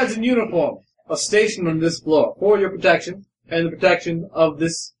comrades in uniform are stationed on this floor for your protection and the protection of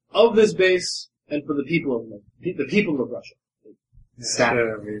this base and for the people of Russia. Staff.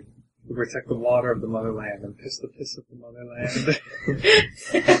 We protect the water of the motherland and piss the piss of the motherland.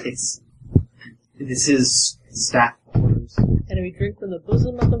 This is staff quarters. And we drink from the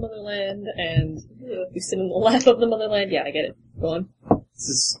bosom of the motherland, and we sit in the lap of the motherland. Yeah, I get it. Go on. This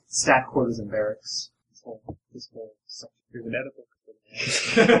is staff quarters and barracks. This whole section. Here's an edible.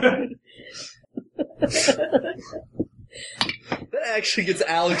 That actually gets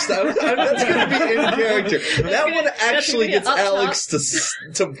Alex. That's going to be in character. That one actually gets Alex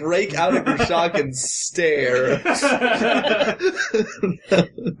to break out of her shock and stare.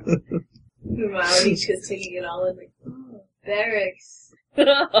 Wow, he's just taking it all in like, oh, barracks.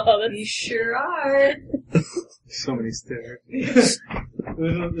 You sure are. So many stairs. This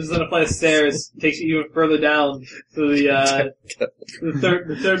is a flight of stairs. Takes you even further down to the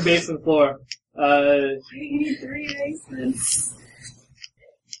third basement floor. Why do you need 3 basements?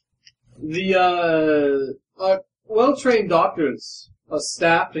 The well-trained doctors are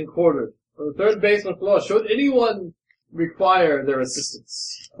staffed and quartered on the third basement floor. Should anyone require their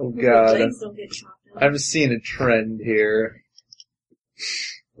assistance? Oh God, Legs don't get chopped up. I'm seeing a trend here.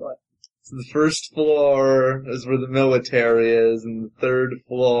 What? So the first floor is where the military is, and the third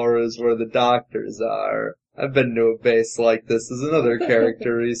floor is where the doctors are. I've been to a base like this as another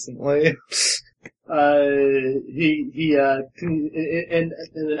character recently. And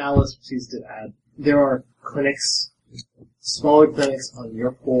then Alice proceeds to add, there are clinics, smaller clinics on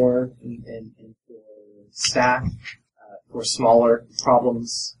your floor and for staff, for smaller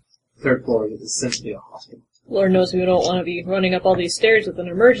problems. Third floor is essentially a hospital. Lord knows we don't want to be running up all these stairs with an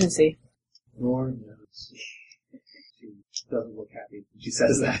emergency. Lord knows. She doesn't look happy when she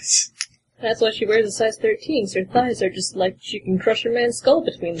says that. That's why she wears a size 13, so her thighs are just like she can crush a man's skull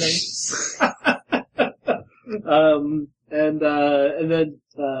between them. And then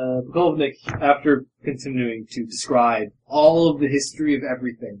Bukovnik, after continuing to describe all of the history of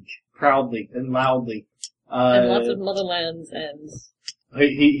everything, proudly and loudly, And lots of motherlands and...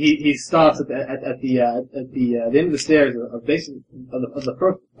 He stops at the end of the stairs of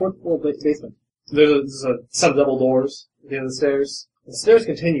the fourth floor basement. There's a set of double doors at the end of the stairs. The stairs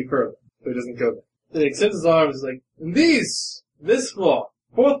continue further, but it doesn't go there. Then he extends his arms and is like, and this floor,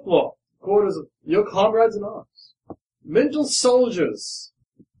 fourth floor, quarters of your comrades in arms. Mental soldiers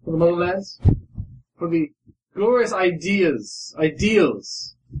for the motherlands, for the glorious ideals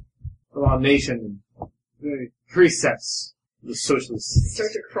of our nation and the precepts of the socialists.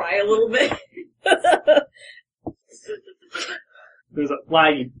 Start to cry a little bit. There's a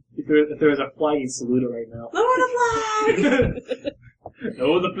flaggy, if there's a flaggy salute right now. Lower the flag!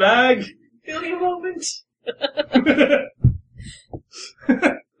 Lower the flag! Feeling a moment.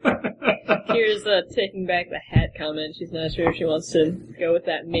 Here's taking back the hat comment. She's not sure if she wants to go with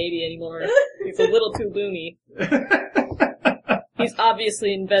that maybe anymore. He's a little too loony. He's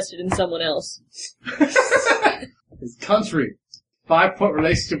obviously invested in someone else. His country. 5-point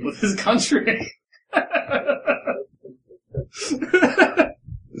relationship with his country.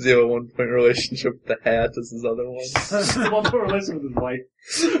 Does he have a 1-point relationship with the hat as his other one? 1-point relationship with his wife.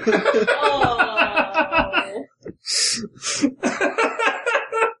 Oh.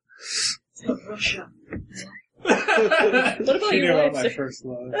 Russia. What about She knew your about wife, my sir? first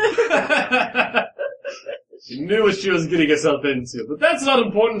love. She knew what she was getting herself into, but that's not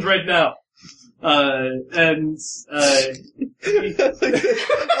important right now. I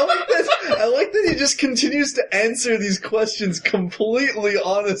like that he just continues to answer these questions completely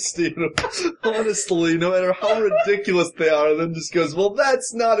honestly, no matter how ridiculous they are, and then just goes, well,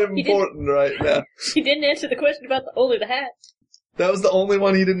 that's not important right now. He didn't answer the question about only the hat. That was the only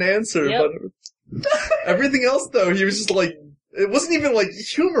one he didn't answer, Yep. but everything else, though, he was just like, it wasn't even like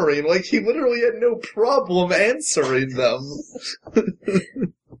humoring, like he literally had no problem answering them.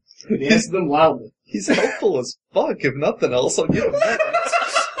 He answered them loudly. He's helpful as fuck, if nothing else, I'll give him that.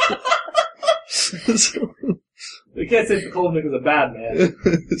 We can't say Bukovnik is a bad man.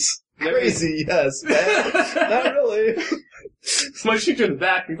 It's crazy, yes, bad. Not really. Might shoot you in the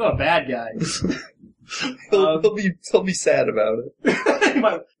back, he's not a bad guy. He'll be sad about it. He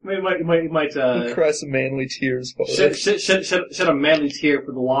might He'll cry some manly tears for it. shed a manly tear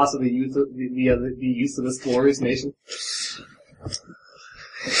for the loss of the youth of the use of this glorious nation.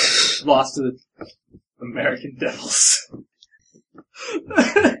 Lost to the American Devils.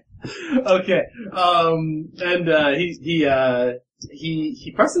 Okay,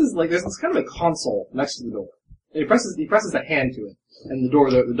 he presses, like, there's this kind of a console next to the door. And he presses a hand to it, and the door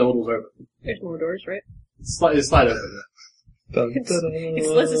goes open. There's more doors, right? slide over. Dun, It's, dun,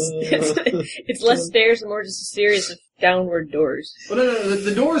 it's less stairs and more just a series of downward doors. Well, no,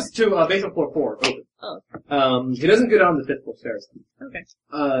 the doors to basement floor 4 are open. Oh. He doesn't go down the 5th floor stairs. Okay.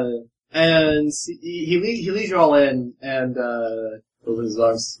 And he leads you all in and opens his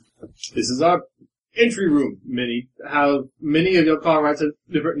arms. This is our entry room. Many of your comrades have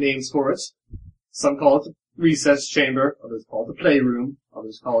different names for it. Some call it the recess chamber, others call it the playroom,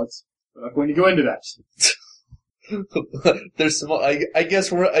 others call it. We're not going to go into that. There's some. I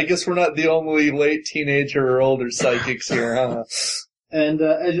guess we're not the only late teenager or older psychics here, huh? And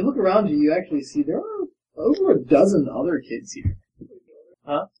as you look around you actually see there are over a dozen other kids here.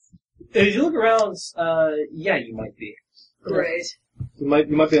 Huh? As you look around, yeah, you might be. Great. You might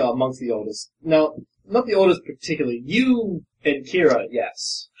be amongst the oldest. Now, not the oldest particularly. You and Kira,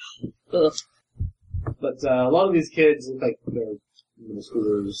 yes. Ugh. But a lot of these kids look like they're middle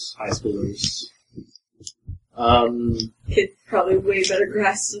schoolers, high schoolers. Kids probably way better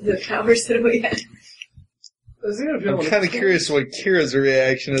grasp of the powers than we had. I'm kind of curious what Kira's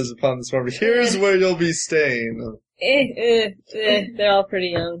reaction is upon this one. But here's where you'll be staying. They're all pretty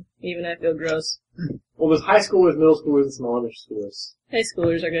young. Even I feel gross. Well, there's high schoolers, middle schoolers, and some elementary schoolers. High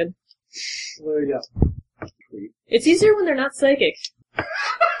schoolers are good. Well, there you go. It's easier when they're not psychic.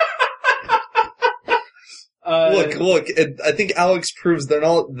 Look, I think Alex proves that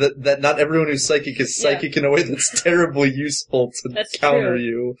not everyone who's psychic is psychic in a way that's terribly useful to counter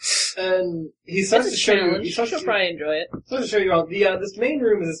you. And he starts to show you. She'll probably enjoy it. Starts to show you around. This main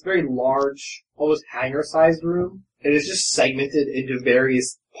room is this very large, almost hangar-sized room. It is just segmented into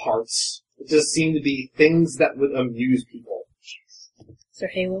various parts. It just seem to be things that would amuse people. Is there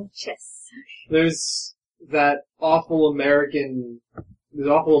Halo? Chess. There's that awful American.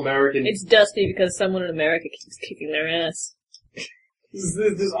 It's dusty because someone in America keeps kicking their ass.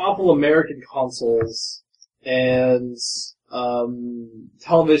 There's awful American consoles and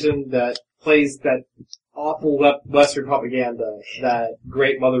television that plays that awful Western propaganda that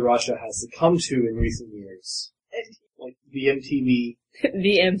Great Mother Russia has succumbed to in recent years, like the MTV.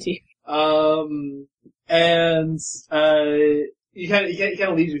 The empty. And he kind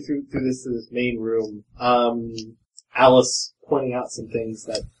of leads you through this main room. Alice pointing out some things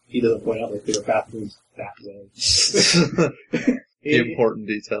that he doesn't point out, like there are bathrooms that way. The important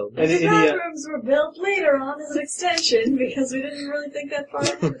detail. The bathrooms were built later on as an extension because we didn't really think that far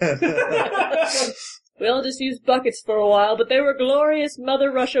ahead. We all just used buckets for a while, but they were glorious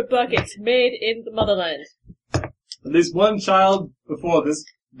Mother Russia buckets made in the motherland. At least one child before this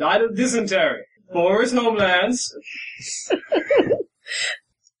died of dysentery for his homelands.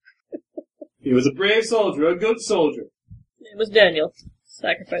 He was a brave soldier, a good soldier. It was Daniel.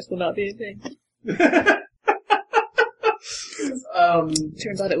 Sacrifice will not be in vain.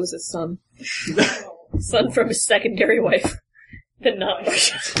 Turns out it was his son. Son from his secondary wife. The not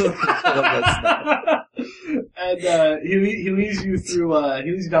And he leads you through.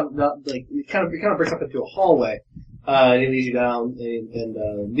 He leads you down, like it kind of breaks up into a hallway. And he leads you down,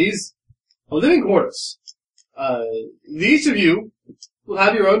 and these are living quarters. Each of you will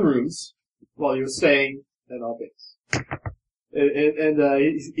have your own rooms while you're staying at our base. And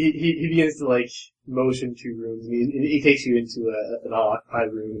he begins to like motion to rooms. He takes you into an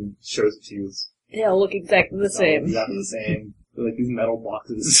occupied room and shows it to you. They all look exactly the same. Exactly the same. They're like these metal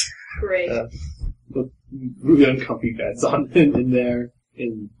boxes. Great. With really uncomfy beds on in there,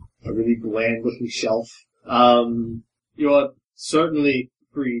 in a really bland looking shelf. You are certainly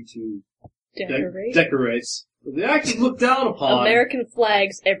free to decorate. But the act is looked down upon. American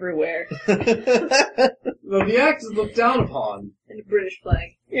flags everywhere. The act is looked down upon. And a British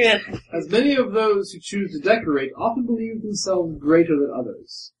flag. Yeah. As many of those who choose to decorate often believe themselves greater than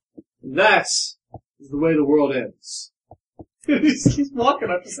others. And that is the way the world ends. He's walking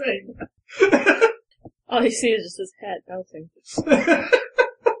up to saying that. All you see is just his hat bouncing.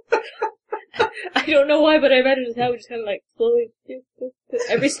 I don't know why, but I imagine his hat would just kind of like slowly.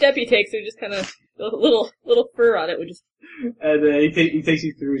 Every step he takes, there's just kind of little fur on it would just. And he takes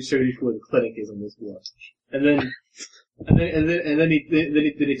you through and shows you where the clinic is on this floor. And then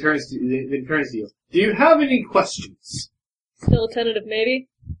he turns to you. Do you have any questions? Still a tentative maybe.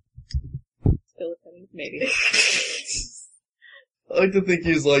 Still a tentative maybe. I like to think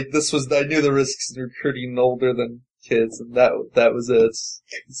he's like, I knew the risks of recruiting older than kids, and that was it.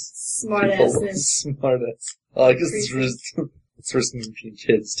 Smartassness. Smartass. I guess it's risking between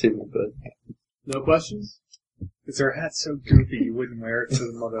kids too, but. No questions? Is her hat so goofy you wouldn't wear it to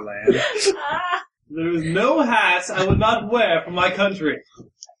the motherland? There is no hat I would not wear for my country.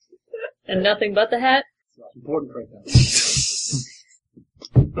 And nothing but the hat? It's not important right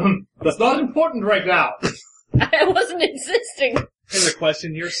now. That's not important right now. I wasn't insisting. Here's a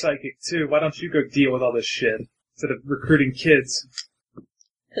question. You're psychic, too. Why don't you go deal with all this shit instead of recruiting kids?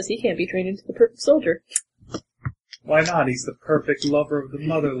 Because he can't be trained into the perfect soldier. Why not? He's the perfect lover of the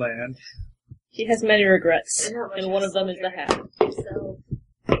motherland. He has many regrets, and one of them is the hat. So,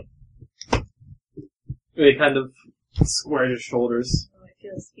 They kind of square his shoulders. I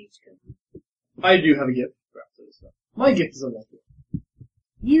feel a speech coming. I do have a gift. My gift is unlucky.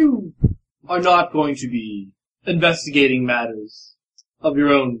 You are not going to be investigating matters of your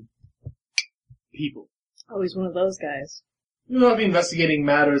own people. Oh, he's one of those guys. You will not be investigating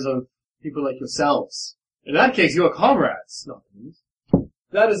matters of people like yourselves. In that case, you are comrades, not enemies.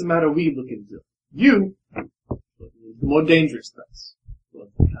 That is a matter we look into. You, the more dangerous threats, will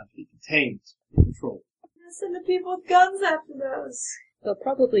have to be contained and controlled. Send the people with guns after those. They'll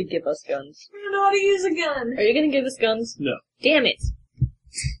probably give us guns. I don't know how to use a gun. Are you gonna give us guns? No. Damn it!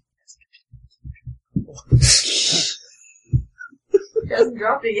 He hasn't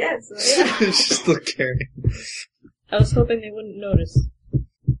dropped it yet, so yeah. She's still carrying. I was hoping they wouldn't notice.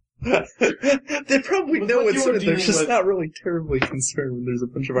 They probably With know what it's you were in it. They're dealing just with- not really terribly concerned when there's a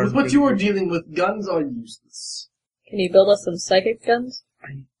bunch of With armed what men. you are dealing with, guns are useless. Can you build us some psychic guns?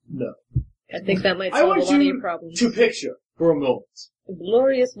 No. I think that might I solve a want lot of you your problems. to picture, for a moment, The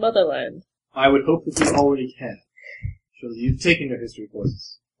glorious motherland. I would hope that you already can. Surely you've taken your history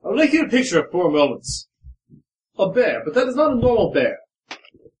courses. I would like you to picture for a moment a bear, but that is not a normal bear.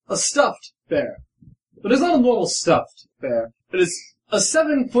 A stuffed bear. But it's not a normal stuffed bear. It is a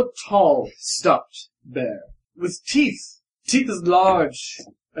 7-foot-tall stuffed bear. With teeth. Teeth as large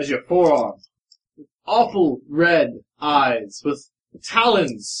as your forearm. With awful red eyes. With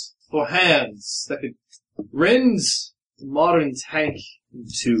talons for hands that could rend a modern tank in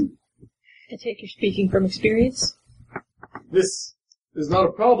two. I take you're speaking from experience? This is not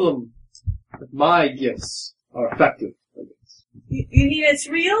a problem if my gifts are effective. I guess. You mean it's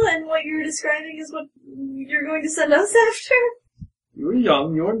real, and what you're describing is what you're going to send us after? You're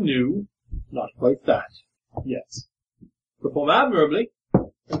young, you're new. Not quite that. Yet. Perform admirably,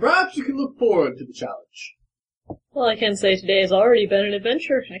 and perhaps you can look forward to the challenge. Well, I can say today has already been an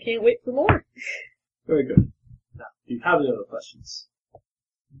adventure. I can't wait for more. Very good. Now, do you have any other questions?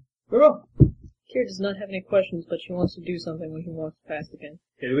 Very well. Kira does not have any questions, but she wants to do something when he walks past again.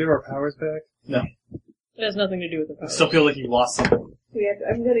 Okay, do we have our powers back? No. It has nothing to do with the I powers. still feel like you lost something.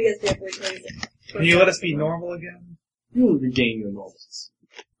 I'm gonna guess we have to wait till he's Can you let us be normal again? You will regain your normalcy.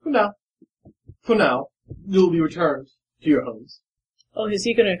 For now, you will be returned to your homes. Oh, is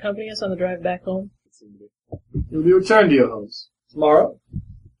he going to accompany us on the drive back home? You will be returned to your homes. Tomorrow,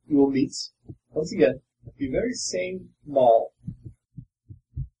 you will meet, once again, at the very same mall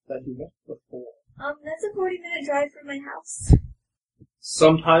that you met before. That's a 40-minute drive from my house.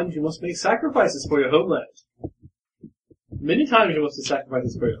 Sometimes you must make sacrifices for your homeland. Many times you must make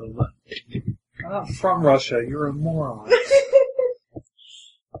sacrifices for your homeland. I'm not from Russia. You're a moron.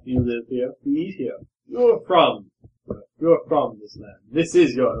 You live here, you eat here. You're from this land. This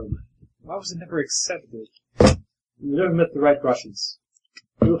is your homeland. Why was it never accepted? You never met the right Russians.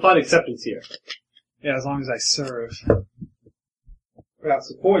 You will find acceptance here. Yeah, as long as I serve.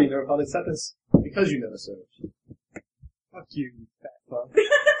 Perhaps before you never found acceptance because you never served. Fuck you, you fat fuck.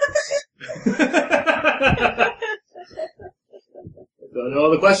 So no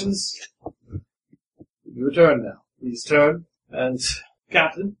other questions? You return now. Please turn. And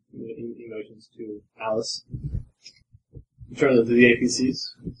Captain, he motions to Alice. Return them to the APCs.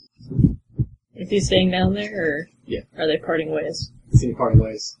 Is he staying down there, or Yeah. are they parting ways? See parting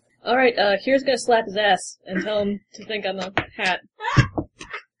ways. Alright, Kira's gonna slap his ass and tell him to think on the hat.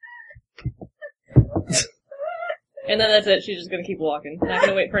 And then that's it, she's just gonna keep walking. Not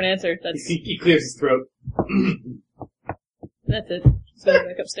gonna wait for an answer. That's He clears his throat. that's it. She's going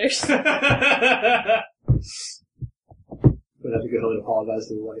back upstairs. Would have to go home and apologize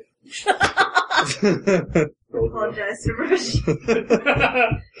to the wife. Apologize to Rush.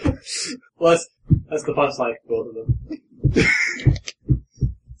 Well, that's the punchline for both of them.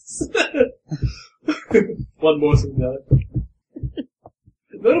 One more than the other.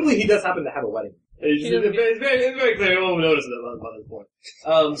 Notably, he does happen to have a wedding. It's very clear. No one will notice it by this point.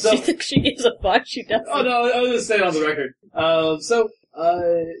 She thinks she gives a fuck, she doesn't. Oh no, I was just saying on the record.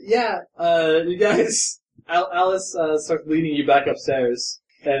 You guys, Alice starts leading you back upstairs,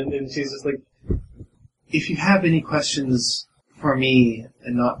 and she's just like, if you have any questions for me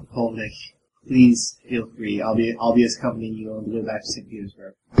and not Polnick, please feel free. I'll be accompanying you on the way back to St.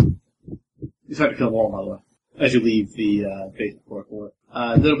 Petersburg. You start to feel warm, by the way, as you leave the base before 4.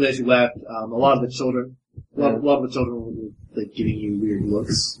 A little bit as you left, a lot of the children were like giving you weird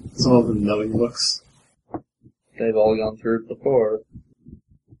looks. Some of them knowing looks. They've all gone through it before.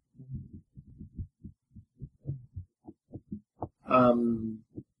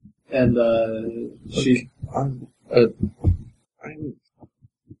 She. I'm not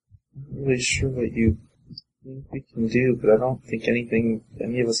really sure what you think we can do, but I don't think any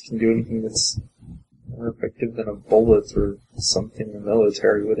of us can do anything that's more effective than a bullet or something the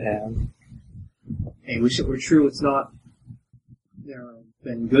military would have. I wish it were true. It's not. There have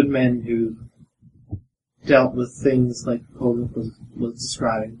been good men who dealt with things like Hogan was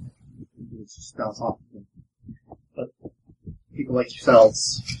describing. It's just bounce off of them. But people like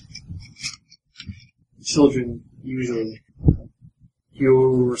yourselves, children usually, you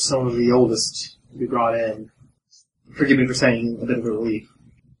were some of the oldest to be brought in. Forgive me for saying a bit of a relief.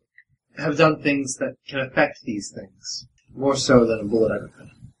 Have done things that can affect these things more so than a bullet ever could.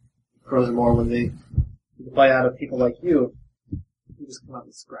 Furthermore, when they bite out of people like you just come out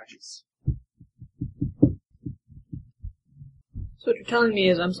with scratches. So what you're telling me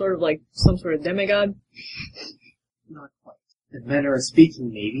is I'm sort of like some sort of demigod? Not quite. In manner of speaking,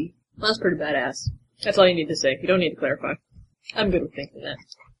 maybe. Well, that's pretty badass. That's all you need to say. You don't need to clarify. I'm good with thinking that.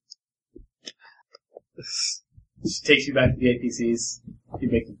 She takes you back to the APCs. You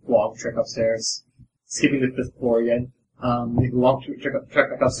make the long trek upstairs. Skipping the 5th floor again. You can walk trek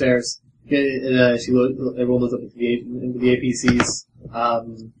back upstairs. Everyone loads up into the APCs.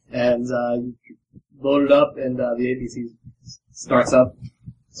 You load it up, and the APC starts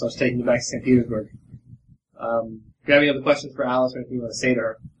taking you back to St. Petersburg. If you have any other questions for Alice or anything you want to say to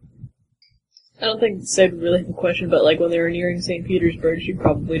her? I don't think Sid would really have a question, but like when they were nearing St. Petersburg, she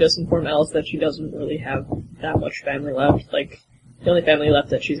probably does inform Alice that she doesn't really have that much family left. Like, the only family left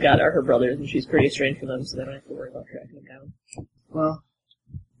that she's got are her brothers, and she's pretty estranged from them, so they don't have to worry about tracking them down. Well,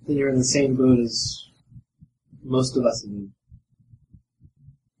 then you're in the same boat as most of us in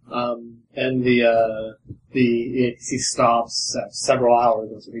and the APC stops at several hours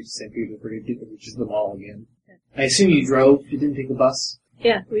once it reaches St. Petersburg. It reaches the mall again. I assume you drove. You didn't take the bus?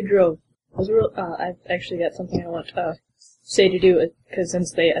 Yeah, we drove. I've actually got something I want Say to do, because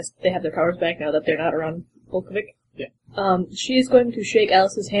since they have their powers back now that they're not around Volkovic. Yeah. She is going to shake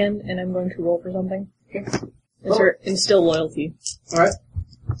Alice's hand, and I'm going to roll for something. Okay. It's her instill loyalty. Alright.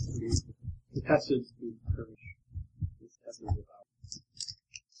 It has to be courage. It has to be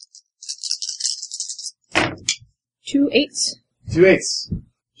power. 2 8s. 2 8s.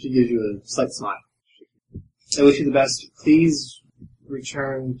 She gives you a slight smile. I wish you the best. Please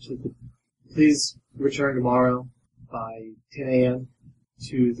return tomorrow by 10 a.m.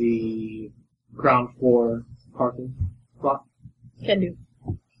 to the ground floor parking lot. Can do.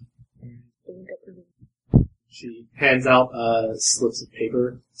 She hands out slips of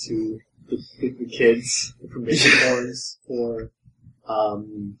paper to the kids, information forms for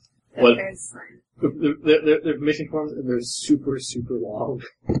what their permission forms, and they're super, super long.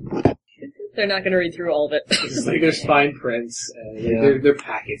 They're not going to read through all of it. It's like there's fine prints, and they're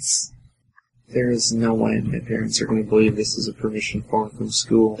packets. There is no way my parents are going to believe this is a permission form from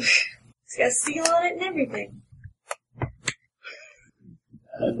school. It's got a seal on it and everything.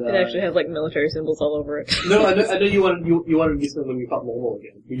 And, it actually has like military symbols all over it. No, I know you wanted to do something when you felt normal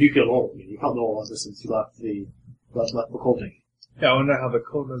again. You do feel normal again. You felt normal ever since you left the Koldnik. Yeah, I wonder how the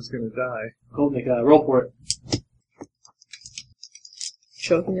Koldnik's gonna die. Koldnik, roll for it.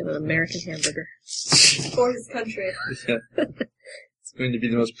 Choking in an American hamburger. For his country. Yeah. It's going to be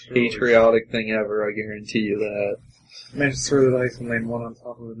the most patriotic thing ever, I guarantee you that. Managed to throw the dice and land one on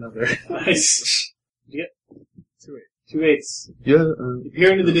top of another. Nice. Did you get 2 8. 2 8s? Yeah. You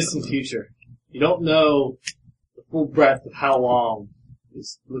peer into the distant future. You don't know the full breadth of how long.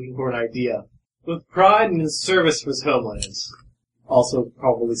 Just looking for an idea. With pride and in service for his homeland. Also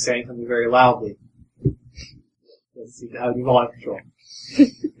probably saying something very loudly. Doesn't seem to have any volume control.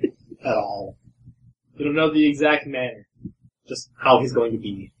 At all. You don't know the exact manner. Just how he's going to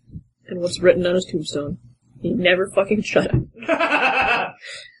be. And what's written on his tombstone. He never fucking shut up.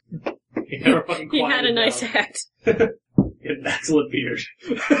 He never fucking He had a quieted nice down. hat. He had an excellent beard.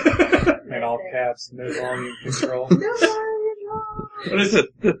 And all caps, no volume control. What is it?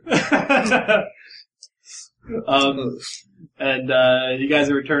 You guys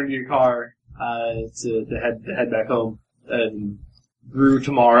are returning to your car to head back home, and through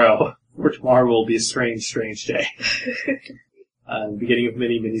tomorrow, for tomorrow will be a strange, strange day. Beginning of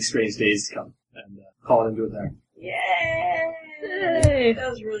many, many strange days to come, and call it into it there. Yay! That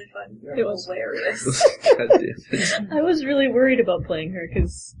was really fun. It was hilarious. God damn it. I was really worried about playing her,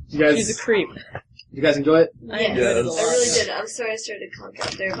 because she's a creep. You guys enjoy it? I Yes, enjoyed it a I lot. really did. I'm sorry I started to conk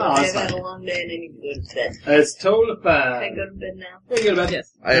out there, but Oh, I've that's had a long day and I need to go to bed. It's totally Can I fine. go to bed now? There you go, man.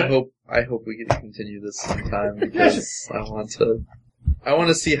 Yes. I hope we get to continue this sometime because I want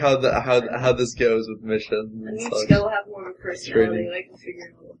to see how this goes with missions. I and need such. to go have more of a personality Training. that I can figure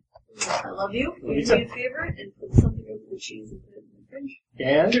it out. I love you. Will Me you too. do me a favor and put something over the cheese and put it in the fridge?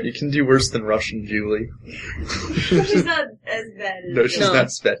 And You can do worse than Russian Julie. She's not as bad as No, she's No. not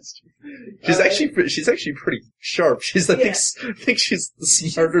best. She's actually pretty sharp. She's I think she's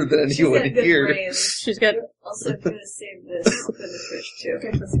smarter than She's anyone got good here. brains. She's got Also, I'm gonna save this for the fridge too.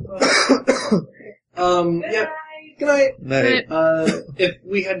 Okay, let's go. Good yeah. night. Good night. Night. If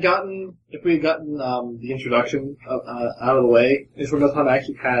we had gotten the introduction out of the way, if we're time I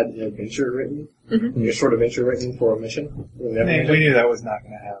actually had an adventure written, a short adventure written for a mission. Man, we knew that was not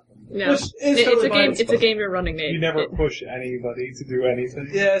going to happen. no. Which is It's totally a fine. game. It's a game you're running, Nate. You never push anybody to do anything.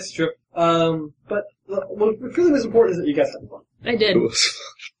 Yeah, it's true. But what's really most important is that you guys have fun. I did.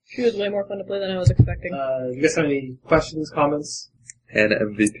 She was way more fun to play than I was expecting. You guys have any questions, comments? And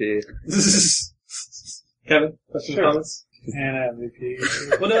MVP. Kevin, questions, Sure. comments? And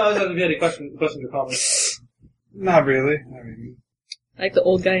MVP. Well, no, I was asking if you had any questions or comments. Not really. I mean, I like the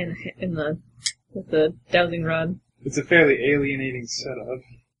old guy with the dowsing rod. it's a fairly alienating setup.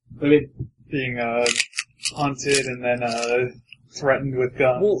 I mean, Being hunted and then threatened with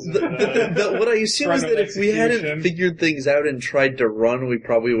guns. Well, what I assume is Threat that of if we hadn't execution. figured things out and tried to run, we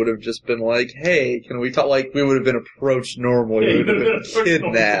probably would have just been like, "Hey, can we talk?" Like we would have been approached normally. We would have been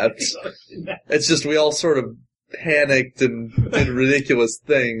kidnapped. It's just we all sort of panicked and did ridiculous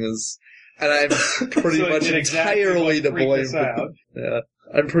things, and I'm pretty So it much did exactly entirely what to freaked blame. us For, out. yeah,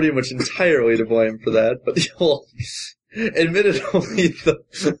 I'm pretty much entirely to blame for that. But the whole, admittedly,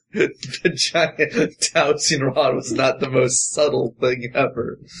 the giant dowsing rod was not the most subtle thing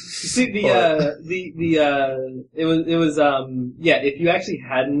ever. You see, it was if you actually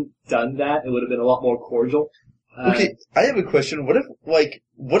hadn't done that, it would have been a lot more cordial. Okay, I have a question. What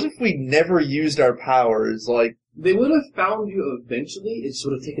if we never used our powers? Like, They would have found you eventually, it just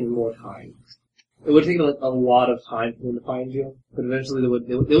would have taken more time. It would have taken a lot of time for them to find you, but eventually they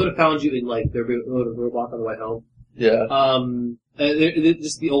would have found you in their roadblock on the way home. yeah.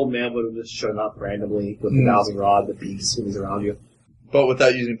 Just the old man would have just shown up randomly with the dowsing rod that beeps when he's around you. But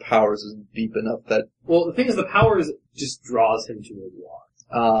without using powers is deep enough that, Well, the thing is, the powers just draws him to where you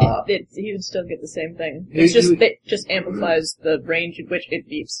are. He would still get the same thing. You- It just amplifies the range in which it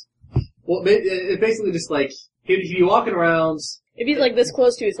beeps. Well, it basically just if you're walking around, If he's this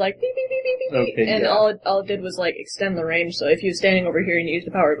close to you, it's like beep beep beep beep beep, beep, Okay, and yeah. all it did was extend the range. So if he was standing over here and you used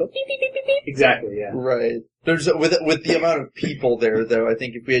the power, it would go beep beep beep beep beep. exactly, yeah. right. There's, with the amount of people there, though, I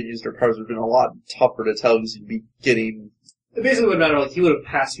think if we had used our powers, it would have been a lot tougher to tell because you'd be getting, It basically would matter, he would have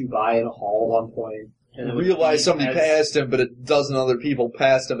passed you by in a hall at one point. And it would realize be somebody as- passed him, but a dozen other people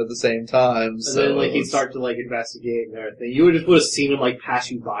passed him at the same time, And so. then, he'd start to, investigate and everything. You would have seen him,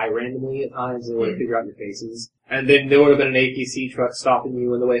 pass you by randomly at times and would have figured out your faces. And then there would have been an APC truck stopping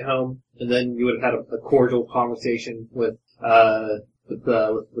you on the way home. And then you would have had a cordial conversation with the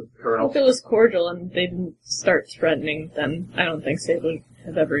colonel. If it was cordial and they didn't start threatening, then I don't think Sable would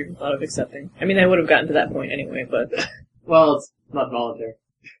have ever even thought of accepting. I mean, they would have gotten to that point anyway, but Well, it's not voluntary.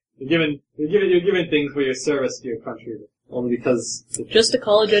 You're given things for your service to your country only because just a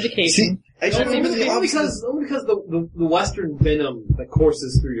college education. See, actually, Well, even even the only opposite. because the Western venom that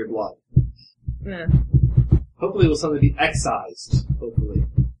courses through your blood. Nah. Hopefully, it will suddenly be excised. Hopefully.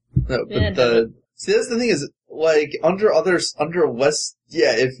 No, but Yeah, see, that's the thing is, under West,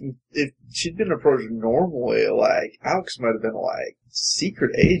 yeah, if she'd been approached normally, Alex might have been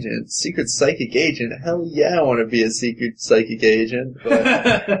secret agent, secret psychic agent, hell yeah, I want to be a secret psychic agent,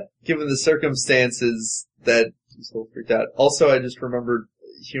 but given the circumstances that she's so freaked out. Also, I just remembered,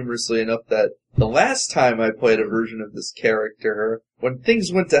 humorously enough, that the last time I played a version of this character, when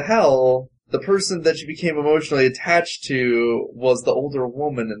things went to hell, the person that she became emotionally attached to was the older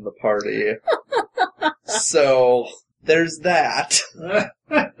woman in the party. So, there's that.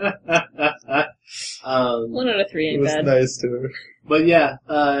 1 out of 3 It ain't was bad. nice to her. But yeah,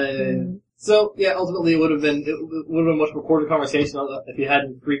 so yeah, ultimately it would have been a much more cordial conversation if you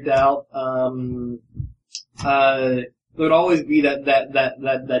hadn't freaked out. There would always be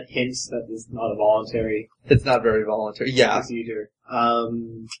that hint that is not a voluntary It's not very voluntary. Yeah. procedure.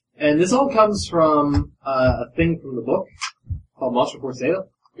 And this all comes from a thing from the book called Monster for Sale.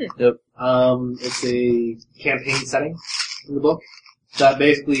 Yep. It's a campaign setting in the book that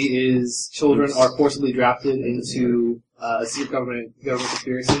basically is children are forcibly drafted into a secret government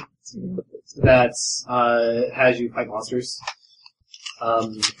conspiracy that has you fight monsters.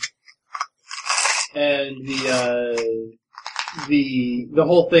 and the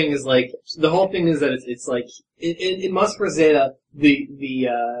whole thing is that it's like in Moscow Zeta, the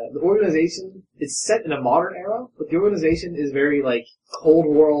organization is set in a modern era, but the organization is very like Cold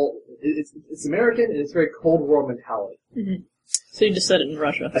War. It's American and it's very Cold War mentality. Mm-hmm. So you just said it in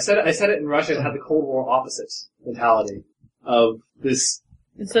Russia. I said it in Russia and had the Cold War opposite mentality of this.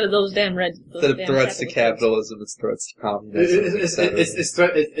 Instead of those damn red. Instead of threats to capitalism, it's threats to communism.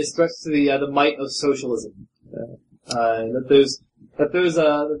 It's threats to the might of socialism. Yeah. Those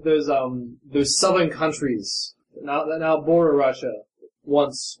southern countries that now border Russia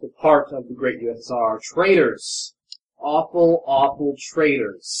once were part of the great USSR are traitors. Awful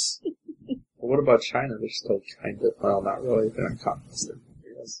traitors. What about China? They're still kind of, well, not really. They're not communist.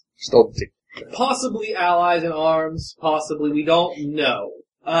 They're still possibly allies in arms. Possibly, we don't know.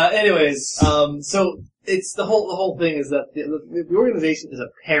 Anyways, so it's the whole thing is that the organization is a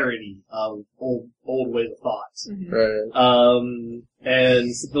parody of old ways of thought. Mm-hmm. right.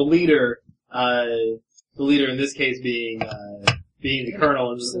 And so the leader in this case being the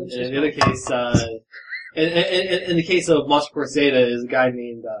colonel, and in the other case, in the case of Moscow Zeta is a guy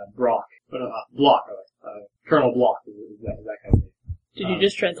named Block. Colonel Block is that kind of name. Did you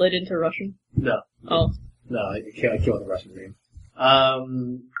just translate it into Russian? No. Oh. No, I can't the Russian name.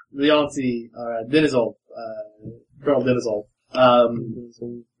 Leoncy, Denizov, Colonel Denizov,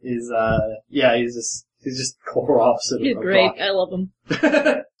 is, he's just core opposite He's of great. Brock. I love him.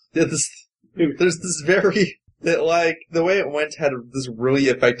 There's this very, that like, the way it went had this really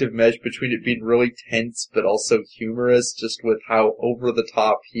effective mesh between it being really tense but also humorous, just with how over the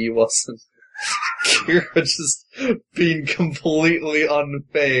top he was. Kira just being completely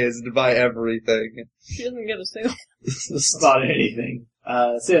unfazed by everything. She doesn't get a single. About anything.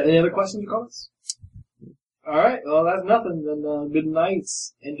 So yeah, any other questions or comments? Alright, well that's nothing, then good night,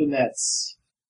 internets.